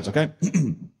 10 stars, okay?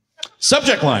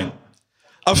 Subject line.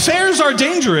 Affairs are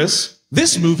dangerous.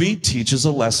 This movie teaches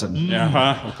a lesson.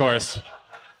 Yeah, of course.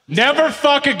 Never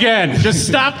fuck again. Just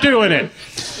stop doing it.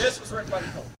 This was written by the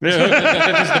Pope. This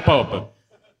is the Pope.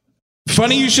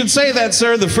 Funny you should say that,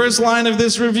 sir. The first line of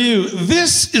this review.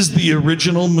 This is the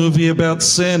original movie about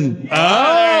sin. Oh,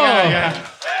 yeah.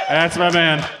 That's my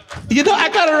man. You know, I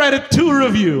gotta write a 2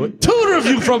 review. 2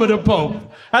 review from the Pope.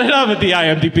 I love it, the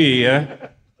IMDb, yeah.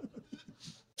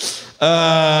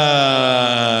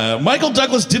 Michael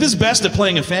Douglas did his best at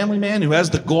playing a family man who has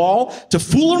the gall to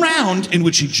fool around, in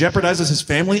which he jeopardizes his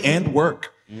family and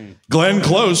work. Glenn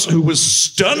Close, who was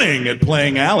stunning at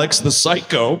playing Alex, the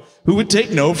psycho, who would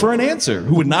take no for an answer.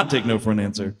 Who would not take no for an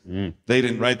answer. They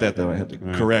didn't write that, though. I had to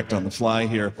correct on the fly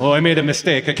here. Oh, I made a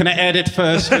mistake. Can I edit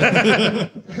first?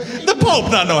 The Pope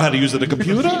not know how to use the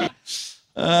computer.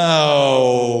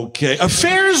 Okay.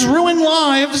 Affairs ruin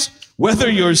lives, whether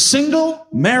you're single,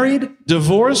 married,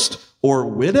 divorced, or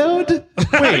widowed.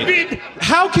 Wait,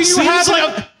 how can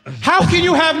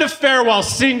you have an affair while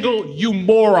single, you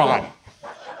moron?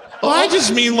 Well, I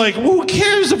just mean, like, who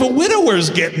cares if a widower's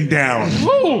getting down?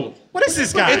 Who? What is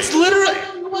this guy? It's literally...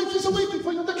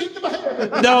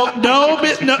 No,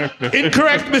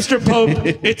 incorrect, Mr. Pope.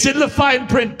 It's in the fine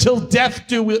print, till death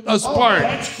do us part.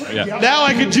 Yeah. Now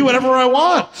I can do whatever I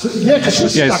want. Yeah, because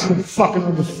she's stuck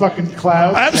with the fucking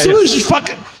cloud. Absolutely,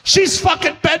 she's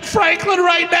fucking Ben Franklin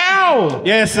right now.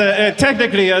 Yes,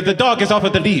 technically, the dog is off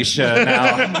of the leash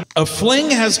now. A fling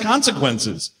has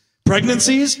consequences.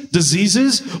 Pregnancies,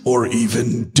 diseases, or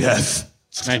even death.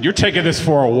 Man, you're taking this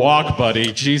for a walk,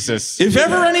 buddy. Jesus. If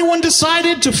ever anyone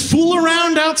decided to fool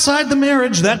around outside the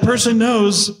marriage, that person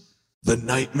knows the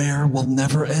nightmare will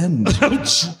never end.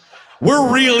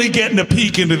 We're really getting a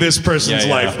peek into this person's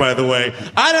life, by the way.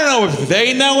 I don't know if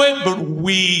they know it, but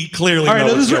we clearly know. All right,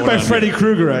 what's this is written by going on Freddy here.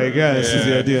 Krueger, I guess, is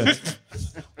the idea.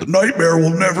 The nightmare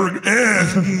will never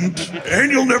end,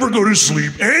 and you'll never go to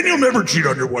sleep, and you'll never cheat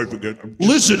on your wife again.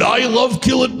 Listen, I love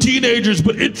killing teenagers,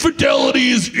 but infidelity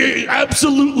is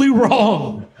absolutely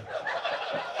wrong.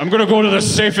 I'm going to go to the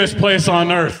safest place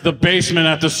on earth, the basement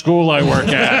at the school I work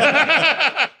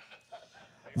at.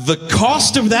 The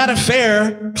cost of that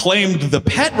affair claimed the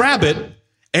pet rabbit,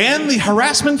 and the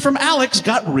harassment from Alex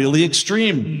got really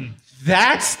extreme.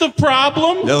 That's the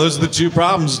problem? Yeah, those are the 2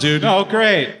 problems, dude. Oh,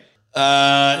 great.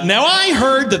 Now, I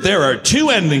heard that there are 2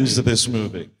 endings to this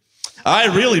movie. I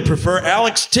really prefer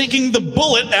Alex taking the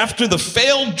bullet after the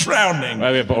failed drowning.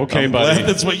 Okay, I'm buddy. glad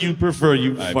that's what you prefer,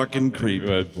 you fucking creep.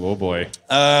 Oh, boy.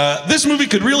 This movie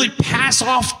could really pass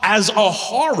off as a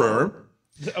horror.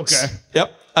 Okay.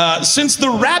 Yep. Since the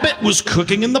rabbit was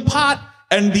cooking in the pot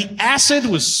and the acid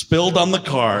was spilled on the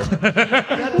car.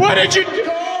 What did you do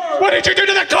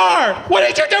to the car? What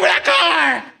did you do to the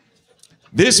car?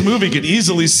 This movie could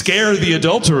easily scare the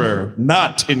adulterer,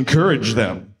 not encourage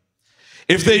them.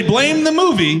 If they blame the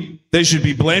movie, they should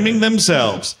be blaming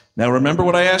themselves. Now remember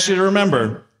what I asked you to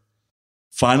remember.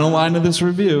 Final line of this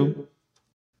review.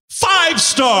 5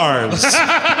 stars!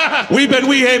 We've been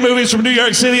We Hate Movies from New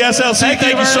York City, SLC.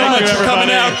 Thank you so much for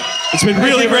coming out. It's been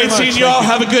really great seeing you all.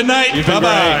 Have a good night.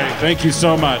 Bye-bye. Thank you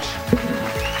so much.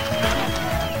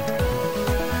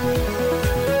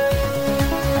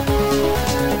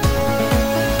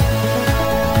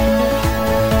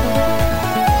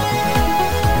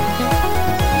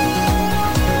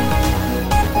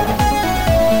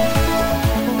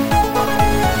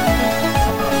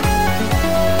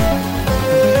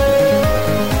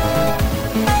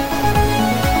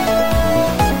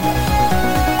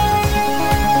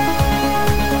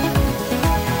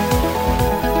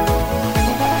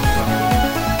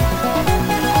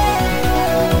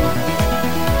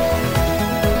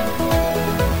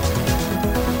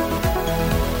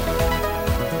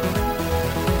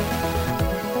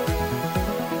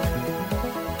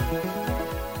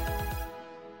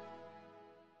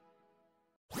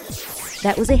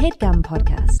 That was a HeadGum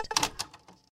podcast.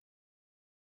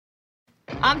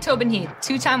 I'm Tobin Heath,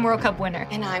 2-time World Cup winner.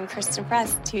 And I'm Kristen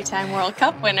Press, 2-time World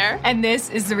Cup winner. And this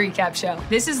is The Recap Show.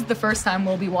 This is the first time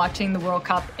we'll be watching the World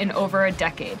Cup in over a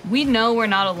decade. We know we're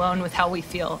not alone with how we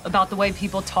feel about the way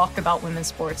people talk about women's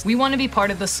sports. We want to be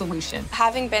part of the solution.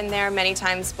 Having been there many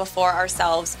times before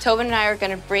ourselves, Tobin and I are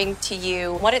going to bring to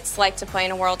you what it's like to play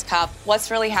in a World Cup, what's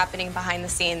really happening behind the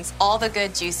scenes, all the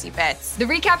good, juicy bits. The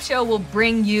Recap Show will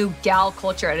bring you gal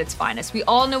culture at its finest. We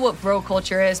all know what bro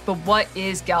culture is, but what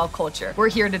is gal culture?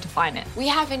 We're here to define it. We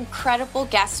have incredible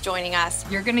guests joining us.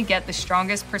 You're going to get the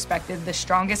strongest perspective, the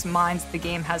strongest minds the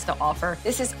game has to offer.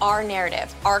 This is our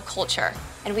narrative, our culture,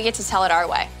 and we get to tell it our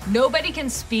way. Nobody can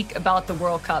speak about the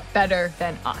World Cup better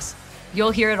than us.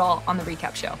 You'll hear it all on The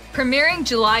Recap Show. Premiering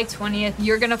July 20th,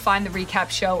 you're going to find The Recap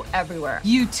Show everywhere.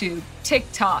 YouTube,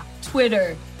 TikTok,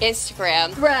 Twitter,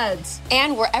 Instagram, Threads,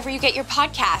 and wherever you get your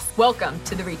podcasts. Welcome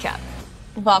to The Recap.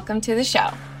 Welcome to the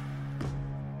show.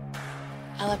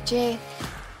 LFG.